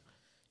was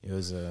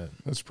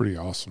That's pretty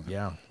awesome.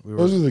 yeah.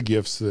 Those are the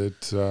gifts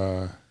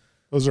that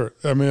those are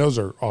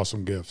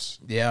awesome gifts.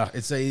 Yeah,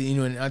 it's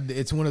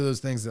it's one of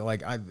those things that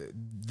like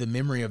the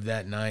memory of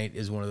that night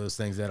is one of those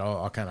things that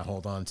I'll kind of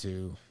hold on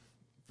to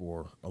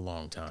for a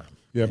long time.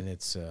 Yep. And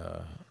it's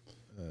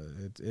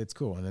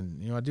cool. And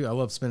then I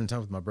love spending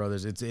time with my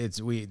brothers.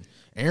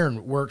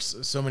 Aaron works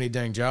so many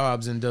dang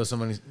jobs and does so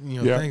many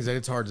things that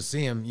it's hard to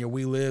see him.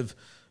 We live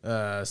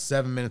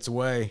 7 minutes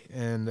away,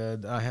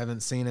 and I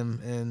haven't seen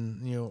him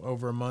in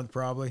over a month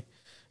probably.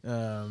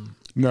 No,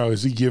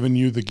 is he giving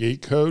you the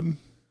gate code?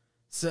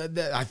 So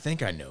I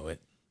think I know it.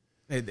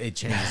 It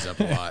changes up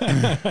a lot.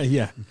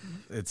 Yeah.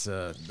 It's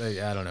I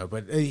don't know,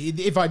 but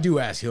if I do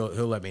ask, he'll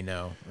let me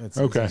know.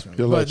 Okay.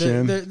 He'll but let you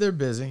in. They're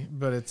busy,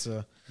 but it's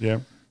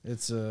Yeah.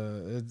 it's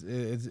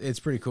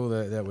pretty cool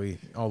that we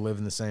all live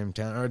in the same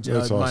town.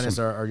 That's Minus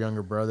awesome. our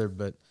younger brother,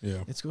 but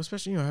Yeah. it's cool,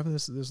 especially having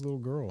this little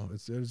girl.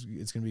 It's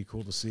gonna be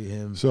cool to see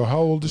him. So how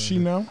old is she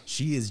now?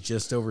 She is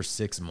just over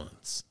 6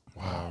 months.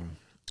 Wow.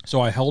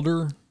 So I held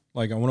her,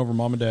 like I went over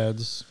mom and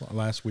dad's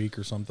last week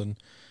or something.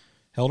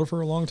 Held her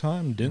for a long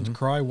time. Didn't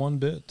cry one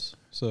bit.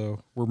 So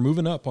we're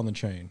moving up on the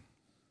chain.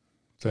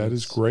 That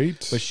is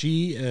great. But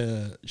she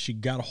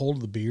got a hold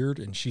of the beard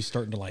and she's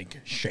starting to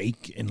like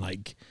shake and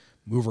like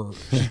move her.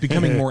 She's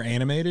becoming more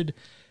animated.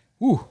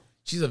 Ooh,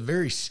 She's a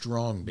very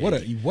strong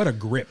baby. what a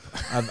grip!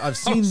 I've I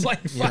seen was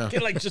like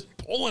fucking like just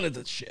pulling at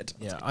the shit.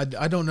 Yeah,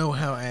 I don't know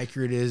how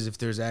accurate it is, if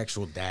there's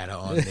actual data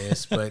on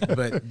this,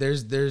 but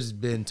there's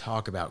been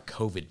talk about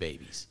COVID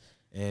babies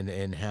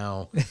and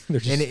how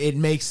and it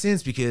makes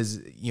sense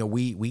because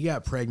we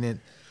got pregnant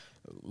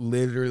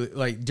literally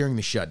like during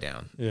the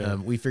shutdown. Yeah.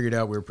 We figured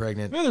out we were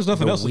pregnant. Well, there's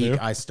nothing the else to week do.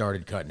 I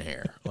started cutting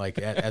hair like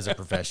as a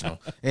professional,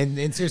 and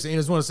seriously, it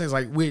was one of those things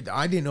like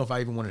I didn't know if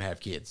I even wanted to have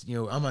kids.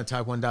 I'm a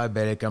type 1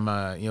 diabetic.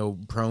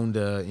 I'm prone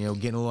to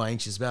getting a little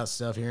anxious about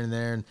stuff here and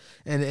there,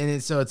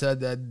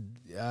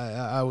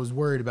 I was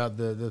worried about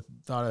the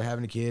thought of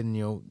having a kid and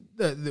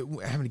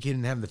having a kid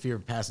and having the fear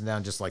of passing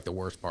down just like the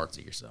worst parts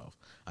of yourself.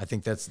 I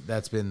think that's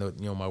been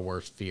my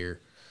worst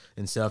fear.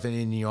 and stuff. And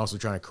then you're also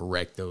trying to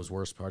correct those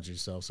worst parts of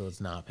yourself so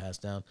it's not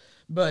passed down.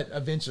 But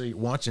eventually,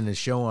 watching a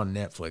show on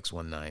Netflix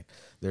one night,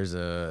 there's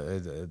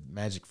a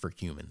Magic for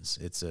Humans.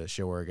 It's a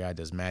show where a guy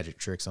does magic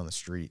tricks on the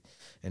street,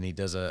 and he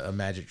does a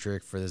magic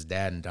trick for this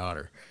dad and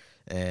daughter.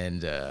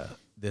 And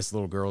this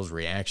little girl's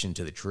reaction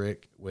to the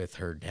trick with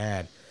her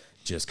dad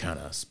just kind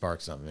of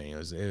sparked something. It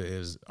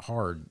was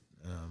hard.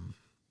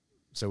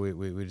 So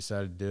we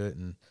decided to do it,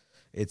 and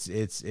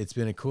it's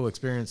been a cool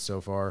experience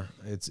so far.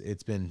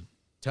 It's been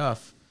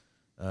tough,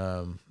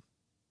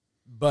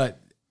 but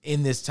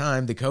in this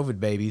time, the COVID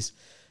babies,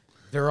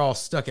 they're all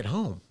stuck at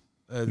home.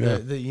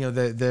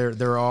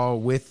 They're all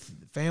with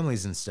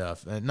families and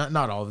stuff.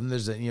 Not all of them.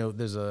 There's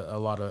a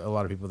lot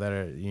of people that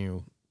are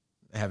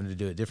having to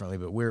do it differently.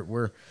 But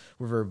we're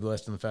very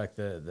blessed in the fact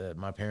that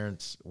my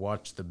parents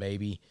watch the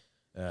baby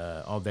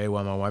all day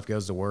while my wife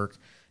goes to work.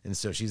 And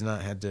so she's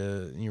not had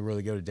to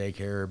really go to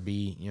daycare or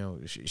be,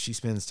 she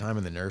spends time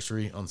in the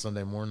nursery on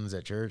Sunday mornings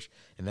at church.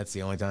 And that's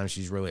the only time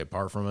she's really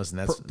apart from us. And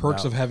that's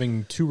perks of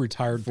having two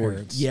retired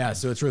parents. Yeah.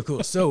 So it's really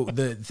cool. So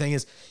the thing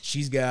is,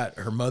 she's got,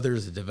 her mother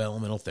is a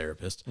developmental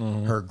therapist.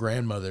 Mm-hmm. Her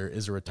grandmother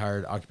is a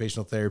retired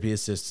occupational therapy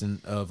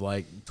assistant of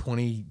like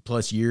 20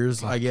 plus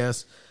years, I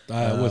guess.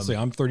 Let's say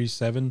I'm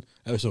 37,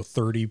 so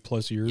 30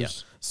 plus years. Yeah.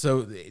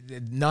 So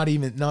not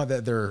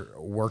that they're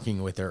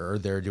working with her or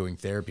they're doing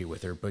therapy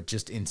with her, but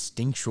just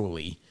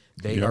instinctually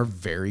they are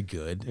very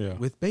good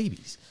with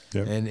babies.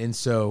 Yep. And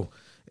so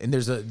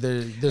there's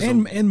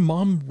and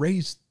mom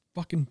raised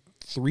fucking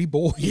 3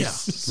 boys. Yeah.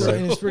 So,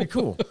 and it's pretty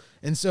cool.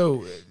 And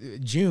so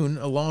June,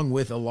 along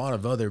with a lot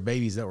of other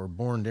babies that were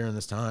born during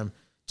this time,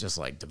 just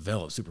like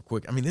developed super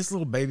quick. I mean, this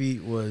little baby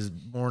was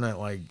born at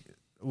like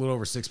a little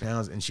over 6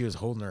 pounds, and she was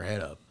holding her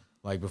head up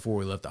like before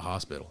we left the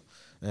hospital.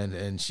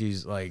 And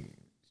she's like,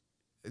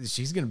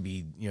 she's going to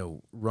be,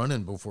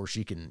 running before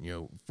she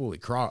can, fully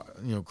crawl.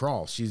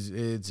 She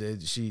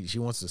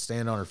wants to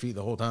stand on her feet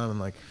the whole time. And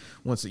like,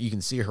 once you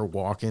can see her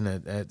walking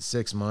at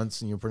 6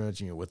 months, and pretty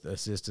much, with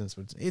assistance,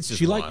 but it's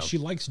just wild. She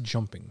likes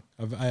jumping.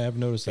 I have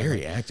noticed that.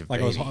 Very active.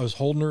 Like baby. I was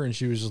holding her, and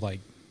she was just like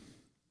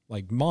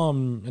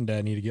mom and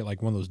dad need to get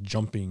like one of those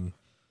jumping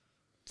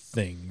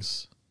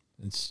things.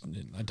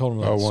 I told him.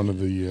 One of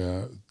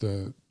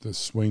the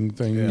swing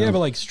thing. Yeah, but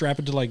like strap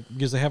it to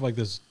because they have like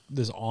this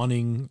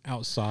awning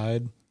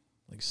outside,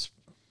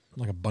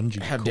 like a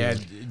bungee. Have cord.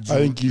 dad. I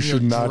think you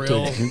should not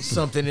drill take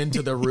something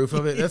into the roof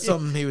of it. That's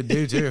something he would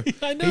do too.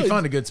 I know. He'd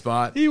find a good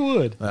spot. He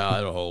would.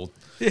 It'll hold.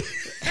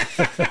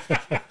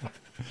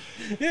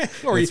 Yeah,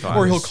 or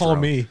he'll call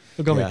me.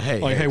 He'll call me.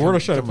 Hey, we're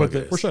trying to put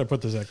this. We're trying to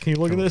put this at. Can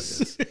you look at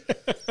this?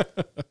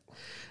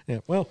 Yeah,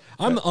 well,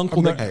 I'm the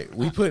uncle that. Hey,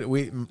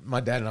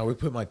 my dad and I, we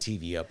put my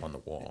TV up on the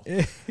wall,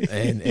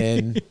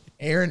 and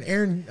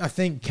Aaron, I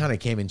think, kind of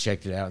came and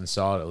checked it out and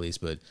saw it at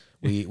least, but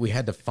we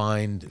had to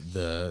find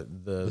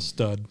the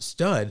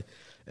stud,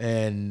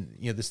 and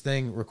this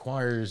thing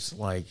requires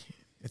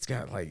it's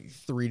got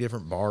 3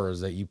 different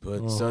bars that you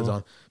put studs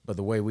on, but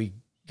the way we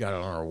got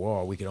it on our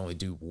wall, we could only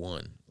do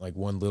one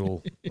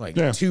little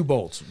 2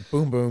 bolts,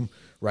 boom, boom,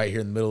 right here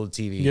in the middle of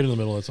the TV. Get in the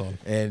middle, it's on.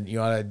 And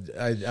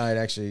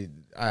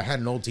I had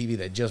an old TV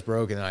that just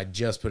broke, and I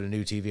just put a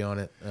new TV on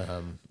it.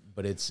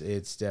 But it's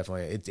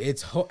definitely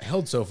it's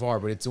held so far,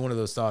 but it's one of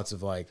those thoughts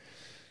of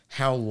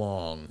how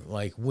long,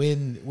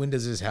 when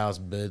does this house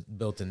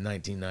built in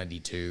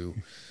 1992?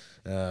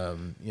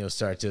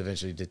 Start to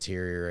eventually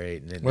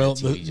deteriorate. And then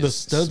the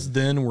studs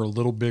then were a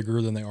little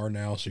bigger than they are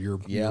now, so you're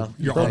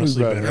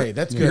honestly better. Hey,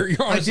 that's good.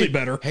 You're honestly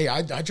better. Hey,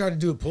 I tried to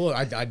do a pull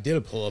up. I did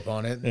a pull up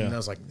on it, and I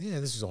was like,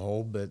 this is a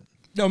hole. But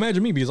no,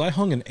 imagine me, because I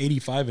hung an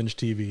 85-inch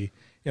TV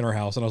in our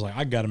house, and I was like,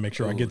 I got to make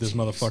sure I get this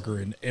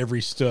motherfucker in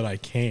every stud I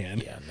can.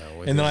 Yeah,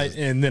 no.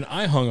 And then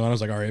I hung on. I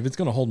was like, all right, if it's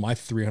gonna hold my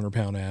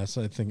 300-pound ass,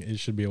 I think it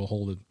should be able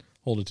to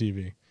hold a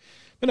TV.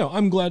 But no,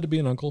 I'm glad to be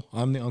an uncle.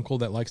 I'm the uncle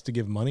that likes to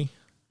give money.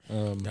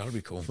 That would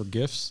be cool for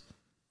gifts.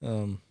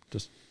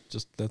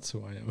 Just that's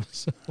who I am.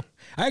 So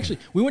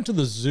we went to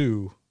the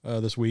zoo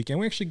this week, and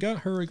we actually got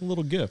her a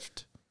little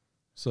gift.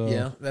 So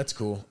yeah, that's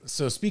cool.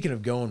 So speaking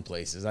of going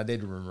places, I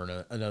did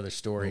remember another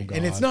story, Oh,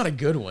 and it's not a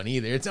good one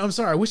either. I'm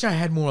sorry. I wish I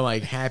had more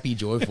happy,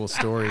 joyful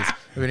stories.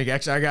 I mean,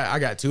 actually, I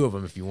got 2 of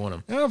them if you want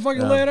them. Oh,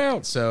 fucking lay it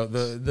out. So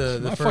the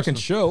my first fucking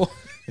one, show.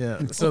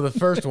 Yeah. So the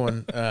first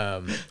one,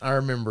 I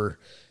remember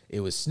it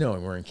was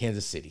snowing. We're in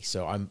Kansas City,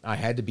 so I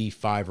had to be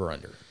 5 or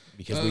under.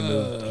 Because we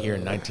moved here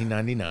in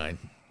 1999,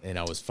 and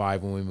I was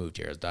 5 when we moved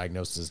here. I was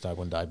diagnosed as type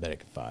 1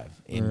 diabetic at 5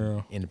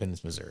 in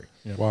Independence, Missouri.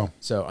 Yeah. Wow.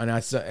 So, and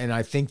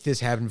I think this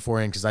happened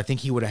beforehand because I think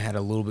he would have had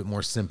a little bit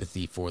more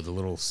sympathy for the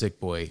little sick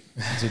boy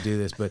to do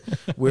this. But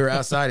we were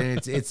outside,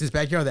 and it's this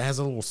backyard that has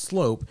a little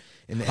slope,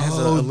 and it has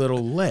a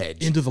little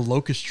ledge into the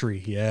locust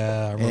tree.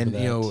 Yeah, I remember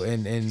that.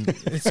 And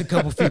it's a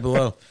couple feet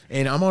below,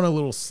 and I'm on a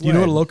little sled. You know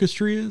what a locust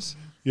tree is?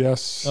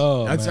 Yes.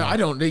 Oh, I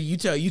don't. You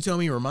tell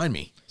me. Remind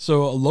me.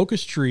 So a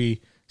locust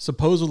tree.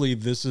 Supposedly,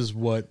 this is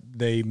what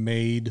they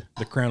made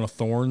the crown of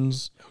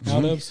thorns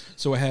out of.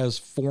 So it has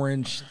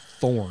 4-inch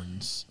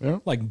thorns,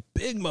 like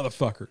big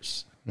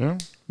motherfuckers. Yeah,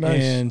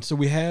 nice. And so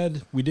we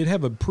did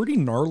have a pretty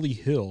gnarly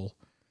hill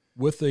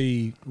with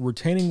a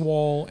retaining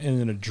wall and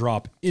then a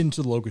drop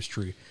into the locust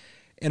tree.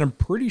 And I'm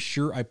pretty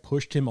sure I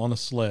pushed him on a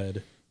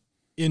sled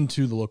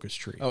into the locust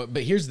tree. Oh,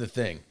 but here's the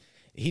thing.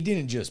 He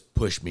didn't just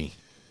push me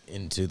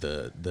into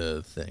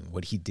the thing.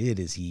 What he did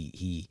is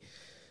he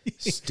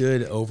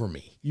stood over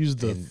me. Use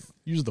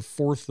the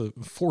force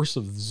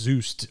of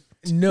Zeus.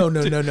 No.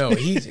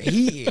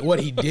 He what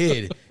he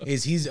did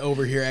is he's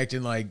over here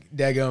acting like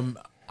daggum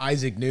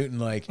Isaac Newton,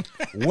 like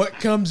what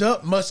comes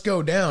up must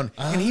go down,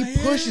 and he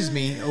pushes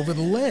me over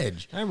the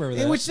ledge. I remember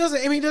that, which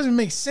doesn't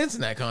make sense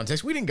in that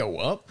context. We didn't go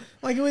up.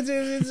 Like well,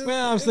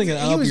 I was thinking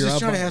he was just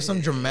trying to have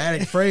some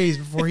dramatic phrase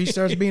before he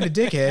starts being a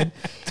dickhead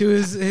to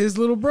his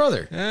little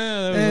brother.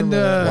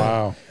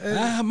 Wow,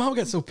 Mom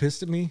got so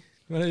pissed at me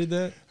when I did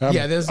that.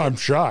 I'm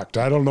shocked.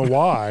 I don't know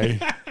why.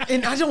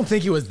 And I don't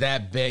think it was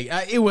that big.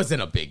 It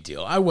wasn't a big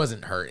deal. I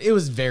wasn't hurt. It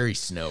was very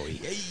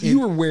snowy. You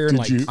were wearing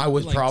I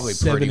was probably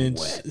 7-inch,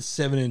 wet.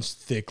 7-inch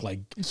thick,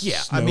 like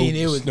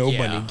it was snow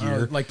bunny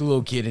gear, like the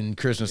little kid in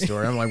Christmas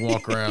Story. I'm like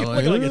walking around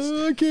like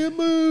I can't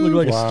move. Look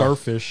like a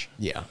starfish.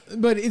 Yeah,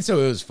 but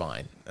so it was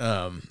fine.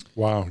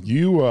 Wow,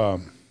 you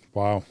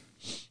wow.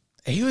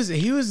 He was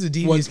the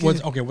devious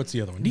kid. What's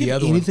the other one? Do you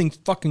get anything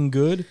fucking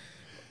good?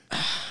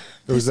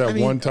 There was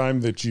one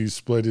time that you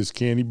split his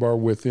candy bar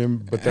with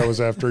him, but that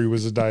was after he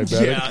was a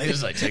diabetic. Yeah, he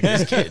was like, take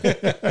this kid.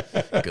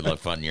 Good luck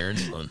finding your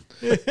insulin.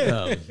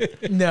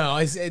 No,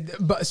 I said,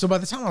 so by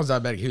the time I was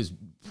diabetic, he was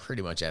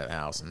pretty much out of the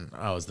house, and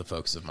I was the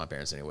focus of my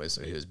parents anyway.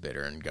 So he was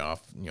bitter and got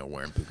off,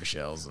 wearing puka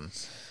shells and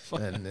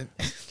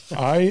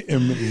I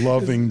am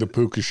loving the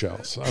puka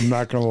shells. I'm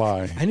not gonna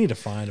lie. I need to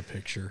find a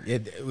picture.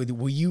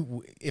 Will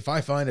you? If I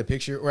find a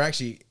picture, or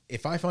actually,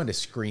 if I find a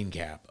screen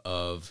cap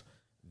of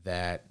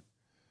that.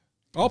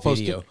 I'll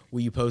post it. Will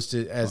you post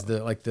it as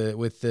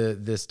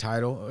this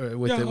title or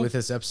with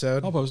this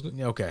episode? I'll post it.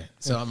 Okay,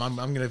 so I'm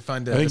gonna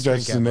find. I think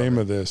that's the name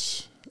of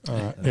this.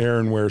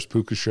 Aaron wears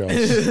puka shells.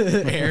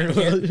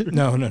 Aaron,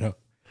 no.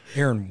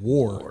 Aaron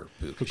wore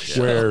puka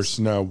shells.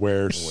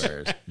 Wears.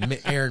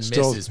 Aaron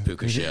misses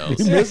puka shells.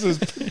 He misses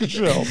puka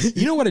shells.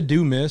 You know what I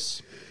do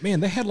miss? Man,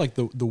 they had like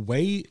the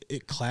way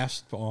it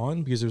clasped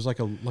on, because there was like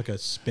a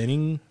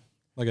spinning.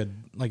 Like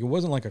it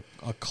wasn't like a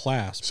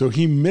clasp. So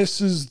he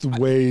misses the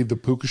way the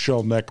puka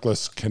shell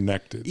necklace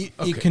connected. It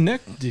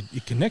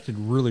connected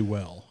really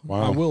well.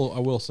 Wow. I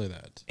will say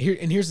that.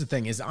 Here's the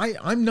thing: is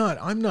I'm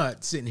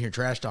not sitting here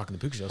trash talking the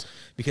puka shells,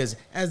 because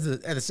at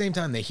the same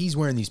time that he's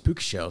wearing these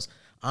puka shells,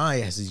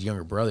 I, as his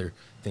younger brother,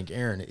 think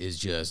Aaron is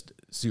just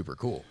super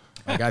cool.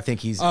 Like I think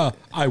he's.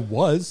 I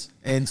was,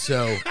 and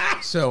so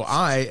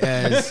I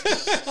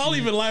as I'll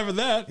even laugh at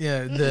that.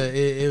 Yeah,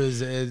 it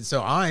was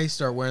so I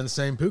start wearing the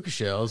same puka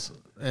shells.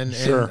 And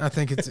I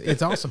think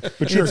it's awesome.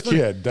 But you're a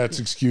kid. That's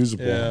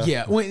excusable.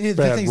 Yeah. Well,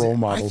 Bad role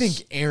models. I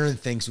think Aaron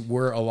thinks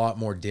we're a lot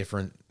more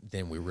different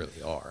than we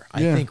really are. I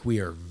think we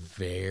are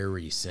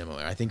very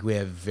similar. I think we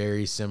have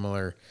very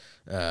similar,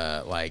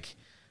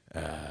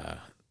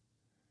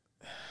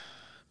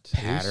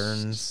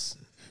 patterns.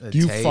 Do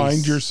you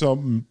find yourself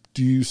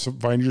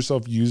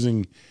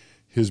using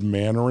his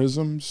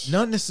mannerisms?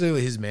 Not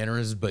necessarily his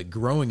mannerisms, but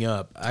growing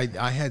up,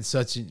 I had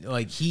such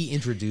he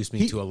introduced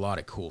me to a lot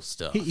of cool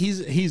stuff.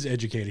 He's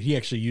educated. He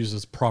actually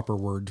uses proper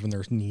words when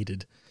they're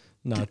needed.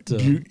 Not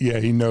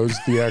he knows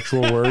the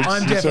actual words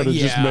instead of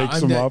just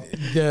makes them up.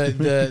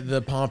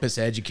 The pompous,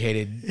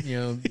 educated,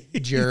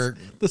 jerk,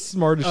 the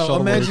smartest.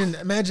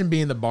 Imagine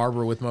being the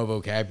barber with more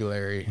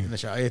vocabulary in the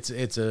shop. It's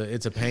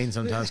a pain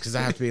sometimes, because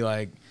I have to be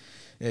like.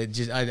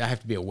 I have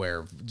to be aware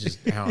of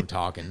just how I'm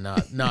talking,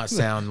 not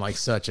sound like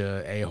such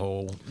a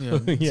hole.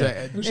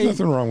 There's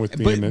nothing wrong with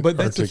being but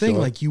that's the thing.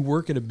 Like, you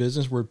work in a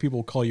business where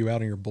people call you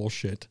out on your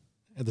bullshit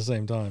at the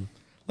same time.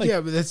 But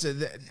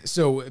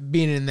so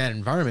being in that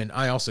environment,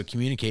 I also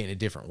communicate in a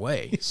different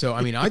way. So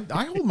I mean,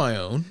 I hold my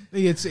own.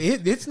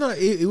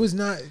 It was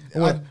not.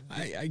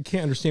 I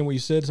can't understand what you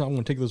said, so I'm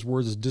going to take those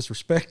words as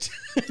disrespect.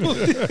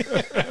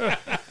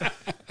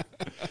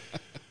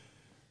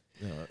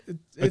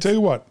 I tell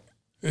you what.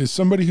 As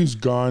somebody who's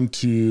gone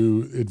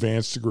to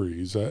advanced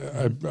degrees, I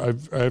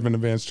have an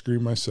advanced degree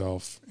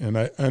myself, and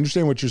I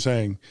understand what you're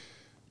saying,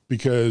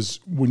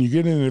 because when you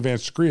get an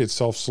advanced degree, it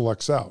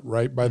self-selects out,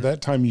 right? By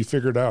that time you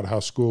figured out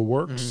how school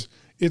works.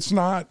 It's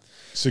not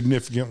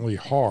significantly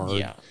hard.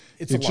 Yeah,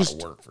 it's a lot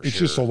of work for sure. It's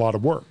just a lot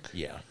of work.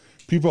 Yeah.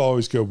 People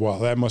always go, well,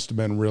 that must have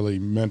been really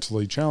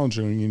mentally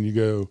challenging, and you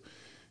go,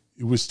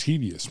 it was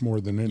tedious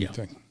more than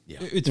anything. Yeah.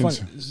 It's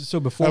fun.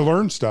 So before I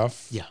learned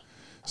stuff. Yeah.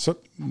 So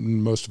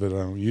most of it I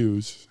don't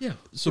use. Yeah,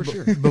 so for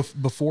sure.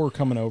 Before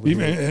coming over,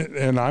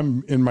 and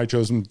I'm in my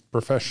chosen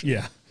profession.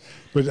 Yeah,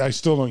 but I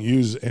still don't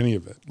use any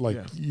of it. Like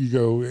you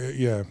go,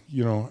 the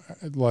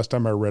last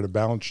time I read a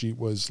balance sheet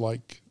was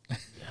like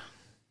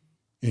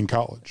in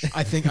college.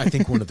 I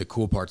think one of the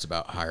cool parts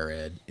about higher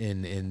ed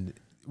and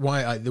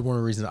one of the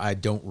reasons I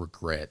don't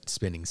regret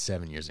spending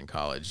 7 years in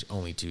college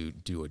only to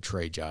do a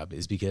trade job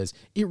is because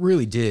it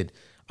really did.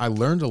 I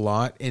learned a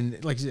lot,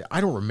 and like I said, I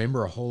don't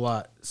remember a whole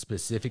lot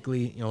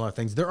specifically. A lot of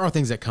things. There are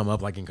things that come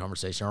up like in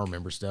conversation. I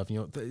remember stuff,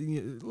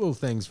 little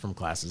things from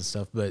classes and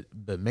stuff.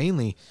 But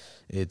mainly,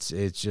 it's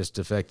just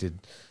affected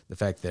the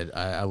fact that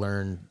I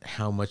learned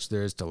how much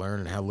there is to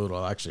learn and how little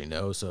I actually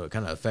know. So it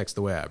kind of affects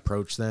the way I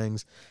approach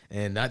things.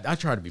 And I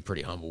try to be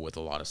pretty humble with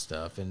a lot of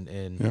stuff.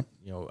 And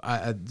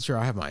I sure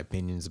I have my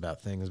opinions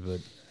about things, but.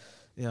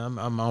 Yeah,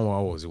 I'm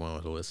always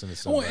willing to listen to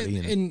somebody.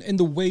 And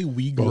the way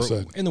we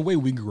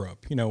grew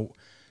up,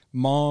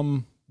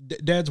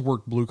 Dad's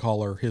worked blue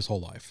collar his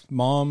whole life.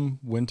 Mom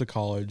went to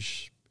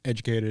college,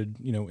 educated,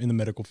 in the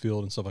medical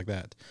field and stuff like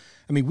that.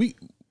 I mean,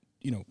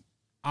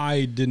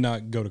 I did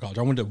not go to college.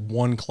 I went to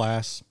one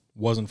class,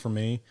 wasn't for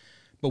me,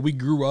 but we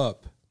grew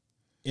up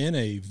in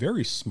a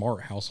very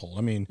smart household.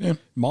 I mean,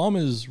 Mom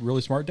is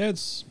really smart.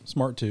 Dad's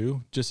smart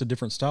too, just a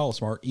different style of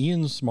smart.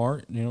 Ian's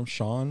smart.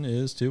 Sean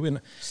is too.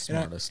 And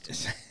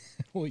Smartest.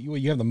 Well,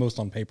 you have the most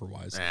on paper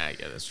wise. Yeah,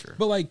 that's true.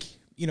 But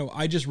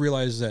I just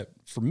realized that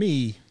for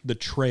me, the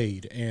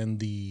trade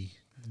and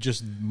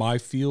just my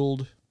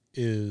field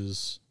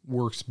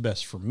works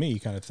best for me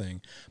kind of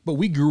thing. But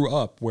we grew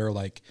up where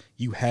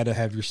you had to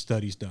have your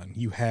studies done.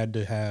 You had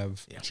to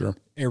have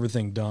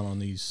everything done on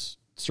these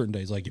certain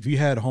days. Like if you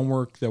had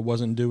homework that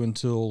wasn't due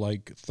until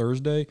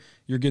Thursday,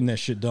 you're getting that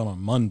shit done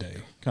on Monday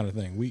kind of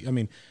thing.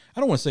 I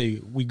don't want to say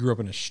we grew up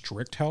in a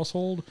strict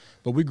household,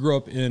 but we grew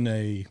up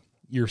in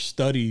your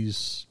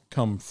studies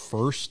come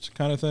first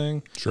kind of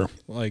thing. Sure.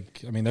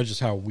 That's just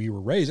how we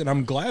were raised. And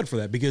I'm glad for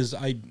that because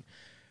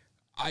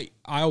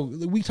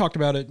we talked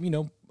about it,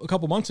 a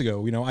couple months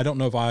ago. I don't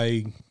know if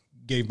I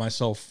gave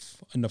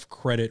myself enough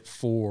credit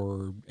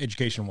for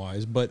education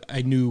wise, but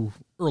I knew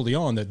early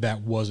on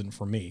that wasn't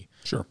for me.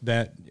 Sure.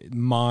 That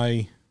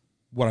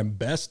what I'm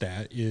best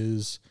at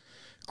is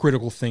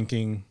critical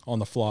thinking on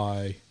the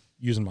fly,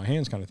 using my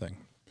hands kind of thing.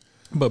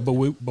 But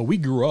we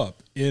grew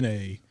up in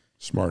a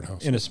smart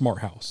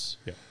house.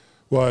 Yeah.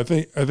 Well, I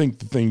think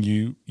the thing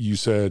you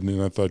said,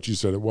 and I thought you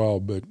said it well,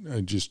 but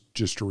just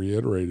to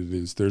reiterate it,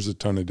 is there's a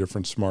ton of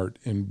different smart.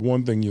 And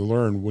one thing you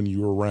learn when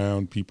you're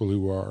around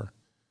people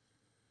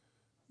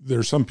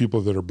there's some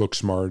people that are book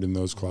smart in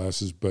those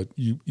classes, but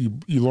you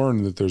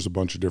learn that there's a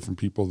bunch of different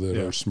people that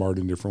are smart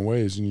in different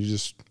ways, and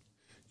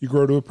you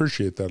grow to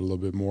appreciate that a little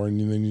bit more.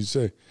 And then you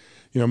say,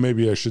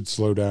 maybe I should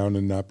slow down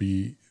and I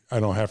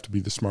don't have to be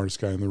the smartest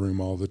guy in the room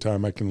all the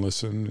time. I can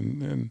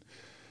listen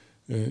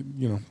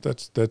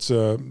that's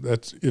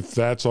if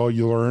that's all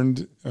you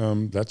learned,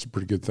 that's a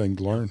pretty good thing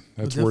to learn.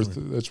 That's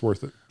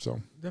worth it.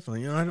 So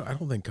definitely, I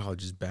don't think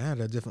college is bad.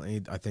 I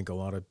think a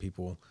lot of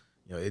people,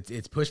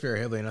 it's pushed very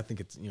heavily, and I think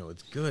it's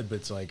good. But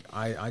it's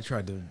I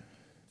tried to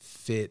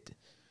fit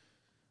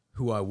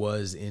who I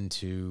was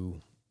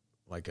into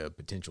a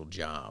potential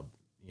job,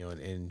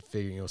 and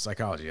figuring,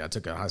 psychology. I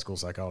took a high school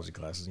psychology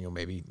classes,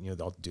 maybe,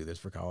 I'll do this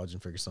for college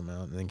and figure something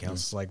out. And then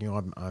counsel's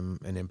I'm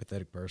an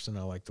empathetic person.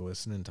 I like to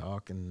listen and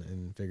talk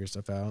and figure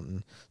stuff out.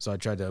 And so I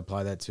tried to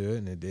apply that to it,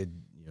 and it did,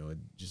 it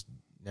just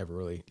never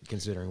really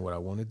considering what I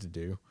wanted to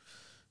do.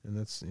 And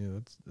that's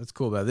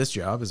cool about this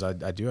job is I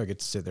get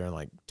to sit there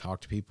and talk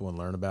to people and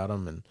learn about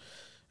them. And,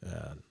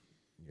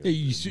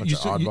 you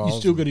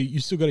still got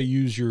to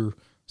use your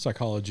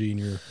psychology and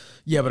your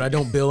but I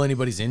don't bill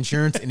anybody's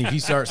insurance, and if you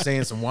start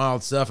saying some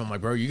wild stuff, I'm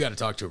like, bro, you got to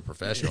talk to a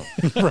professional.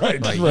 Right.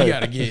 You got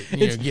to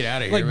get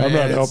out of here, man. I'm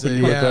not helping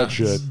you with that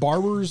shit.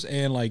 Barbers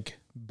and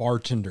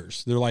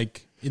bartenders, they're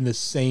in the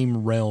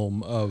same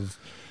realm of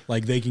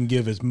they can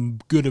give as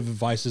good of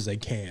advice as they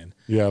can.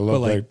 Yeah, I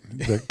love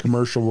that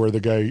commercial where the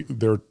guy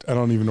I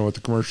don't even know what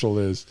the commercial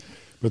is,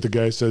 but the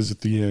guy says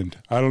at the end,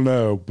 I don't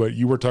know, but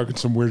you were talking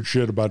some weird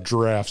shit about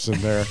giraffes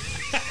in there.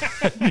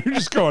 You're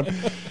just going,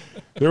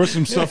 there was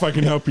some stuff I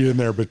can help you in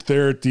there, but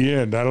there at the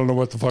end, I don't know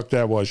what the fuck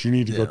that was. You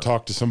need to go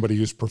talk to somebody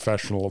who's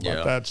professional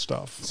about that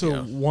stuff.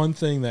 So one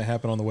thing that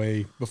happened on the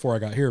way before I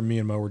got here, me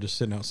and Mo were just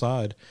sitting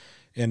outside,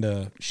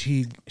 and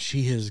she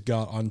has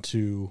got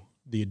onto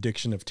the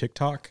addiction of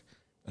TikTok.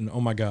 And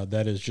oh my God,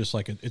 that is just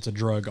it's a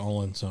drug all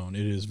on its own.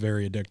 It is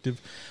very addictive.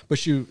 But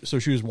she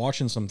was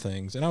watching some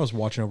things, and I was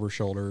watching over her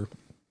shoulder,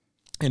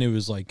 and it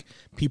was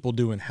people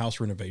doing house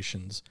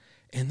renovations.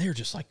 And they're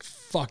just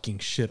fucking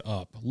shit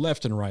up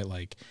left and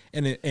right.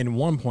 And at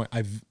one point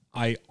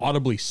I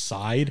audibly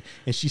sighed,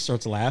 and she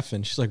starts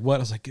laughing. She's like, what? I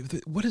was like,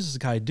 what is this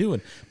guy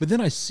doing? But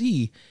then I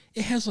see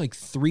it has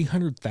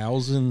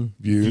 300,000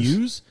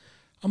 views.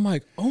 I'm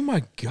like, oh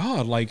my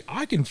God,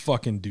 I can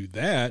fucking do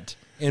that.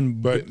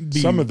 But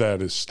some of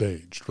that is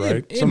staged,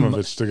 right? Some of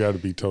it's still got to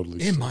be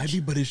totally staged. It might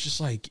be, but it's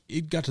just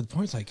it got to the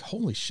point, it's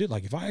holy shit,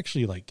 if I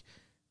actually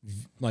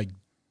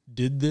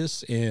did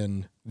this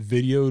and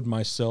videoed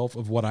myself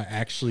of what I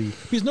actually,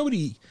 because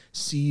nobody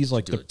sees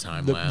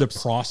the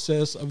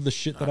process of the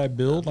shit that I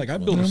build. I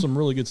build some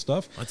really good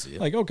stuff. Let's see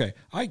it. Okay,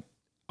 I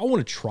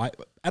want to try.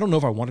 I don't know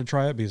if I want to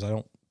try it because I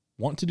don't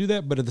want to do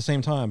that, but at the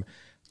same time,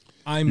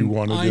 I'm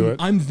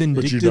vindictive.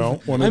 But you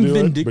don't want to I'm do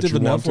vindictive it,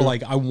 enough where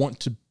I want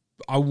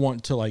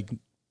to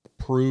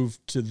prove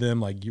to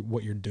them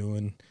what you're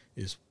doing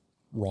is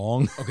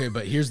wrong. Okay,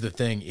 but here's the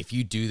thing. If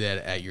you do that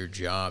at your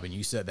job and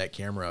you set that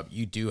camera up,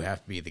 you do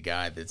have to be the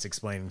guy that's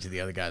explaining to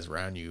the other guys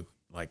around you,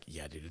 like,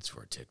 yeah, dude, it's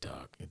for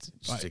TikTok.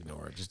 Just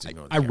ignore it. Just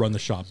ignore it. I run the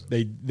shop.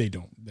 They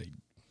don't.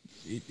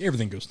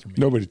 Everything goes through me.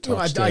 Nobody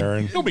talks to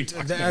Aaron. Nobody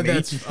talks to me.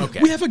 That's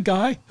okay. We have a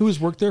guy who has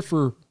worked there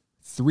for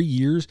 3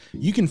 years.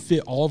 You can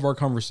fit all of our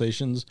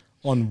conversations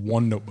on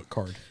one notebook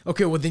card.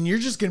 Okay, well, then you're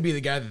just going to be the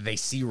guy that they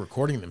see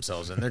recording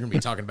themselves, and they're going to be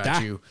talking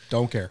about you.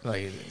 Don't care.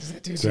 Like, is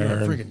that dude It's doing a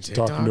Aaron freaking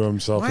TikTok? talking to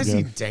himself Why is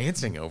again. he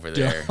dancing over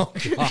there? Oh,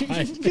 God.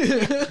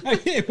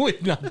 I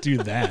would not do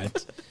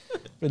that.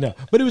 But no.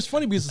 But it was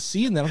funny because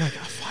seeing that, I'm like,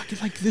 oh,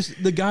 fuck. Like this,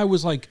 the guy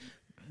was like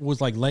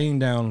laying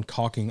down,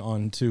 caulking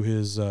onto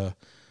his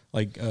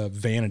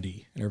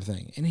vanity and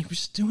everything, and he was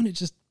just doing it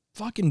just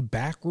fucking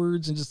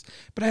backwards and just.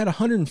 But I had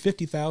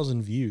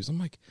 150,000 views. I'm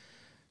like,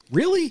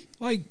 really?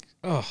 Like,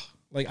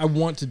 like I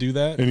want to do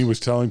that. And he was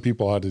telling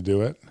people how to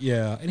do it.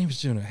 Yeah, and he was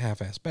doing it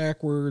half-ass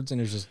backwards, and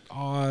it was just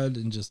odd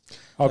and just.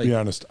 I'll be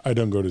honest, I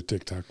don't go to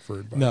TikTok for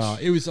advice. No,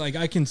 it was like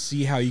I can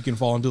see how you can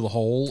fall into the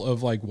hole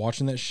of like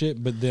watching that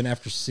shit, but then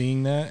after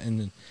seeing that,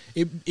 and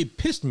it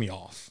pissed me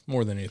off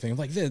more than anything.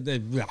 Like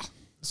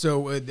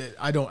So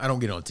I don't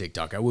get on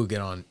TikTok. I will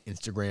get on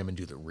Instagram and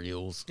do the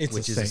reels, It's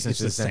which the is same-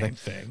 essentially it's the the same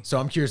same thing. So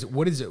I'm curious,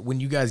 what is it when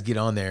you guys get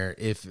on there?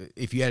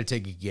 If you had to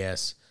take a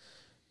guess,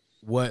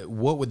 what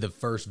would the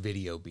first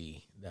video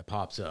be that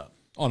pops up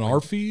on our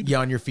feed. Yeah,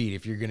 on your feed.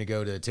 If you're gonna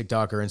go to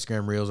TikTok or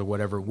Instagram Reels or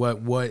whatever,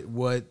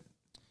 what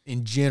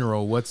in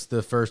general, what's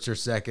the first or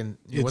second?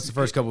 What's the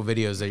first couple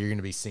videos that you're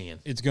gonna be seeing?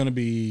 It's going to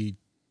be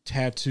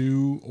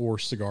tattoo or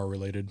cigar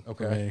related.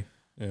 Okay.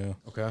 For me. Yeah.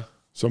 Okay.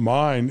 So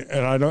mine,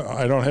 and I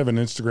don't have an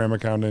Instagram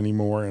account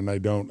anymore, and I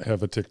don't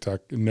have a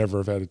TikTok. Never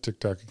have had a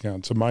TikTok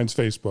account. So mine's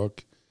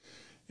Facebook,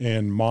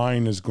 and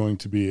mine is going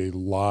to be a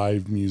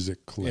live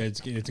music clip. Yeah, it's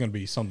going to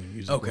be something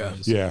music. Okay.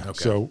 wise. Yeah. Okay.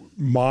 So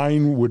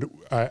mine would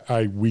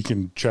we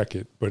can check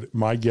it, but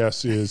my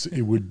guess is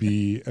it would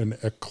be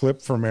a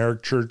clip from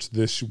Eric Church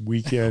this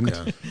weekend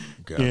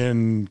Okay.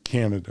 in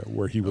Canada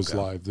where he was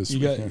live this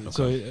weekend.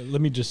 So let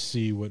me just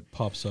see what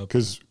pops up.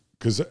 Because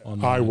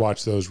I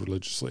watch those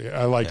religiously.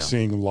 I like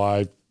seeing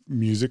live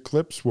music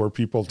clips where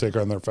people take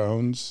on their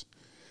phones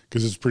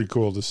because it's pretty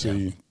cool to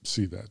see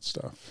that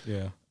stuff.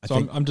 Yeah.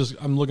 So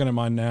I'm looking at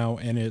mine now,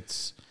 and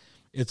it's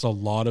a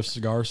lot of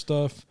cigar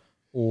stuff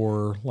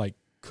or like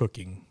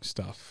cooking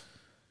stuff.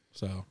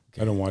 So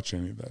I don't watch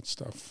any of that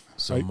stuff.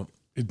 So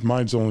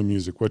mine's only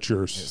music. What's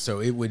yours?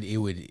 So it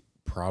would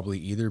probably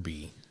either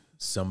be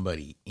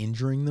somebody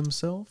injuring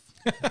themselves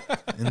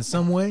in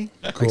some way,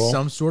 Cool. like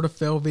some sort of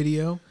fail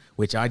video,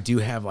 which I do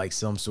have like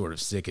some sort of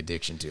sick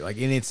addiction to. Like,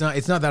 and it's not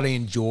that I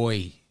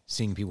enjoy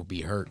seeing people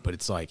be hurt, but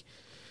it's like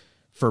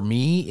for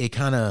me, it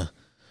kind of,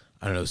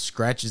 I don't know,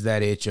 scratches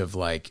that itch of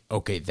like,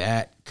 okay,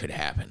 that could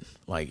happen.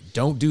 Like,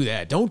 don't do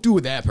that. Don't do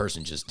what that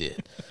person just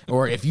did.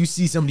 Or if you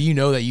see somebody you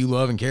know that you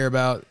love and care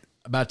about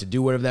to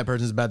do whatever that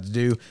person's about to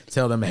do,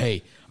 tell them,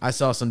 hey, I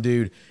saw some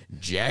dude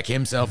jack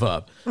himself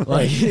up,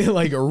 like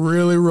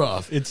really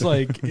rough. it's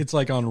like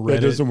on Reddit.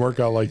 That doesn't work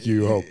out like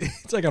you hope.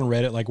 It's like on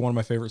Reddit. Like one of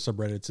my favorite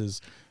subreddits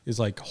is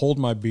like hold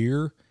my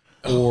beer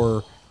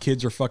or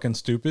kids are fucking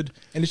stupid,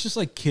 and it's just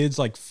like kids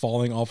like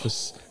falling off a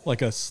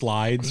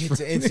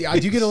slides. I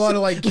do get a lot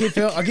of like kid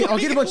film. I'll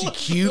get a bunch of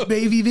cute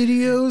baby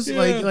videos,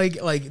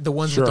 Yeah. like the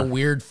ones with the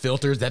weird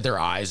filters that their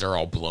eyes are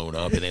all blown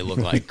up and they look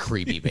like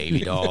creepy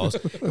baby dolls.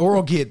 Or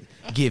I'll get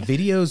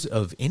videos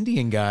of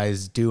Indian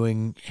guys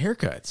doing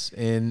haircuts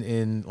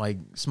in like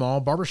small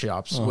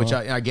barbershops, which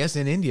I guess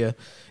in India,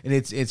 and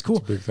it's cool.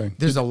 big thing.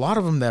 There's a lot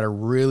of them that are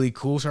really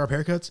cool, sharp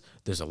haircuts.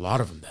 There's a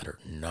lot of them that are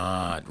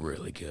not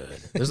really good.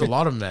 There's a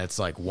lot of them that's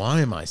like,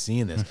 why am I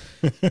seeing this?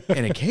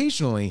 And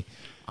occasionally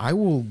I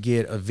will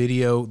get a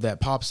video that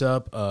pops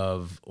up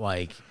of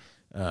like,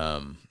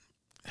 and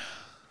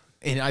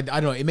I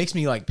don't know, it makes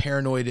me like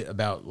paranoid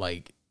about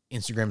like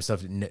Instagram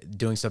stuff,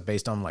 doing stuff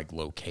based on like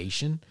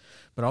location,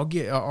 but I'll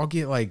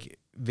get like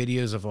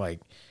videos of like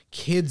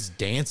kids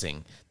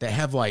dancing that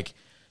have like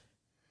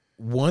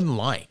one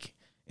like.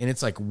 And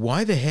it's like,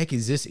 why the heck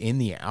is this in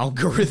the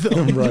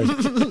algorithm? Right.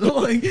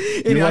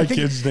 You like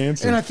kids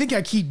dancing. And I think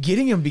I keep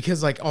getting them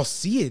because like I'll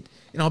see it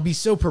and I'll be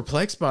so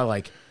perplexed by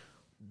like,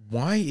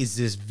 why is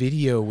this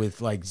video with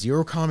like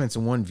 0 comments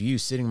and 1 view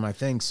sitting in my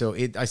thing? So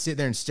I sit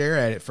there and stare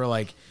at it for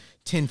like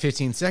 10,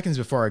 15 seconds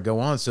before I go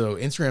on. So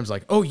Instagram's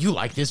like, oh, you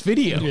like this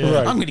video. Yeah.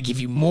 Right. I'm going to give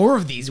you more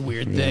of these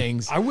weird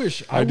things. I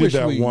wish I did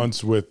that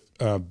once with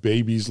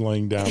babies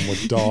laying down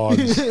with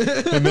dogs,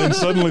 and then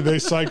suddenly they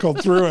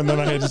cycled through, and then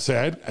I had to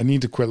say, I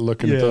need to quit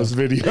looking at those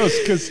videos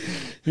because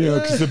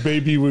the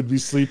baby would be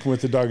sleeping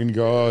with the dog, and you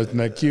go, oh, isn't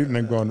that cute? And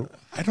I'm going,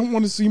 I don't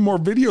want to see more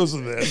videos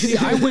of this. See,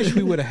 I wish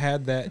we would have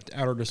had that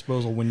at our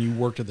disposal when you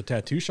worked at the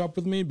tattoo shop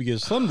with me,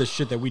 because some of the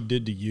shit that we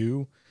did to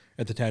you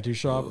at the tattoo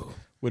shop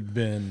would have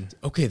been.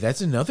 Okay,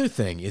 that's another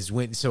thing is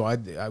when, so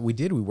we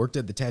worked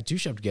at the tattoo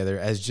shop together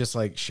as just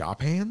like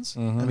shop hands.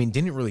 I mean,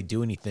 didn't really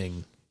do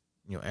anything,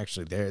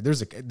 actually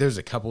there's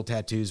a couple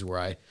tattoos where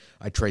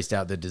I traced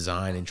out the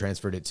design and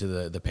transferred it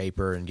to the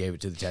paper and gave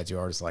it to the tattoo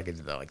artist. Like I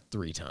did that like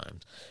 3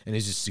 times, and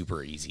it's just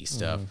super easy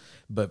stuff.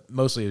 But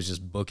mostly it was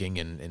just booking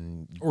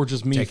and or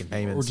just me taking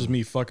payments, or just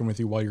me fucking with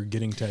you while you're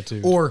getting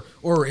tattooed,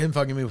 or him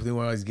fucking me with me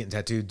while I was getting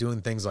tattooed,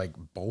 doing things like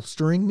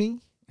bolstering me,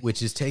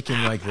 which is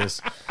taking like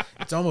this.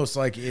 It's almost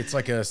like it's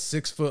like a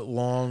 6 foot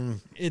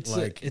long it's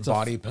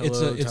body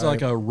pillow. It's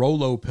like a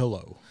Rolo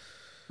pillow.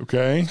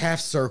 Okay,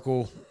 half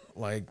circle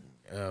like.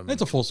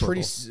 It's a full circle.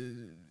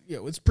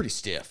 It's pretty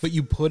stiff. But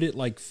you put it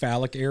like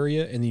phallic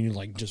area, and then you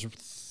like just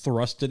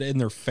thrust it in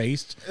their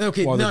face.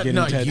 Okay, while they're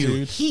getting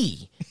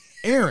tattooed.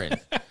 Aaron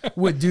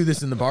would do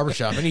this in the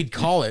barbershop, and he'd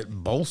call it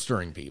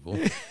bolstering people.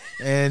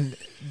 And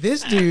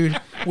this dude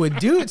would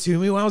do it to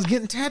me while I was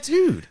getting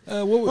tattooed.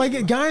 What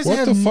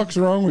the fuck's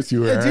wrong with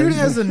you, Aaron? A dude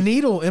has a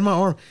needle in my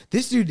arm.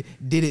 This dude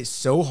did it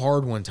so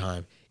hard one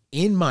time.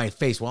 In my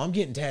face while I'm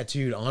getting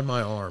tattooed on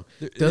my arm,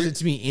 does it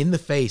to me in the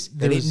face,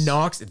 and it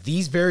knocks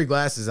these very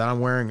glasses that I'm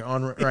wearing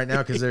on right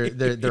now because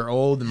they're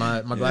old and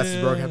my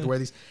glasses broke. I have to wear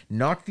these.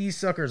 Knock these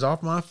suckers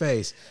off my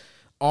face,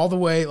 all the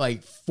way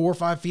like 4 or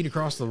 5 feet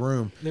across the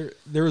room.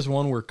 There was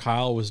one where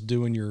Kyle was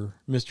doing your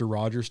Mr.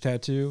 Rogers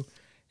tattoo,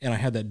 and I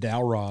had that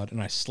dowel rod,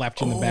 and I slapped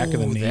you in the back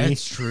of the knee.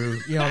 That's true.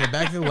 On the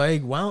back of the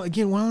leg. While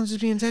I'm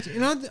just being tattooed,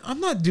 and I'm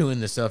not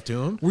doing this stuff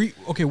to him.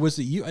 Was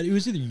it you? It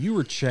was either you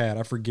or Chad.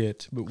 I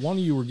forget, but one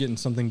of you were getting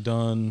something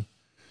done,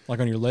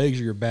 like on your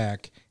legs or your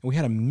back, and we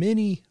had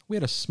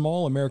a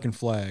small American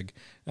flag,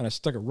 and I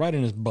stuck it right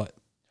in his butt.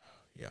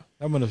 Yeah,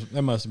 that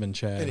must have been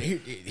Chad.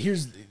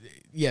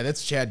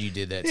 That's Chad. You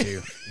did that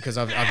too, because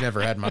I've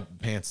never had my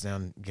pants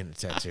down getting a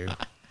tattoo.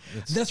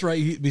 That's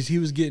right, because he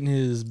was getting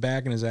his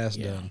back and his ass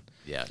done.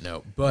 Yeah,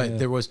 no. But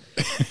there was,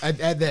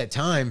 at that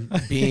time,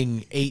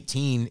 being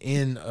 18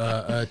 in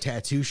a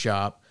tattoo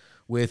shop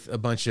with a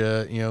bunch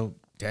of,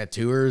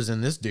 tattooers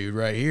and this dude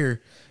right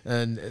here.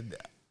 And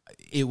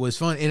it was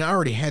fun. And I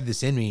already had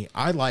this in me.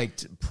 I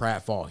liked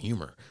pratfall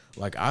humor.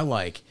 Like, I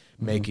like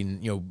making,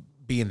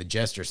 being the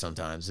jester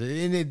sometimes.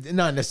 And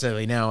not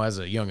necessarily now as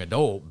a young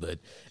adult, but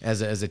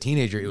as a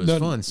teenager, it was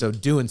fun. So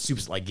doing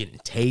soups like getting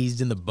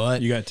tased in the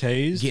butt. You got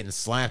tased? Getting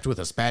slapped with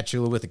a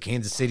spatula with a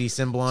Kansas City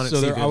symbol on it.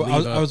 So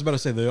I was about to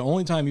say, the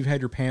only time you've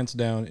had your pants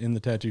down in the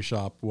tattoo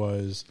shop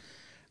was,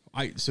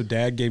 so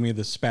Dad gave me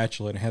the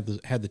spatula and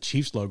it had the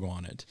Chiefs logo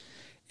on it.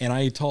 And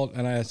I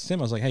asked him,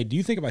 I was like, hey, do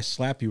you think if I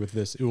slap you with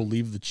this, it will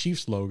leave the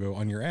Chiefs logo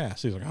on your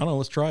ass? He's like, I don't know,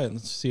 let's try it.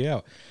 Let's see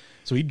how.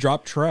 So he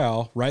dropped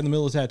trowel right in the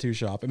middle of the tattoo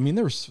shop.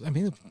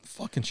 The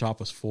fucking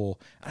shop was full.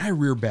 And I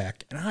rear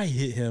back and I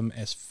hit him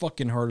as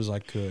fucking hard as I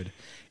could.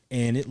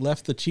 And it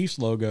left the Chiefs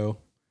logo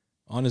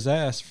on his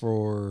ass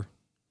for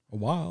a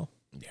while.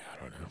 Yeah, I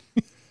don't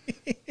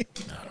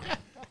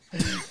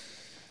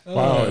know.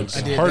 Wow, it's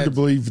hard to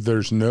believe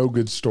there's no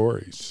good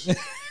stories.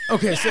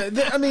 Okay, so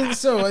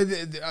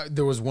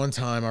there was one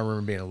time I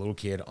remember being a little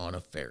kid on a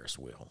Ferris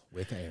wheel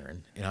with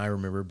Aaron, and I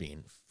remember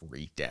being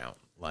freaked out.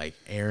 Like,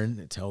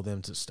 Aaron, tell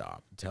them to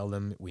stop. Tell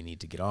them we need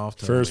to get off.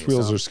 Ferris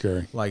wheels are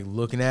scary. Like,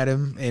 looking at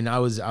him, and I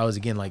was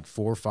again like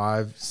 4,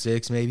 5,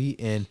 6 maybe,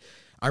 and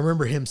I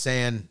remember him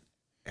saying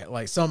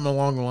like something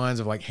along the lines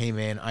of like, "Hey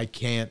man, I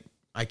can't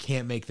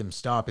make them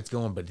stop. It's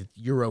going, but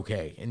you're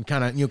okay." And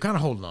kind of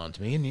holding on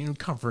to me and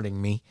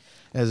comforting me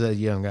as a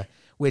young guy,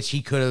 which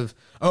he could have.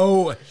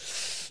 Oh,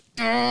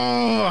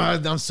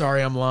 I'm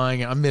sorry, I'm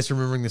lying. I'm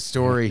misremembering the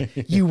story.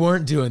 You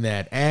weren't doing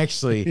that.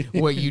 Actually,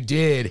 what you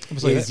did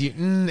is you.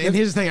 And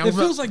here's the thing: it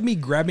feels like me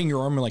grabbing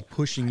your arm and like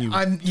pushing you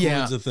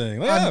towards the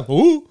thing.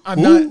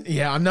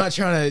 I'm not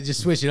trying to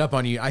just switch it up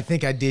on you. I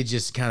think I did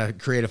just kind of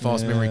create a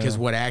false memory, because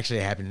what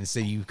actually happened,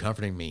 instead of you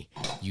comforting me,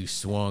 you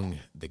swung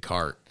the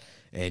cart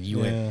and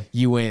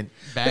you went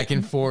back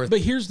and forth.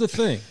 But here's the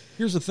thing.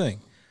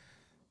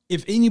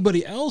 If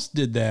anybody else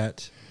did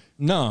that,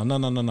 no.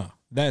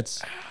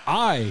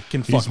 I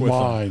can fuck with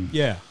him.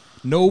 Yeah.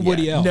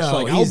 Nobody else.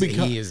 No, like,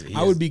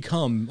 I would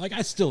become like,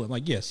 I still am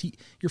like, yes,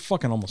 you're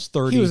fucking almost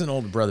 30. He was an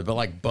older brother, but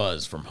like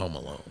Buzz from Home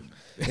Alone.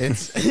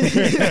 It's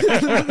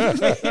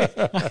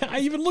I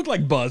even look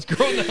like Buzz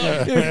growing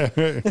up.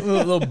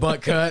 little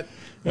butt cut.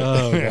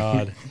 Oh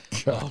God.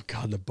 Oh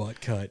God, the butt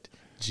cut.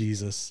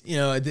 Jesus.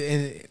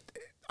 And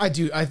I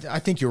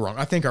think you're wrong.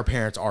 I think our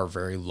parents are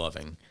very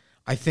loving.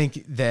 I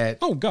think that.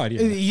 Oh God,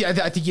 yeah.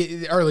 I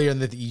think earlier in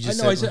that you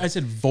just. I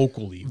said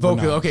vocally.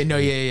 Vocally, okay, no,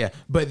 yeah.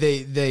 But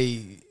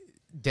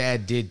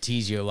Dad did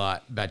tease you a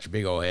lot about your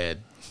big old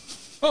head.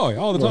 Oh, yeah,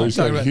 all the time. He's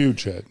got a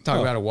huge head. Talk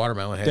about a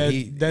watermelon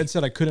head. Dad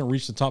said I couldn't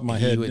reach the top of my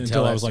head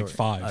until I was like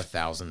 5.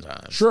 1,000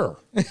 times. Sure.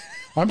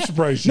 I'm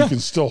surprised you can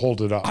still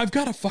hold it up. I've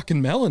got a fucking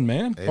melon,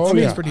 man.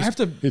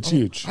 It's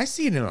huge. I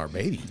see it in our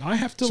baby. I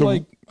have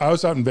to I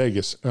was out in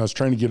Vegas and I was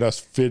trying to get us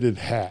fitted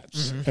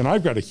hats, and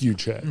I've got a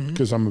huge head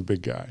because I'm a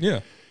big guy. Yeah.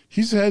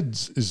 His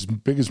head's as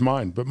big as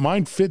mine, but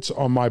mine fits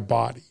on my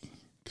body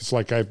because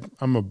like I'm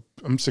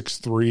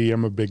 6'3",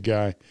 I'm a big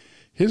guy.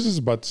 His is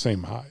about the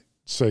same height.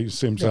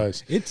 Same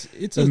size.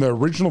 It's and the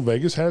original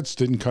Vegas hats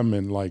didn't come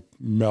in like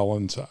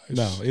melon size.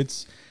 No,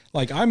 it's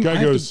Like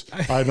Guy goes,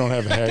 I don't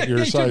have a hat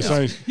your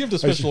size. You have to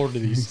special order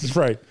these. That's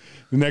right.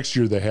 The next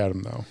year they had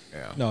them though.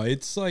 Yeah. No,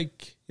 it's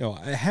like,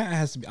 a hat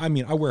has to be. I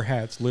mean, I wear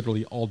hats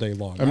literally all day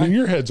long. I mean,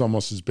 your head's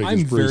almost as big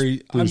as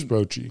Bruce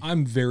Bochy.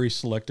 I'm very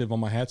selective on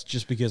my hats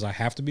just because I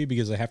have to be,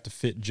 because they have to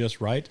fit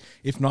just right.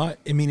 If not,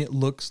 I mean, it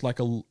looks like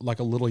a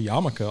little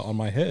yarmulke on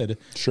my head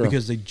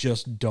because they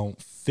just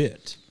don't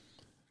fit.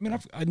 I mean,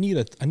 I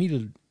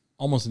need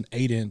almost an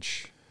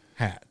 8-inch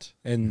hat,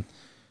 and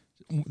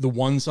the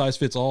one size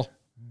fits all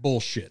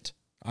bullshit.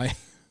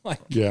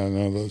 Yeah,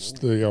 no,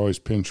 they always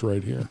pinch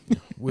right here.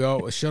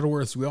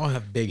 Shuttleworths, we all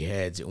have big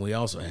heads, and we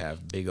also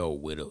have big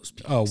old widow's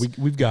peaks. Oh,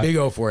 we've got big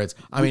old foreheads.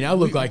 I mean, I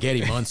look like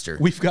Eddie Munster.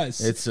 We've got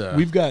 7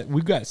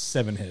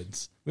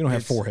 heads. We don't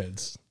have 4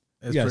 heads.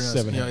 We got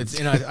 7 heads.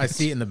 And I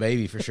see it in the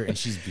baby for sure, and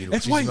she's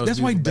beautiful.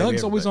 That's why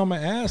Doug's always on my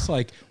ass.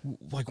 Like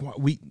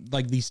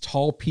these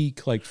tall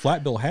peak like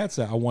flat bill hats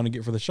that I want to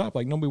get for the shop.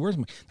 Like nobody wears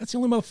them. That's the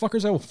only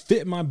motherfuckers that will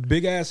fit in my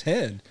big ass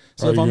head.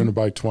 So Are you going to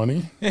buy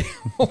 20?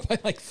 I'll buy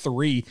like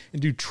 3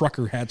 and do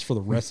trucker hats for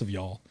the rest of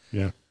y'all.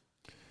 Yeah.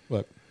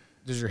 But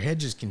does your head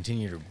just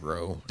continue to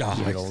grow as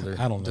you get older?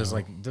 I don't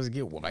know. Does it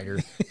get wider?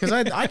 Because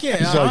I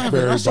can't.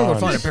 I struggle to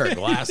find a pair of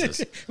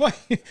glasses.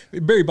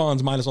 Barry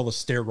Bonds minus all the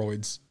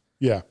steroids.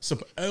 Yeah. So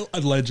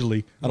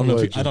allegedly, I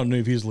don't know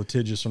if he's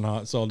litigious or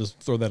not. So I'll just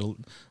throw that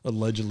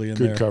allegedly in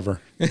there. Good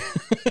cover.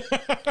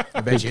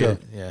 I bet you.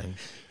 Yeah.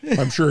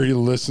 I'm sure he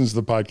listens to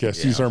the podcast.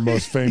 Yeah. He's our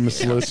most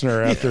famous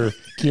listener after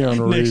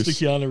Keanu Reeves. Next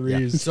to Keanu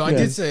Reeves. Yeah. So I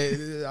did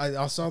say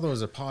I saw there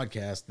was a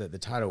podcast that the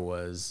title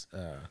was.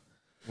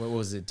 What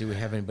was it? Do we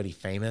have anybody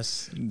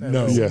famous?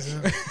 No. Yes.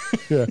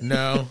 Yeah.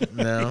 No.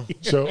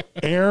 So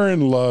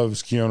Aaron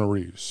loves Keanu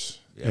Reeves,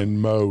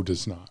 and Mo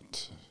does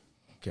not.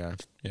 Okay.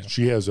 Yeah.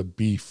 She has a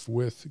beef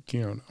with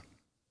Keanu.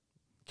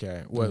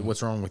 Okay.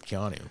 What's wrong with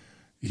Keanu?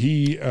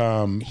 He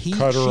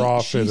cut her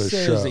off at a show. She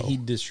says that he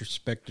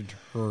disrespected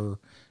her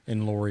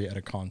and Lori at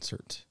a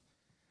concert.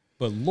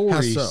 But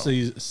Lori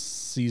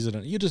sees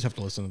it. You just have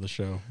to listen to the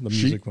show, the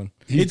music one.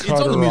 It's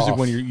on the music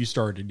when you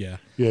started, yeah.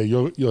 Yeah,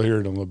 you'll hear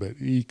it in a little bit.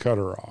 He cut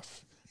her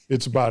off.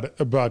 It's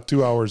about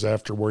 2 hours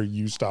after where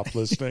you stopped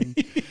listening.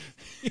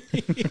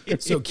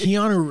 So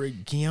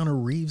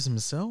Keanu Reeves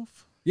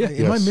himself? Yeah.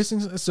 Am I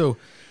missing? So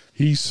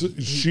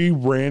she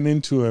ran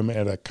into him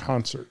at a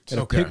concert.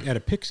 At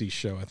a Pixies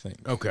show, I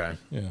think. Okay.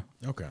 Yeah.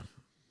 Okay.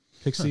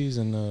 Pixies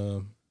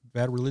and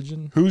Bad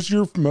Religion. Who's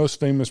your most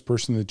famous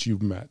person that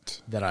you've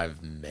met? That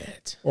I've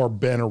met. Or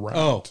been around?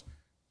 Oh,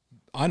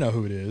 I know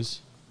who it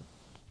is.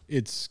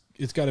 It's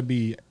got to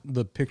be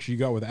the picture you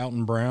got with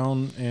Alton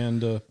Brown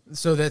and.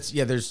 So that's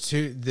there's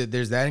two.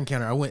 There's that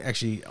encounter. I went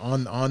actually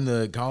on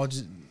the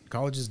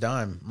college's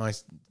dime. My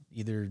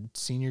either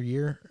senior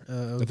year.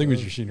 I think it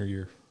was your senior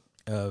year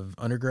of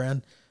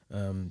undergrad.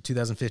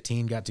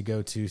 2015 got to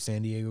go to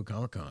San Diego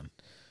Comic-Con.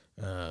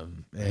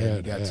 And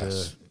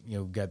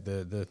got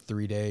the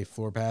 3-day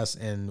floor pass,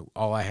 and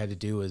all I had to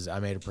do was I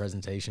made a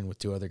presentation with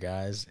 2 other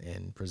guys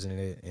and presented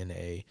it in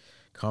a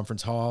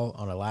conference hall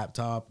on a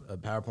laptop, a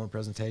PowerPoint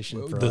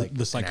presentation for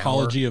the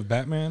psychology of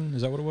Batman.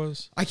 Is that what it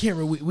was? I can't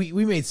remember.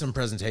 We made some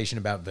presentation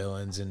about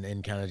villains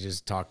and kind of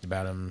just talked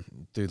about them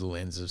through the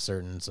lens of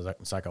certain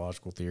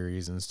psychological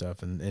theories and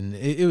stuff, and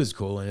it was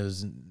cool, and it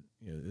was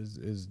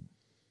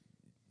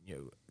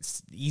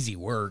it's easy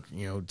work,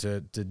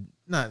 to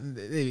not,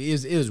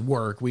 it was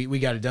work. We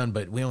got it done,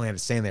 but we only had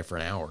to stand there for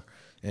an hour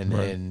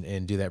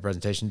and do that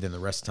presentation. Then the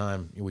rest of the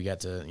time we got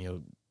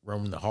to,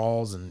 roam the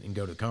halls and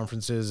go to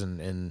conferences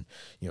and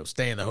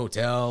stay in the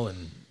hotel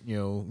and,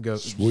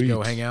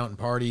 go hang out and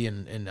party.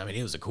 And I mean,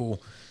 it was a cool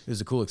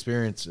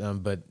experience.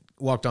 But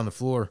walked on the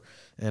floor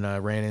and I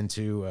ran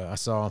into, I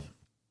saw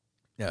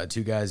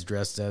 2 guys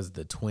dressed as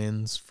the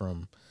twins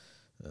from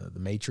The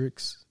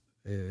Matrix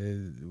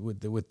with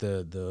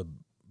the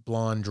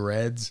blonde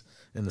dreads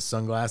and the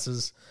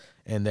sunglasses,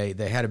 and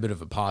they had a bit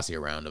of a posse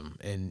around them.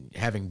 And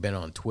having been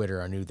on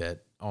Twitter, I knew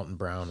that Alton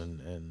Brown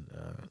and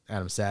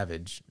Adam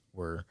Savage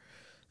were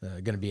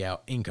going to be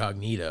out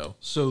incognito.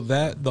 So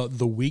that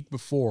the week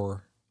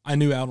before, I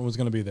knew Alton was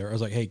going to be there. I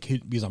was like, hey,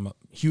 because I'm a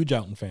huge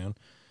Alton fan,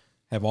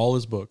 have all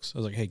his books. I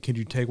was like, hey, could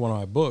you take one of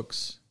my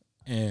books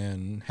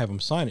and have him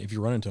sign it if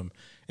you run into him?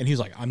 And he's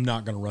like, I'm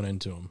not going to run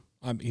into him.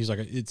 He's like,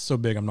 it's so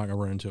big, I'm not going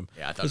to run into him.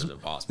 Yeah, I thought it was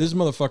impossible. This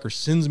motherfucker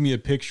sends me a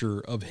picture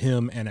of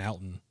him and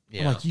Alton.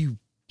 Yeah. I'm like, you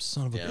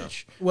son of a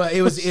bitch. Well,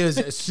 it was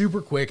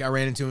super quick. I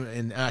ran into him,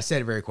 and I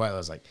said it very quietly. I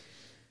was like,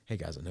 hey,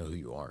 guys, I know who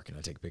you are. Can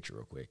I take a picture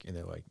real quick? And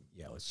they're like,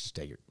 yeah, let's just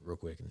take it real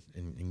quick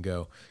and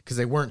go. Because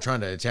they weren't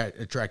trying to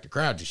attract a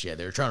crowd just yet.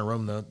 They were trying to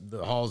roam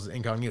the halls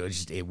incognito.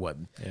 It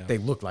wasn't. Yeah. They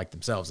looked like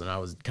themselves, and I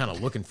was kind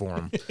of looking for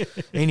them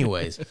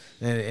anyways.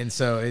 And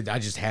so I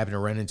just happened to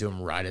run into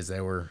them right as they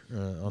were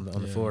on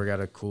the floor.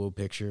 Got a cool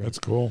picture. That's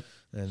cool.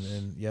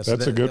 And yes,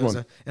 that's a good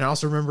one. And I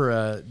also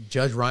remember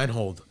Judge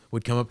Reinhold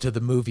would come up to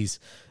the movies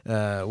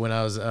when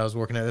I was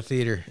working at the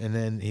theater, and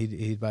then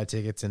he'd buy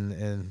tickets,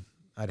 and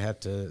I'd have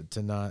to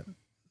not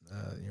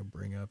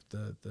bring up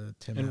the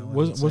Tim Allen.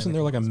 Wasn't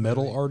there like a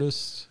metal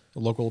artist, a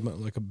local,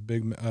 like a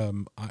big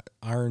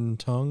Iron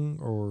Tongue,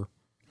 or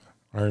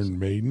Iron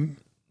Maiden.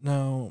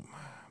 No,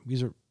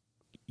 these are.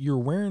 You're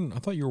wearing. I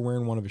thought you were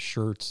wearing one of his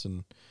shirts,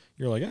 and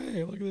you're like,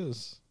 "Hey, look at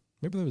this."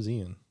 Maybe that was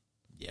Ian.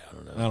 Yeah,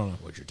 I don't know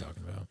what you're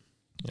talking about.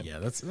 Yep. Yeah,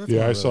 that's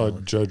yeah. I saw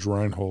Judge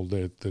Reinhold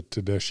at the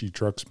Tedeschi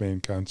Trucks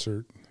Band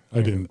concert.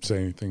 I didn't say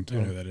anything to I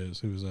him. know who that is.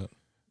 Who is that?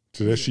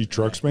 Tedeschi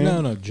Trucks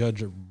Band? No,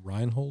 Judge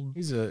Reinhold.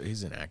 He's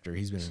an actor.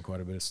 He's been in quite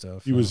a bit of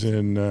stuff. He was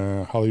in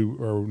Hollywood,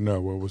 or no,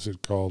 what was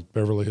it called?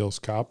 Beverly Hills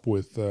Cop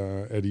with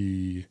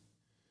Eddie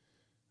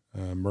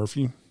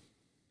Murphy.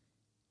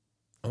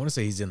 I want to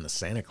say he's in the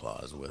Santa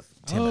Claus with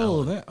Tim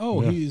Allen.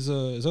 Yeah. He's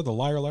is that the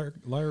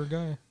liar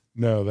guy?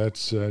 No,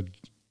 that's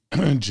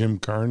Jim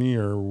Carney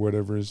or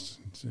whatever his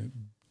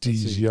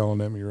D's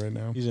yelling at me right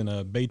now. He's in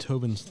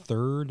Beethoven's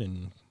Third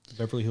and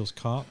Beverly Hills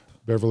Cop.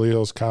 Beverly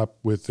Hills Cop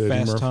with Eddie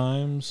Fast Murphy.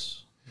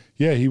 Times.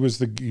 Yeah, he was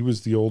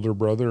the older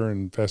brother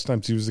in Fast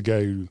Times. He was the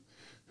guy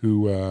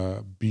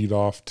who beat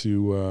off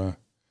to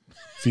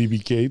Phoebe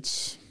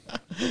Cates.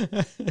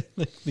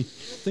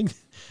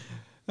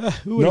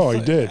 No,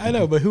 he did. I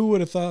know, but who would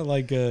have thought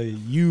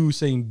you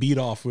saying beat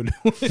off would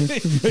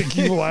Make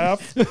you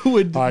laugh?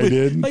 I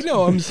didn't. Like,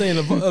 no, I'm saying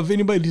of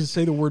anybody to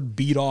say the word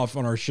beat off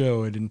on our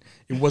show, it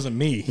wasn't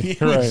me. It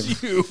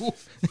was you.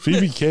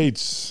 Phoebe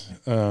Cates.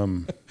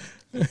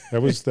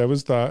 That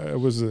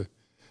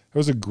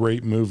was a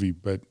great movie,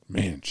 but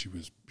man, she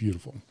was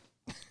beautiful.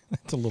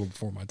 That's a little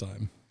before my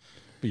time,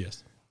 but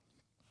yes.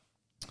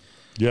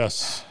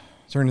 Yes.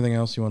 Is there anything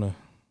else you want to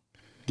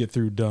get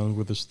through done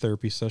with this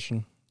therapy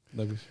session?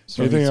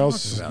 Anything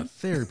else about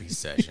therapy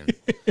session?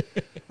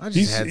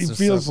 It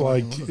feels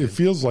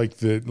like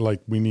that.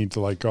 Like we need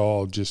to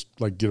all just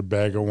get a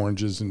bag of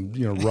oranges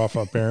and rough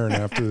up Aaron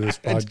after this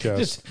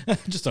podcast.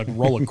 just a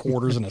roll of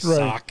quarters and a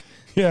sock.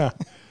 Yeah.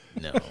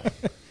 No.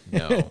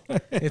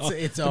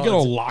 It's all get a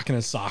lock in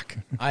a sock.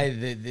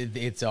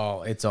 It's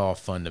all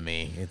fun to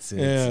me. It's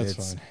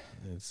fine.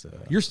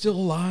 You're still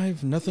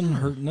alive. Nothing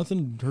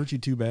hurt you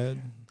too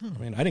bad. I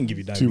mean, I didn't give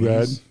you diabetes. Too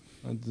bad.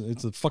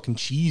 It's a fucking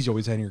cheese you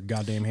always had in your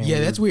goddamn hand. Yeah,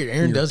 that's weird.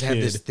 Aaron does have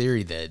this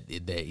theory that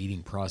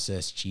eating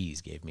processed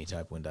cheese gave me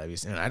type 1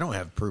 diabetes, and I don't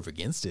have proof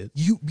against it.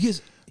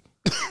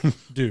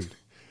 Dude.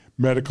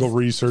 Medical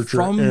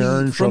researcher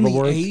Aaron Shuttleworth. From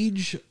the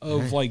age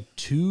of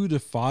 2 to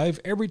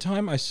 5, every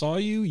time I saw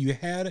you, you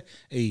had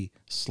a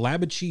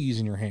slab of cheese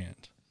in your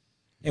hand.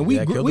 And we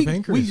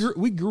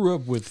grew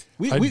up with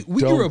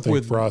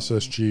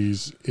processed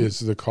cheese is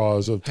the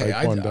cause of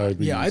type 1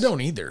 diabetes. Yeah, I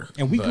don't either.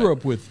 And we grew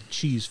up with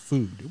cheese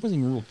food. It wasn't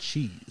even real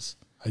cheese.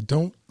 I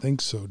don't think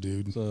so,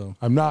 dude. So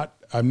I'm not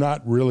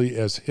really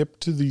as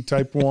hip to the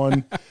type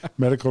 1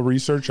 medical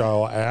research.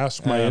 I'll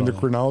ask my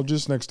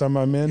endocrinologist next time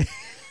I'm in,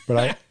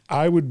 but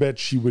I would bet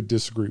she would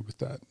disagree with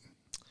that.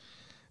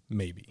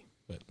 Maybe,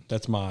 but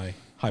that's my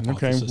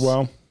hypothesis. Okay,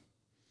 well,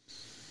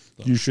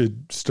 you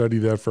should study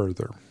that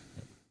further.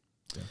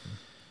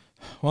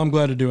 Well, I'm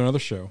glad to do another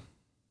show.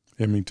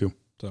 Yeah, me too.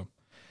 So,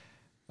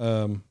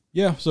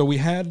 so we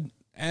had,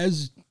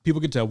 as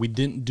people could tell, we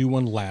didn't do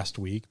one last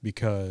week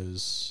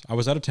because I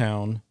was out of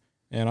town,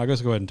 and I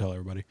guess go ahead and tell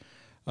everybody.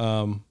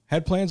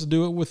 Had plans to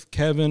do it with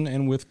Kevin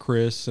and with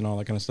Chris and all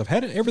that kind of stuff.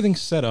 Had everything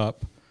set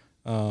up,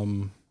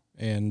 and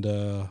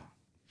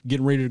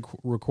getting ready to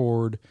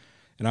record,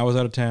 and I was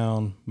out of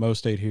town. Mo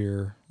stayed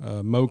here.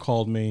 Mo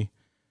called me.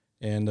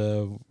 And,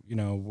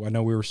 I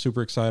know we were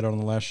super excited on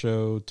the last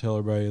show, tell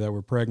everybody that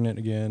we're pregnant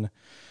again.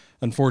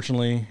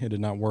 Unfortunately, it did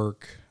not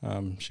work.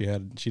 She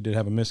did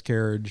have a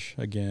miscarriage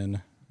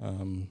again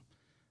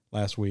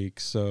last week.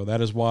 So that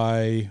is why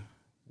I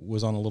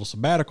was on a little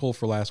sabbatical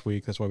for last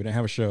week. That's why we didn't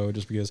have a show,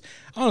 just because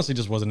I honestly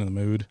just wasn't in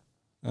the mood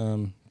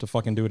to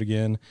fucking do it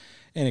again.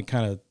 And it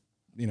kind of,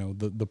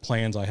 the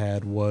plans I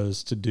had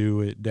was to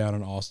do it down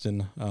in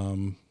Austin.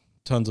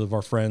 Tons of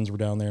our friends were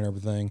down there and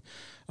everything.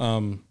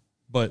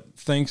 But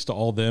thanks to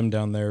all them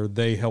down there,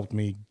 they helped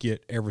me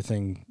get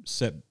everything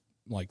set,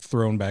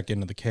 thrown back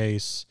into the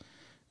case,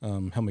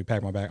 helped me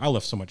pack my bag. I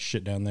left so much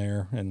shit down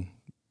there, and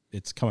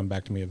it's coming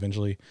back to me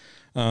eventually.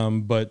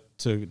 But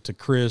to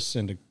Chris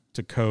and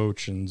to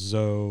Coach and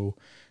Zoe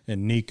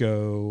and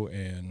Nico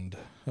and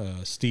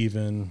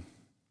Steven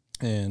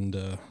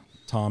and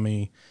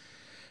Tommy,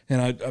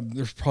 and I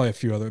there's probably a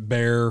few other,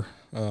 Bear,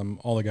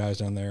 all the guys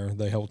down there,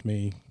 they helped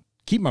me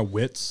keep my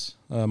wits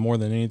more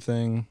than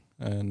anything.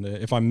 And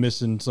if I'm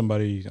missing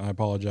somebody, I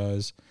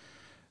apologize.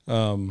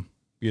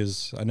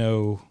 Because I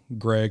know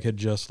Greg had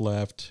just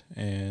left,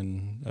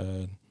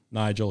 and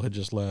Nigel had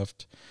just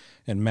left,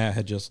 and Matt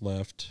had just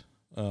left.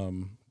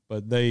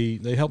 But they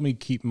helped me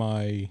keep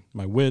my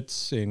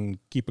wits and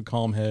keep a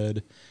calm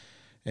head.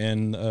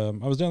 And I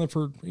was down there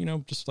for,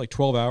 just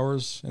 12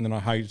 hours, and then I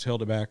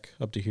hightailed it back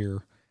up to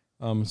here.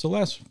 So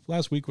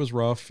last week was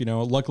rough.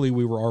 Luckily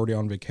we were already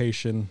on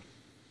vacation.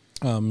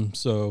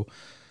 So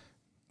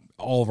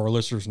all of our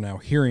listeners are now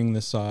hearing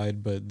this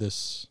side, but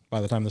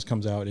by the time this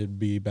comes out, it'd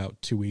be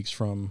about 2 weeks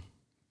from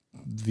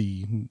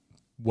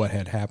what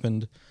had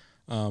happened.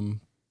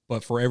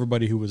 But for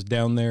everybody who was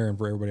down there and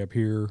for everybody up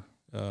here,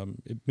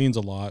 it means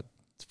a lot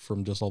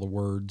from just all the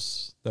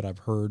words that I've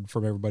heard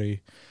from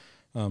everybody.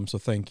 So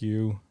thank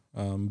you.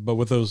 But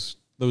with those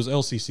those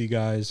LCC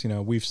guys,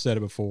 we've said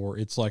it before.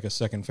 It's like a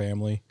second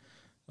family.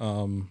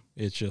 Those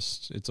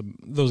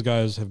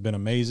guys have been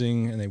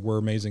amazing, and they were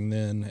amazing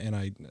then.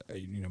 And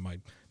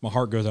my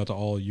heart goes out to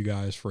all of you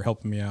guys for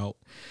helping me out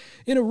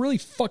in a really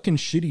fucking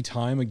shitty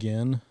time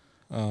again.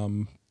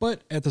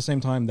 But at the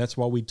same time, that's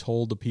why we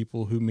told the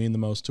people who mean the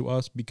most to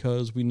us,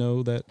 because we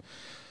know that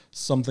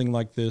something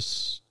like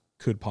this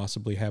could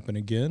possibly happen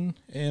again.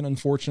 And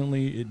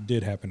unfortunately, it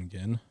did happen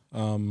again.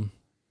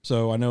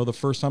 So I know the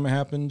first time it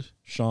happened,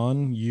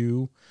 Sean,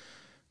 you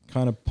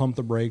kind of pumped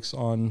the brakes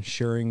on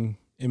sharing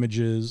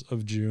images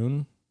of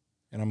June.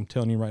 And I'm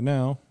telling you right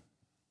now,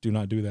 do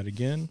not do that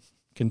again.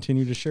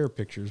 Continue to share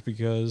pictures,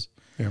 because,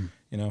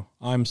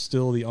 I'm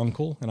still the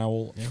uncle, and I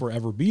will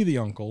forever be the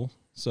uncle.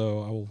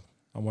 So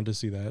I want to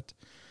see that.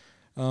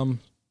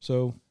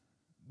 So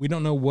we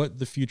don't know what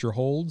the future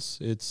holds.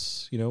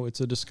 It's, it's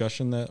a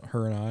discussion that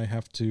her and I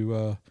have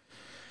to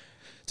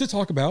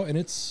talk about, and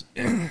it's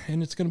going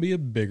to be a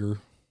bigger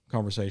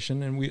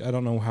conversation, and I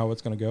don't know how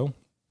it's going to go.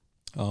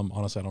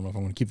 Honestly, I don't know if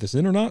I'm going to keep this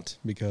in or not,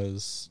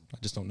 because I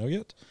just don't know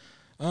yet.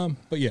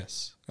 But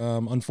yes,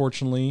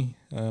 unfortunately,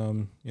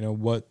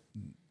 what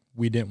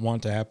we didn't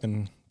want to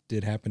happen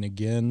did happen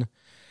again.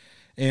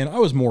 And I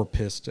was more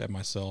pissed at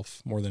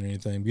myself more than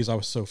anything, because I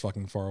was so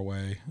fucking far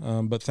away.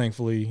 But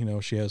thankfully,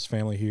 she has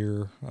family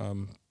here.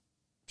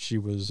 She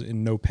was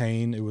in no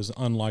pain. It was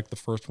unlike the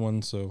first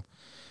one. So,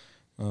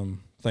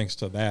 thanks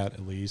to that,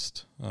 at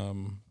least.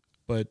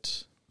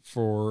 But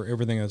for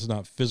everything that's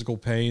not physical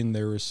pain,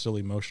 there is still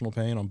emotional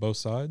pain on both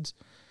sides.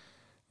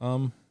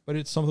 But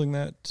it's something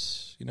that,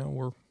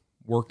 we're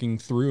working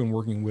through and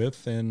working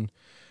with, and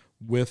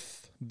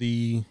with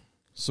the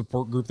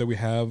support group that we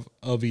have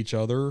of each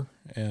other,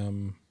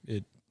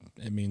 it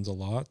means a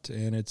lot,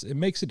 and it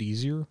makes it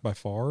easier by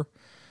far.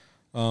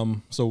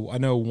 So I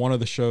know one of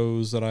the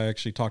shows that I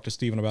actually talked to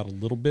Steven about a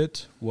little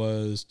bit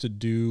was to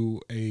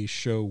do a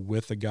show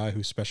with a guy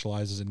who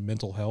specializes in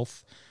mental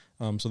health.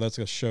 So that's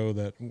a show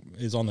that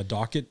is on the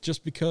docket,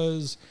 just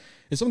because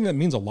it's something that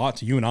means a lot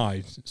to you and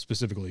I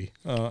specifically,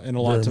 and a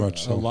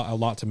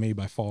lot to me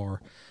by far.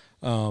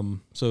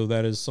 So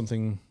that is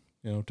something,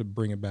 to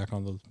bring it back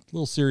on the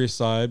little serious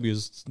side,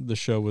 because the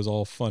show was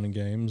all fun and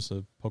games,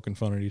 poking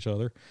fun at each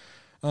other.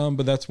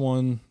 But that's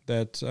one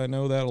that I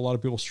know that a lot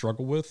of people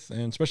struggle with,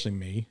 and especially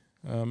me,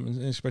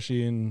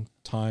 especially in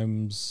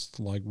times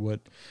like what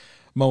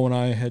Mo and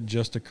I had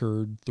just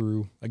occurred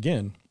through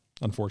again,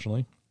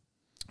 unfortunately.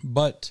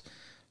 But,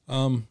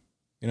 I'm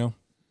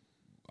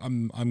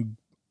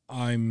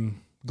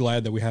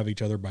glad that we have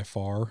each other by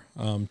far.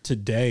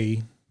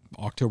 Today,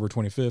 October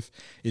 25th,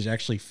 is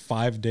actually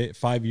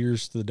 5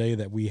 years to the day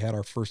that we had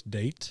our first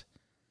date.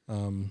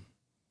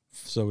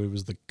 So it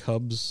was the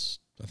Cubs,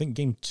 I think,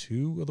 game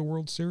 2 of the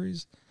World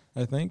Series,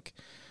 I think.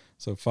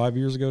 So 5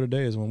 years ago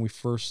today is when we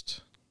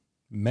first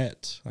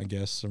met, I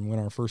guess, and went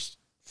our first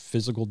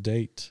physical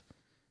date.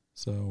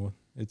 So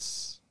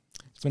it's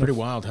been pretty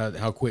wild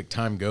how quick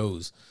time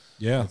goes.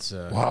 Yeah.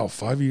 Wow,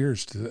 5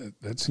 years.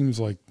 That seems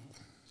like...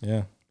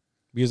 Yeah.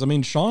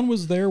 Because, Sean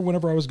was there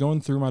whenever I was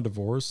going through my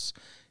divorce.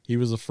 He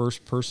was the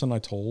first person I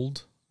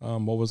told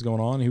what was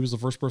going on. He was the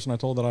first person I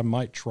told that I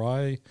might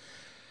try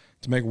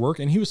to make work,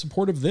 and he was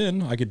supportive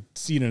then. I could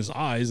see it in his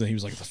eyes, and he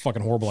was like, "It's a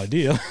fucking horrible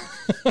idea."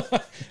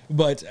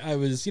 But I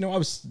was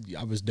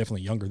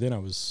definitely younger then.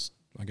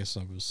 I guess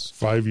I was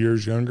 5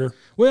 years younger.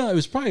 Well, it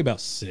was probably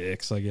about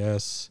 6, I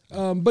guess.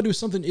 But it was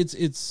something.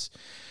 It's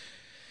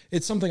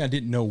something I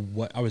didn't know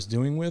what I was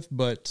doing with,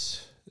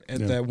 but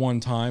at that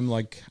one time,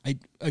 like I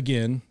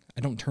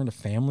don't turn to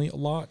family a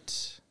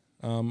lot.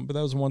 But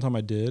that was the one time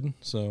I did,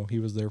 so he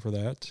was there for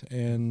that.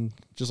 And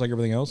just like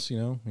everything else,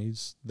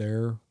 he's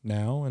there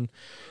now. And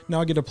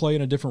now I get to play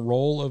in a different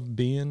role of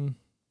being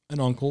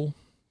an uncle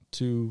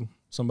to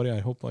somebody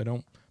I hope I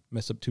don't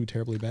mess up too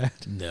terribly bad.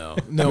 No,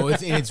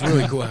 it's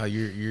really cool how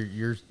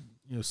your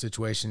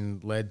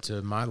situation led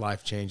to my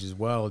life change as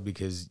well,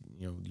 because,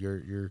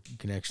 your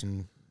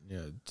connection,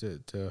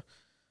 to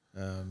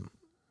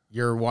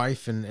your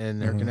wife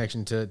and her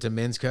connection to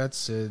men's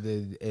cuts,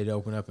 it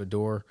opened up a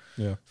door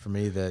for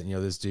me that,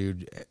 this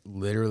dude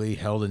literally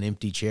held an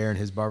empty chair in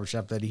his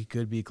barbershop that he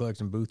could be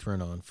collecting booth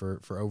rent on for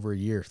over a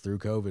year through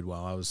COVID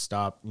while I was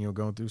stopped,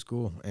 going through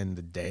school. And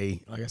the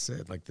day, like I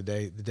said, the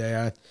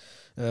day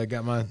I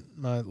got my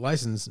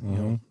license,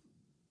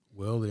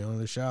 Will, the owner of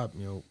the shop,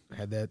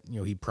 had that,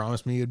 he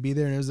promised me he would be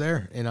there, and it was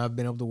there. And I've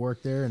been able to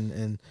work there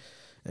and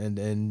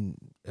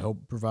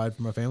help provide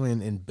for my family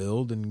and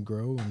build and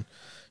grow. And,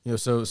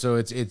 so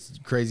it's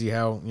crazy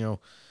how,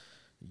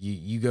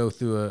 you go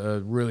through a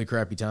really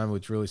crappy time,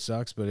 which really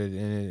sucks, but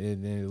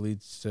it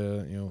leads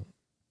to,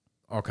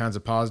 all kinds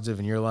of positive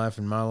in your life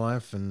and my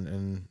life.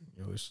 And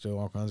there's still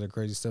all kinds of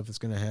crazy stuff that's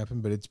going to happen,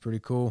 but it's pretty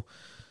cool.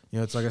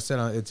 It's like I said,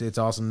 it's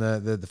awesome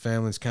that the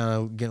family's kind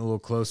of getting a little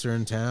closer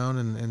in town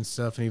and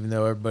stuff. And even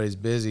though everybody's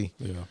busy,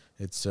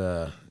 it's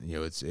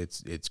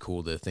it's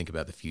cool to think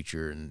about the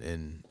future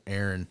and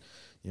Aaron,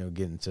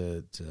 getting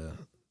to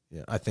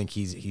I think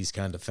he's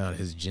kind of found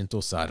his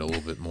gentle side a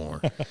little bit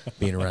more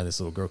being around this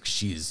little girl, 'cause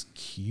she is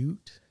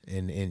cute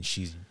and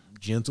she's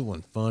gentle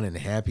and fun and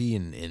happy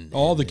and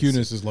All the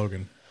cuteness is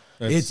Logan.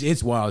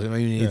 It's wild. I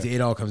mean, it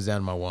all comes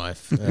down to my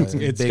wife.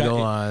 Big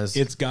old eyes.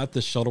 It's got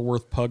the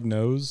Shuttleworth pug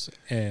nose,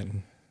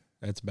 and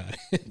that's about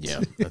it.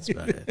 Yeah, that's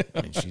about it.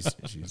 I mean, she's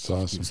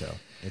awesome.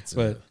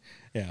 So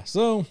yeah.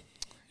 So,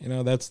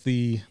 that's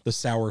the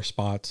sour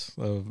spot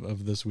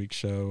of this week's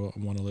show. I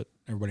want to let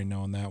everybody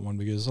know on that one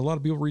because a lot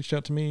of people reached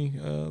out to me.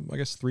 I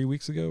guess 4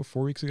 weeks ago. I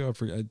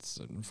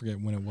forget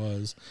when it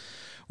was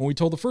when we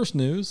told the first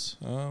news.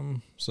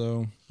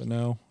 But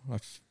now I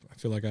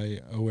feel like I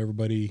owe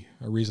everybody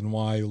a reason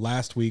why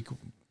last week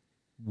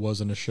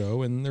wasn't a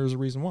show, and there's a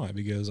reason why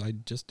because I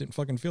just didn't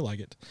fucking feel like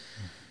it,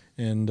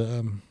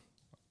 and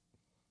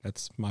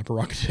that's my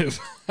prerogative,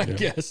 I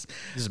guess.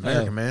 This is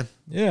America, man.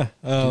 Yeah.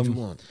 Do what you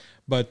want.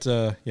 But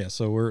so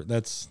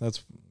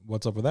that's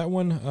what's up with that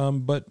one.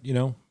 But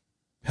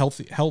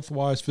health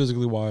wise,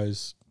 physically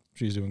wise,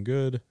 she's doing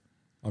good.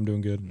 I'm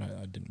doing good. And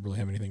I didn't really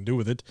have anything to do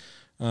with it.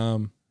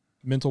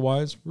 Mental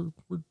wise,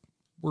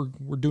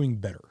 we're doing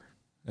better.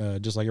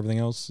 Just like everything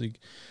else, you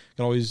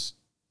can always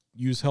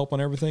use help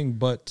on everything.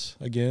 But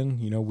again,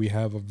 we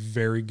have a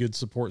very good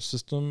support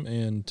system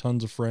and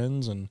tons of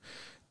friends and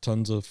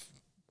tons of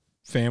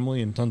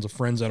family and tons of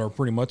friends that are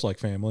pretty much like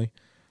family.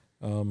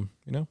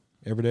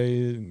 Every day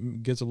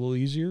it gets a little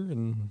easier,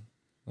 and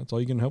that's all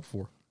you can hope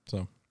for.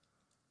 So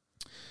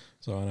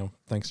I know,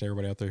 thanks to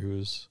everybody out there who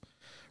has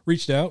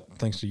reached out.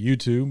 Thanks to you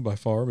two by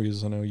far,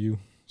 because I know you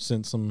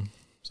sent some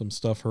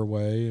stuff her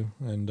way,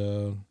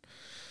 and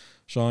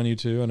Sean, you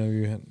too. I know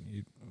you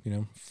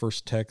had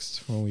first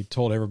text when we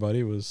told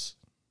everybody was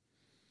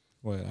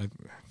I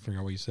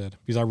forgot what you said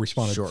because I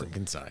responded short and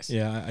concise.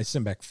 Yeah, I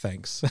sent back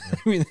thanks.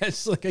 I mean,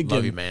 that's like again,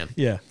 love you, man.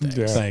 Yeah,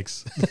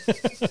 thanks.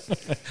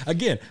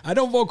 Again, I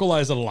don't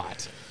vocalize it a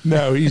lot.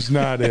 No, he's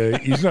not.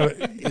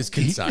 It's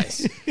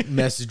concise.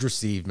 Message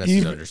received,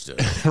 message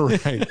understood.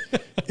 Right.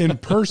 In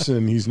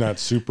person, he's not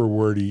super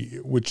wordy,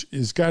 which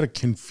has got to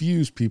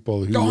confuse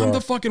people who I'm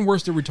the fucking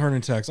worst at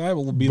returning text. I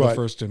will be the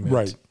first to admit.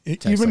 Right.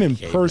 Text Even like in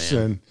caveman.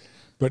 person,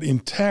 but in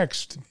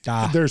text,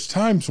 there's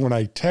times when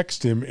I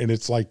text him and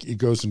it's like it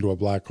goes into a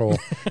black hole.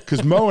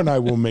 Because Mo and I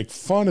will make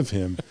fun of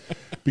him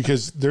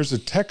because there's a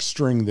text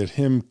string that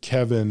him,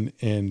 Kevin,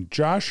 and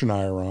Josh and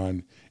I are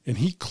on, and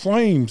he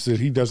claims that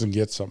he doesn't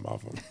get some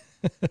of them.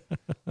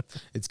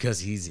 It's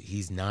because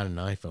he's not an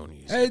iPhone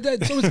user. Hey,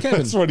 so is Kevin.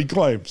 That's what he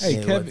claims.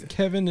 Hey,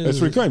 Kevin is.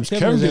 That's what he claims.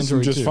 Kevin gets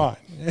them just fine.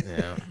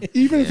 Yeah.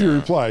 Even if he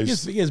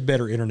replies. He has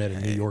better internet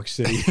in New York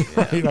City.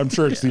 Right? I'm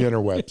sure it's the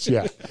interwebs.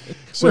 Yeah.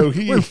 So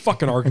we're in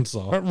fucking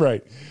Arkansas.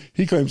 Right.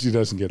 He claims he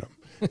doesn't get them.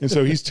 And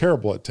so he's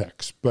terrible at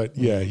text. But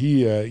yeah,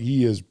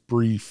 he is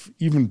brief,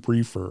 even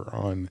briefer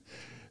on.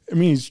 I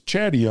mean, he's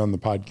chatty on the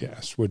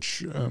podcast,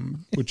 which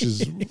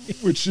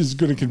is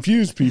going to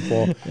confuse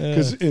people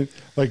because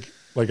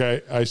like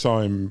I saw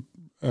him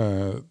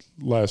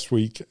last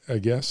week, I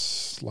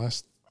guess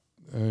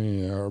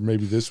or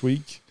maybe this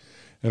week,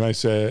 and I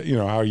said,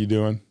 how are you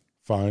doing?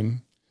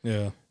 Fine.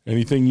 Yeah.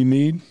 Anything you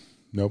need?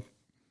 Nope.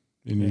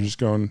 And you're just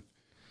going,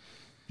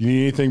 you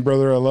need anything,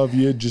 brother? I love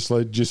you. Just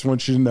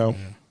want you to know.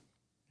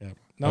 Yeah.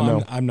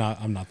 No, I'm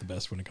not the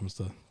best when it comes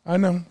to I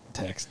know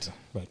text,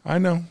 but I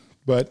know,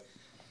 but.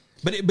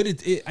 But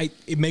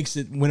it makes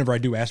it whenever I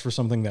do ask for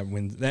something that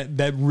wins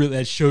that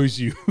really shows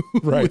you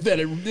right that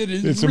it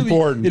is it's really,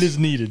 important. It is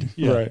needed.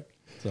 Yeah. Right.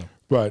 So.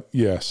 But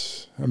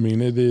yes, I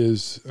mean it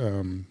is.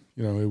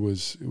 It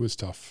was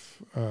tough.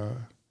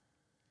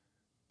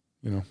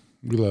 We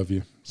love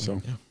you.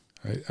 So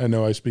I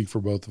know I speak for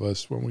both of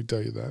us when we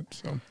tell you that.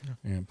 So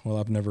yeah. Well,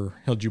 I've never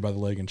held you by the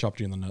leg and chopped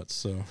you in the nuts.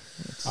 So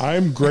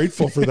I'm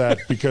grateful for that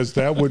because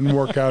that wouldn't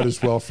work out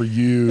as well for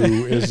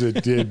you as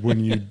it did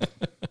when you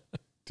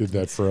did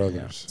that for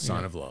others.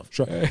 Sign of love.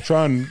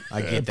 Sean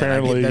I get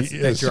apparently that.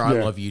 That's your I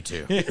love you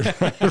too.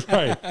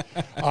 Right.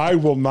 I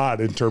will not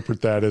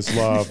interpret that as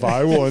love.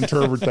 I will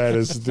interpret that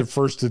as the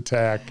first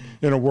attack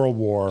in a world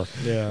war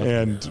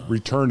and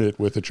return it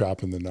with a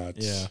chop in the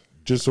nuts. Yeah.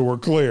 Just so we're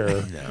clear.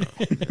 No,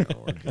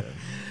 we're good.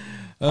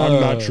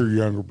 I'm not your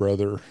younger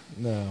brother.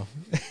 No.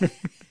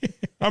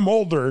 I'm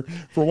older,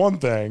 for one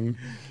thing.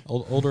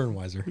 Older and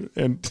wiser.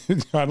 And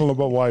I don't know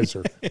about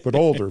wiser, but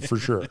older for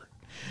sure.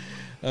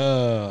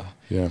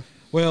 Yeah.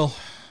 Well,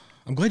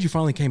 I'm glad you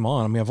finally came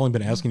on. I mean, I've only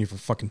been asking you for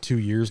fucking 2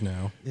 years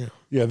now.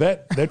 Yeah.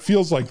 That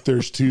feels like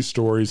there's two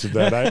stories of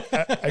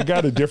that. I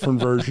got a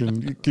different version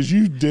because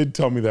you did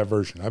tell me that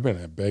version. I've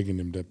been begging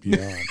him to be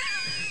on.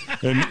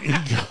 And he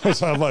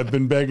goes, I've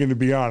been begging to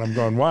be on. I'm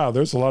going, wow,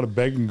 there's a lot of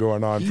begging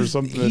going on for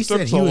something that He took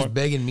said so he was long.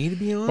 begging me to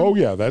be on? Oh,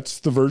 yeah. That's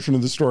the version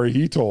of the story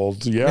he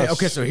told. Yes.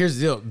 Okay, so here's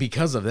the deal.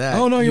 Because of that.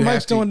 Oh, no, your you mic's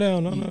have to- going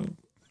down. No.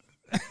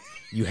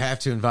 You have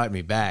to invite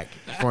me back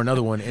for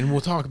another one, and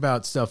we'll talk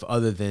about stuff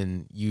other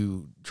than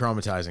you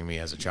traumatizing me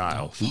as a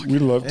child. We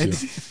love to.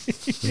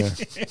 Yeah.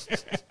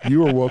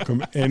 You are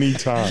welcome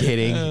anytime.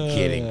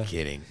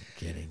 Kidding.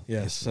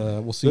 Yes.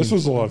 We'll see. This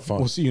was a lot of fun.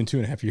 We'll see you in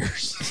 2.5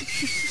 years.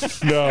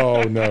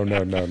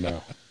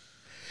 No.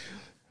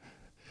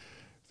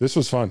 This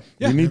was fun.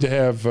 Yeah. We need to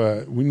have.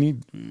 We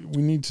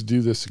need to do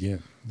this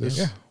again.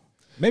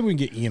 Maybe we can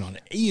get Ian on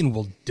it. Ian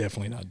will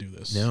definitely not do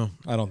this. No.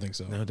 I don't think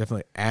so. No,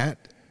 definitely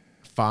at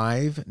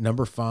 5,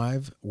 number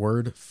 5,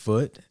 word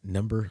foot,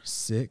 number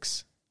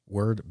 6,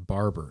 word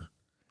barber.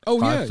 Oh,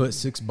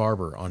 5'6"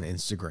 barber on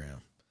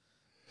Instagram.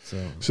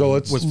 So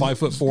let's was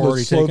 5'4" let's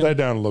already slow taken? that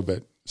down a little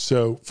bit.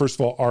 So first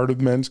of all, Art of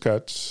Men's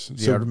Cuts.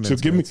 Art of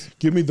Men's Cuts.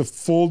 Give me the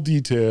full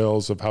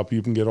details of how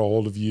people can get a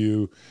hold of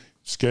you,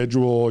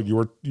 schedule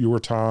your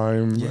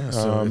time,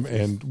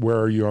 and where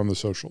are you on the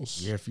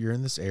socials? Yeah, if you're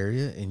in this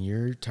area and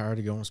you're tired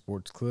of going to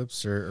sports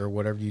clips or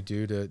whatever you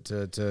do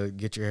to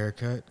get your hair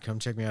cut, come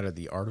check me out at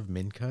the Art of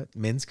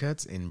Men's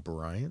Cuts in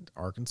Bryant,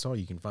 Arkansas.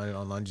 You can find it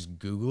online. Just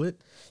Google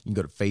it. You can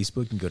go to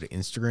Facebook. You can go to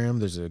Instagram.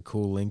 There's a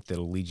cool link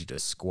that'll lead you to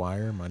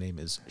Squire. My name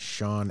is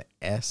Sean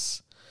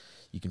S.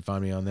 You can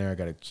find me on there. I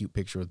got a cute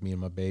picture with me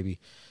and my baby.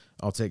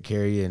 I'll take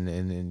care of you,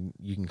 and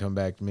you can come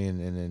back to me,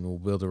 and we'll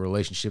build a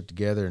relationship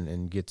together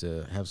and get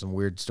to have some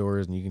weird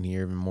stories, and you can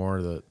hear even more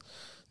of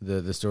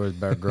the stories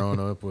about growing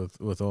up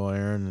with old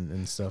Aaron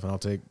and stuff, and I'll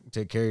take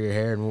care of your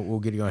hair, and we'll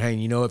get you going. Hey,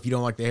 you know, if you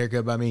don't like the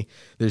haircut by me,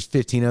 there's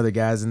 15 other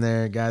guys in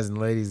there, guys and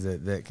ladies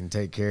that can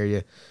take care of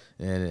you,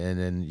 and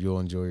then you'll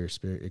enjoy your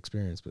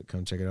experience. But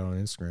come check it out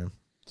on Instagram.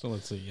 So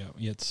let's see. Yeah,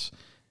 it's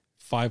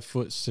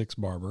 5'6"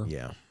 barber.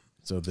 Yeah.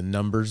 So the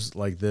numbers,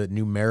 like the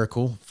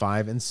numerical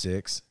 5 and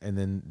 6, and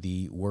then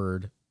the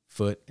word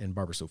foot and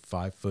barber. So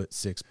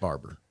 5'6"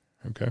 barber.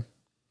 Okay.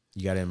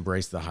 You got to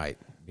embrace the height,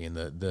 being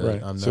the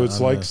Right. So it's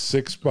like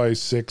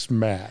 6x6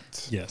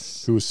 Matt.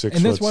 Yes. Who was 6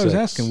 And that's foot why I was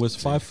 6. asking, was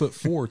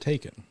 5'4"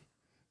 taken?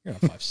 You're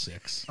not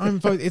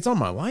 5'6". It's on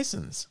my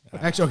license.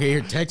 Actually, okay,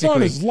 here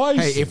technically. his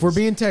license. Hey, if we're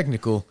being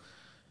technical,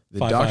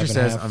 the 5'5" doctor and a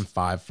says half. I'm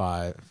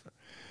 5'5",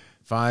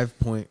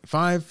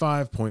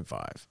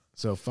 5.5.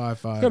 So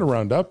 5'5". Got to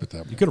round up at that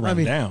You point. could have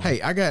run down.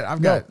 Hey, I got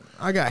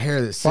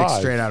hair that sticks 5.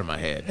 straight out of my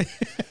head.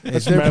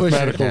 That's They're pushing it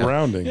mathematical down.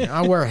 rounding.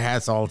 I wear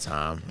hats all the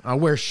time. I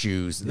wear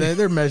shoes.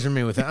 They're measuring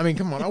me with. I mean,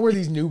 come on. I wear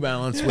these New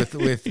Balance with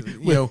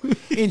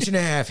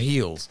 1.5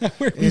 heels.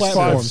 He's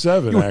Platforms.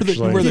 5'7",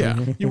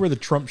 actually. You wear the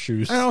Trump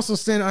shoes. I also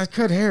I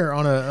cut hair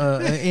on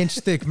an inch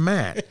thick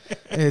mat.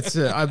 It's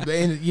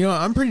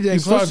I'm pretty dang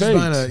He's close to 5'8".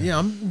 buying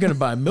I'm gonna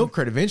buy a milk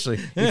crate eventually.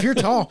 If you're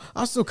tall,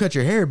 I'll still cut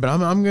your hair, but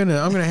I'm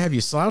gonna have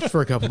you slouch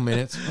for a couple minutes.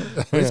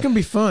 It's gonna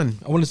be fun.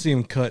 I want to see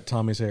him cut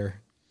Tommy's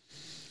hair.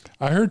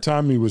 I heard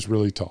Tommy was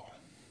really tall.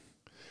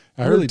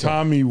 I heard Really tall.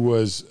 Tommy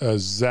was a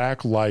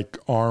Zach-like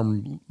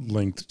arm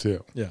length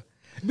too. Yeah.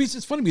 Because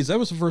it's funny because that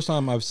was the first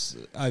time I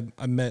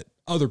met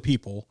other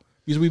people,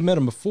 because we've met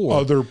them before.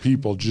 Other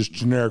people, just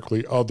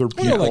generically, other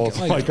people, no,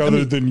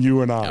 other than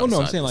you and I. Oh no,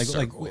 I'm outside saying the like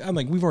circle. I'm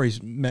like we've already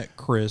met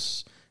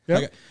Chris.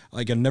 Yep.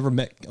 Like I've never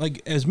met,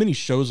 like, as many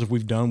shows as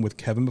we've done with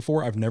Kevin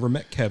before. I've never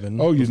met Kevin.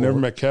 Oh, you've before. never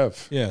met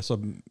Kev? Yeah, so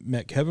I've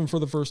met Kevin for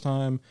the first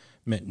time.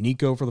 Met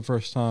Nico for the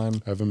first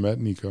time. I haven't met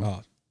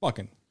Nico.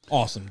 Fucking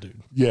awesome, dude.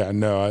 Yeah,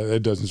 no,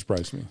 it doesn't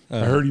surprise me.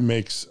 I heard he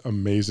makes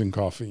amazing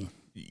coffee.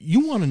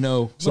 You want to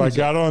know? So I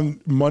got on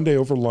Monday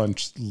over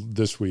lunch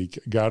this week.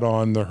 Got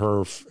on the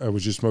HERF. I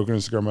was just smoking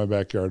a cigar in my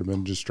backyard. I've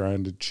been just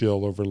trying to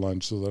chill over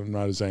lunch so that I'm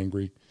not as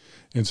angry.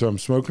 And so I'm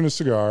smoking a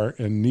cigar,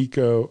 and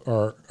Nico,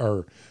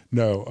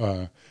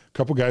 a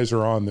couple guys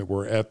are on that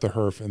were at the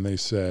HERF, and they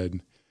said,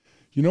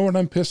 "You know what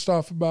I'm pissed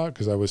off about?"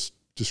 Because I was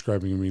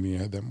describing a meeting I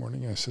had that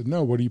morning. I said,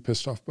 "No, what are you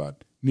pissed off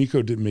about?"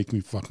 "Nico didn't make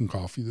me fucking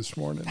coffee this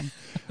morning."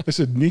 I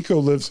said, "Nico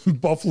lives in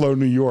Buffalo,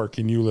 New York,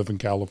 and you live in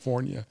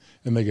California."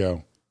 And they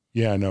go,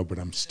 "Yeah, I know, but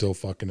I'm still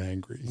fucking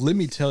angry." Let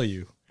me tell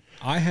you,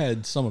 I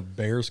had some of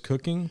Bear's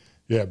cooking.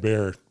 Yeah,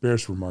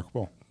 Bear's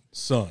remarkable.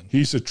 Son,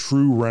 He's a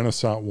true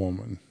Renaissance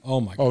woman. oh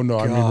my! Oh no,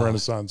 God. I mean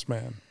Renaissance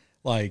man.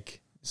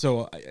 Like,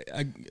 so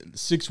I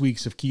 6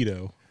 weeks of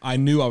keto. I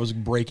knew I was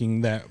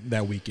breaking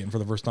that weekend for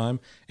the first time,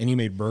 and he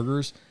made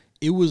burgers.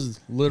 It was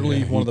literally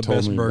Yeah, one of he the told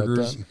best me about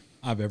burgers that.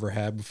 I've ever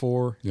had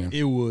before. Yeah.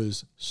 It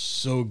was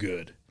so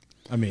good.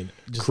 I mean,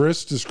 just,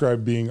 Chris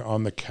described being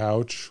on the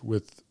couch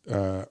with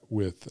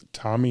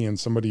Tommy and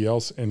somebody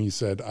else, and he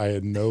said, "I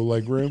had no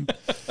leg room."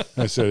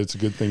 I said, "It's a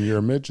good thing you're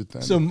a midget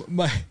then."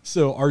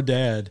 so our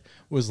dad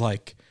was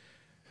like,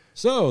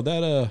 "So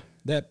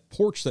that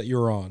porch that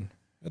you're on,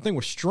 that thing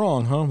was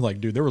strong, huh?" I'm like,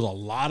 "Dude, there was a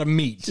lot of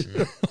meat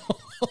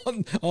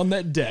on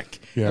that deck."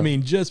 Yeah. I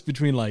mean, just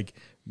between like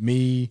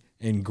me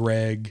and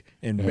Greg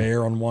and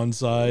Bear on one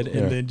side,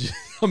 and then just,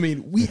 I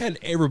mean, we had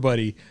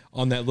everybody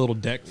on that little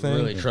deck thing.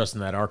 Really trusting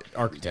that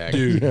architect,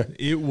 Dude,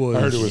 it was.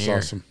 I heard it was Engineer.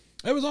 awesome.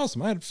 It was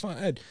awesome. I had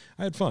fun.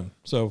 I had fun.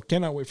 So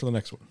cannot wait for the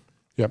next one.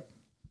 Yep.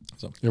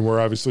 So And we're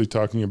obviously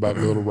talking about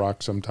Little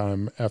Rock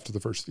sometime after the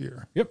first of the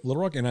year. yep,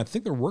 Little Rock, and I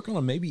think they're working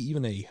on maybe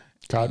even a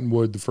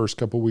Cottonwood the first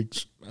couple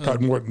weeks.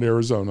 Cottonwood in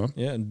Arizona.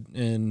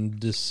 in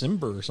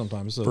December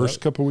sometime. So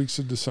First couple weeks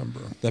of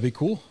December. that'd be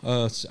cool.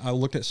 I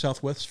looked at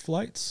Southwest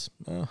flights,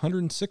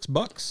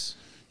 $106.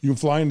 You can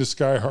fly into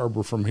Sky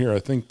Harbor from here, I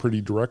think,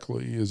 pretty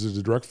directly. Is it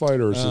a direct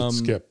flight or is it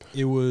skip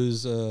It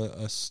was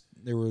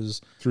there was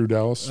through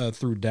Dallas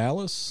through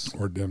Dallas.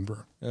 or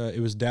Denver?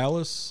 It was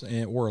Dallas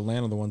or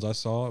Atlanta. The ones I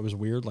saw, it was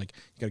weird. Like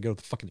you got to go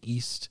to the fucking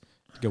east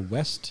to go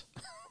west.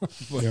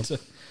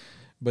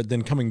 But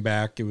then coming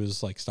back, it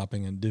was like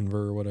stopping in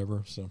Denver or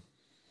whatever. So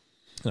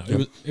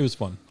no, it was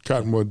fun.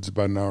 Cottonwood's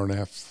about an hour and a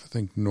half, I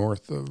think,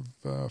 north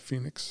of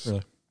Phoenix.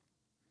 Really?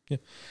 Yeah.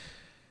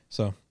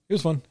 So it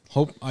was fun.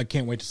 I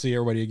can't wait to see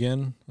everybody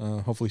again.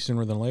 Hopefully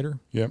sooner than later.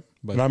 Yep.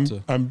 But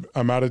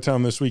I'm out of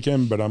town this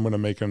weekend, but I'm going to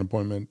make an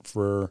appointment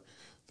for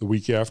the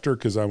week after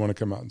because I want to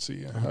come out and see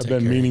you. I've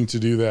been meaning to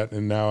do that,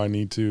 and now I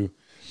need to.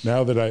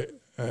 Now that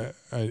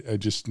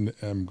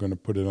I'm going to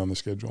put it on the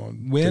schedule.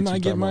 And when I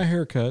get my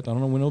haircut, I don't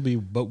know when it'll be,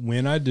 but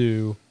when I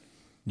do,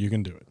 you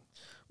can do it.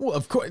 Well,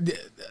 of course.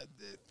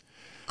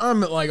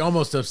 I'm like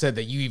almost upset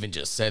that you even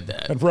just said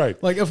that. Right.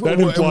 Like that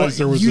implies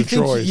there was a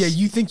choice. Yeah,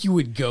 you think you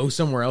would go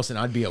somewhere else and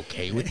I'd be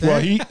okay with that?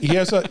 Well, he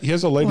has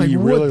a lady Like, he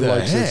really what the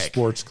likes at heck?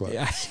 sports club.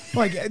 Yeah.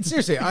 Like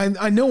seriously,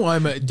 I know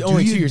I'm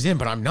only 2 years in,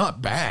 but I'm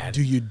not bad.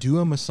 Do you do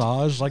a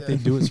massage like they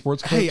do at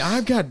sports clubs? Hey,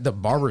 I've got the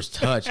barber's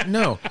touch.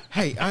 No,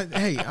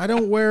 I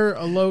don't wear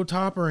a low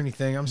top or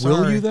anything. I'm sorry.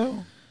 Will you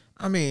though?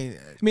 I mean,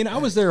 I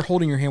was there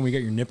holding your hand when you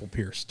got your nipple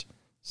pierced.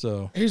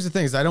 So here's the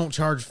thing: is I don't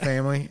charge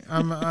family.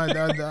 I'm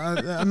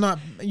not.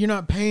 You're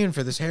not paying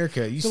for this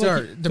haircut. You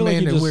start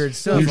demanding weird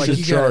stuff. You like should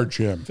you charge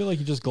I him. feel like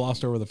you just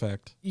glossed over the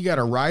fact. You got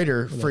a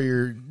rider for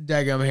your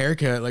daggum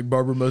haircut. Like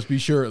barber must be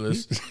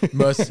shirtless.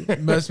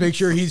 must make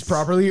sure he's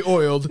properly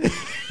oiled.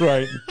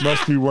 Right.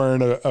 Must be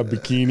wearing a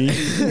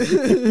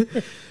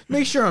bikini.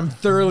 Make sure I'm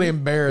thoroughly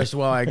embarrassed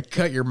while I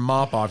cut your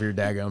mop off your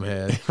daggum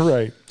head.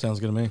 Right. Sounds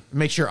good to me.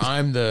 Make sure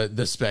I'm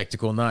the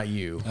spectacle, not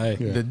you. Hey.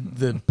 Yeah.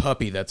 The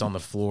puppy that's on the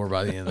floor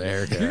by the end of the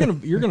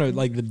haircut. You're gonna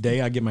like the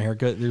day I get my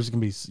haircut.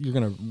 You're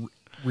gonna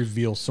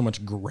reveal so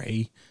much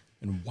gray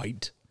and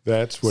white.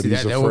 That's what See,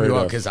 he's that afraid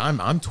of. Because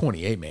I'm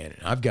 28, man,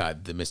 and I've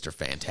got the Mr.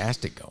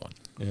 Fantastic going.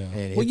 Yeah.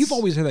 And Well, you've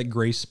always had that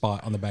gray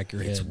spot on the back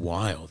of your It's head.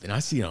 wild, and I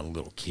see it on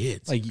little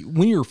kids. Like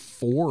when you're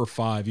 4 or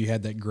 5, you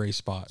had that gray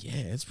spot. yeah,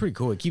 it's pretty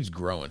cool. It keeps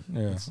growing.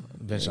 Yeah.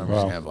 Eventually, I'm just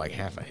gonna have like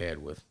half a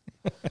head with.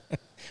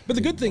 But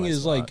the good thing white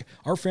is, spot. like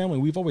our family,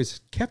 we've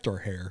always kept our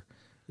hair.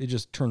 It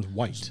just turns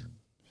white.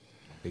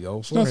 Big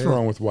old There's nothing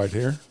wrong with white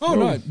hair. Oh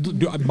no,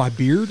 dude, my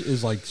beard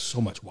is like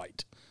so much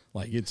white.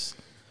 Like it's.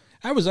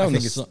 I was out in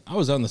the sun. I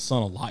was out in the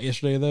sun a lot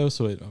yesterday though,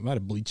 so I might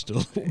have bleached it a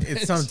little bit.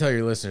 It's time to tell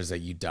your listeners that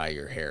you dye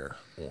your hair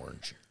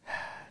orange.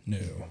 No,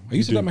 I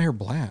used to dye my hair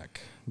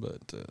black,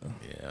 but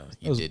Yeah,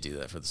 you did do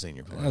that for the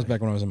senior play. that was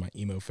back when I was in my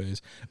emo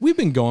phase. We've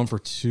been going for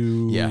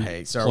 2. Yeah,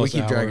 hey, sorry, we plus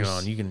keep dragging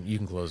hours. on. You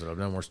can close it up.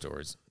 No more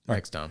stories.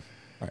 Next time.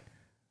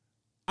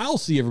 I'll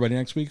see everybody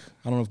next week.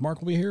 I don't know if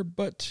Mark will be here,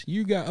 but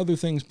you got other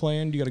things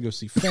planned. You got to go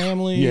see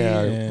family.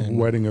 Yeah, and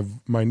wedding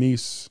of my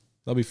niece.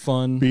 that'll be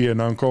fun. Be an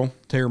uncle.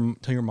 Tell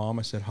your mom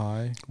I said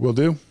hi. Will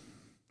do.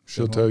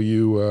 She'll tell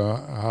you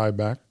hi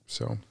back.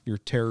 So Your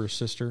terrorist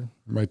sister.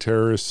 my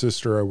terrorist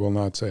sister, I will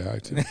not say hi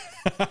to.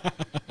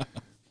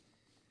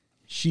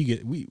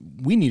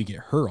 We need to get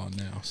her on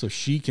now so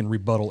she can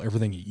rebuttal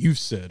everything you've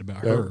said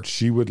about her.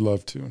 She would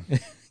love to.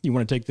 You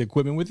want to take the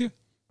equipment with you?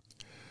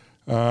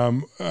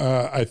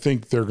 I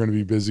think they're going to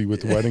be busy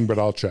with the wedding, but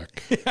I'll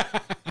check.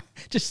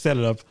 Just set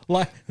it up.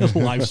 Live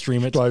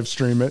stream it. Live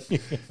stream it.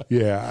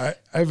 Yeah,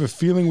 I have a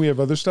feeling we have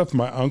other stuff.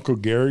 My Uncle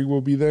Gary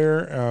will be there,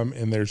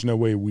 and there's no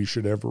way we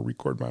should ever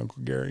record my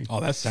Uncle Gary.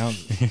 Oh, that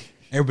sounds.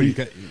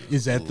 Everybody He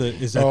is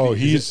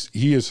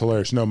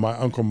hilarious. No, my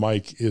Uncle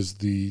Mike is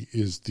the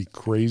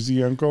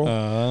crazy uncle.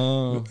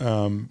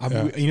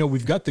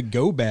 We've got the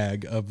go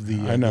bag of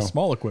the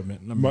small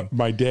equipment. I mean,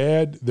 my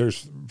dad,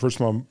 first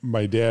of all,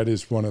 my dad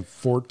is one of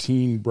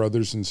 14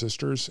 brothers and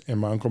sisters, and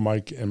my Uncle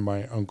Mike and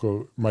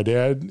my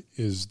dad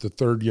is the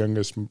third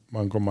youngest. My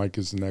Uncle Mike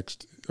is the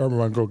next, or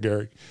my Uncle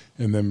Gary,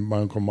 and then my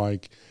Uncle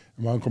Mike.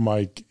 And my Uncle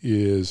Mike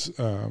is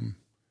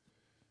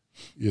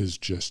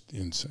just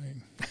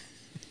insane.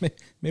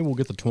 maybe we'll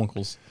get the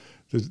twinkles.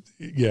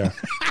 Yeah,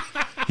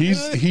 he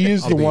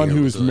is the one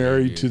who is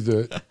married to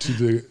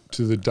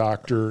the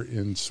doctor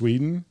in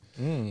Sweden,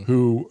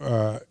 who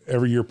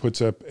every year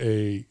puts up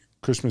a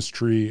Christmas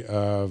tree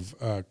of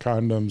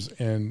condoms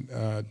and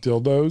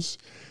dildos.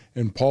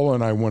 And Paula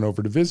and I went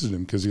over to visit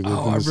him because he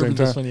lived in the same town.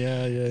 This one.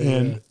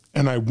 Yeah.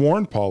 And I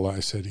warned Paula. I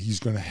said he's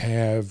going to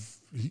have,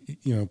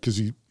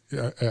 because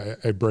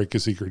I break a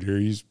secret here.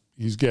 He's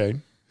gay.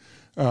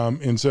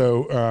 And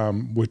so,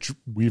 which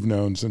we've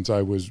known since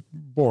I was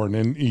born,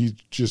 and he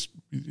just,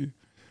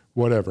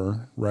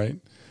 whatever. Right.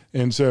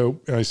 And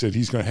so I said,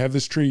 he's going to have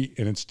this tree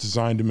and it's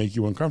designed to make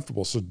you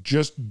uncomfortable. So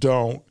just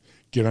don't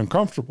get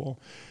uncomfortable.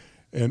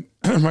 And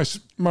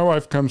my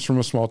wife comes from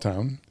a small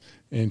town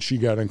and she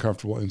got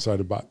uncomfortable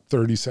inside about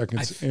 30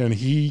 seconds and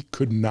he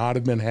could not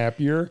have been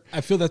happier.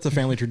 I feel that's a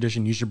family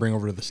tradition you should bring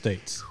over to the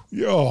States.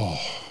 Oh,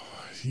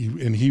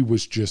 he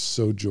was just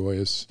so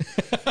joyous.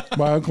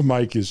 My Uncle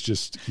Mike is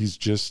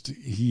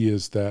he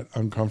is that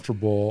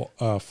uncomfortable,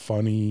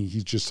 funny.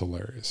 He's just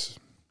hilarious.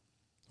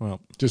 Well,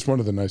 just one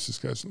of the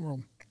nicest guys in the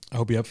world. I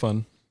hope you have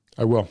fun.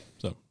 I will.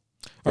 So,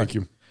 thank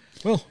you.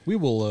 Well, we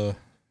will,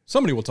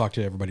 somebody will talk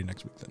to everybody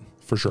next week then.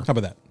 For sure. How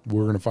about that?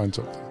 We're going to find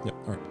something. Yep.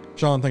 All right.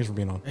 Sean, thanks for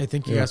being on. Hey,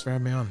 thank you guys for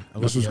having me on.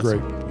 This was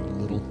great. You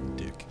little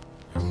dick.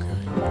 Okay.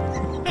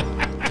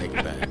 Take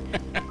it back.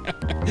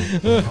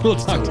 We'll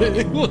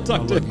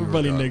talk to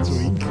everybody next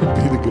week. Be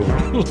the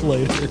good.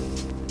 Later.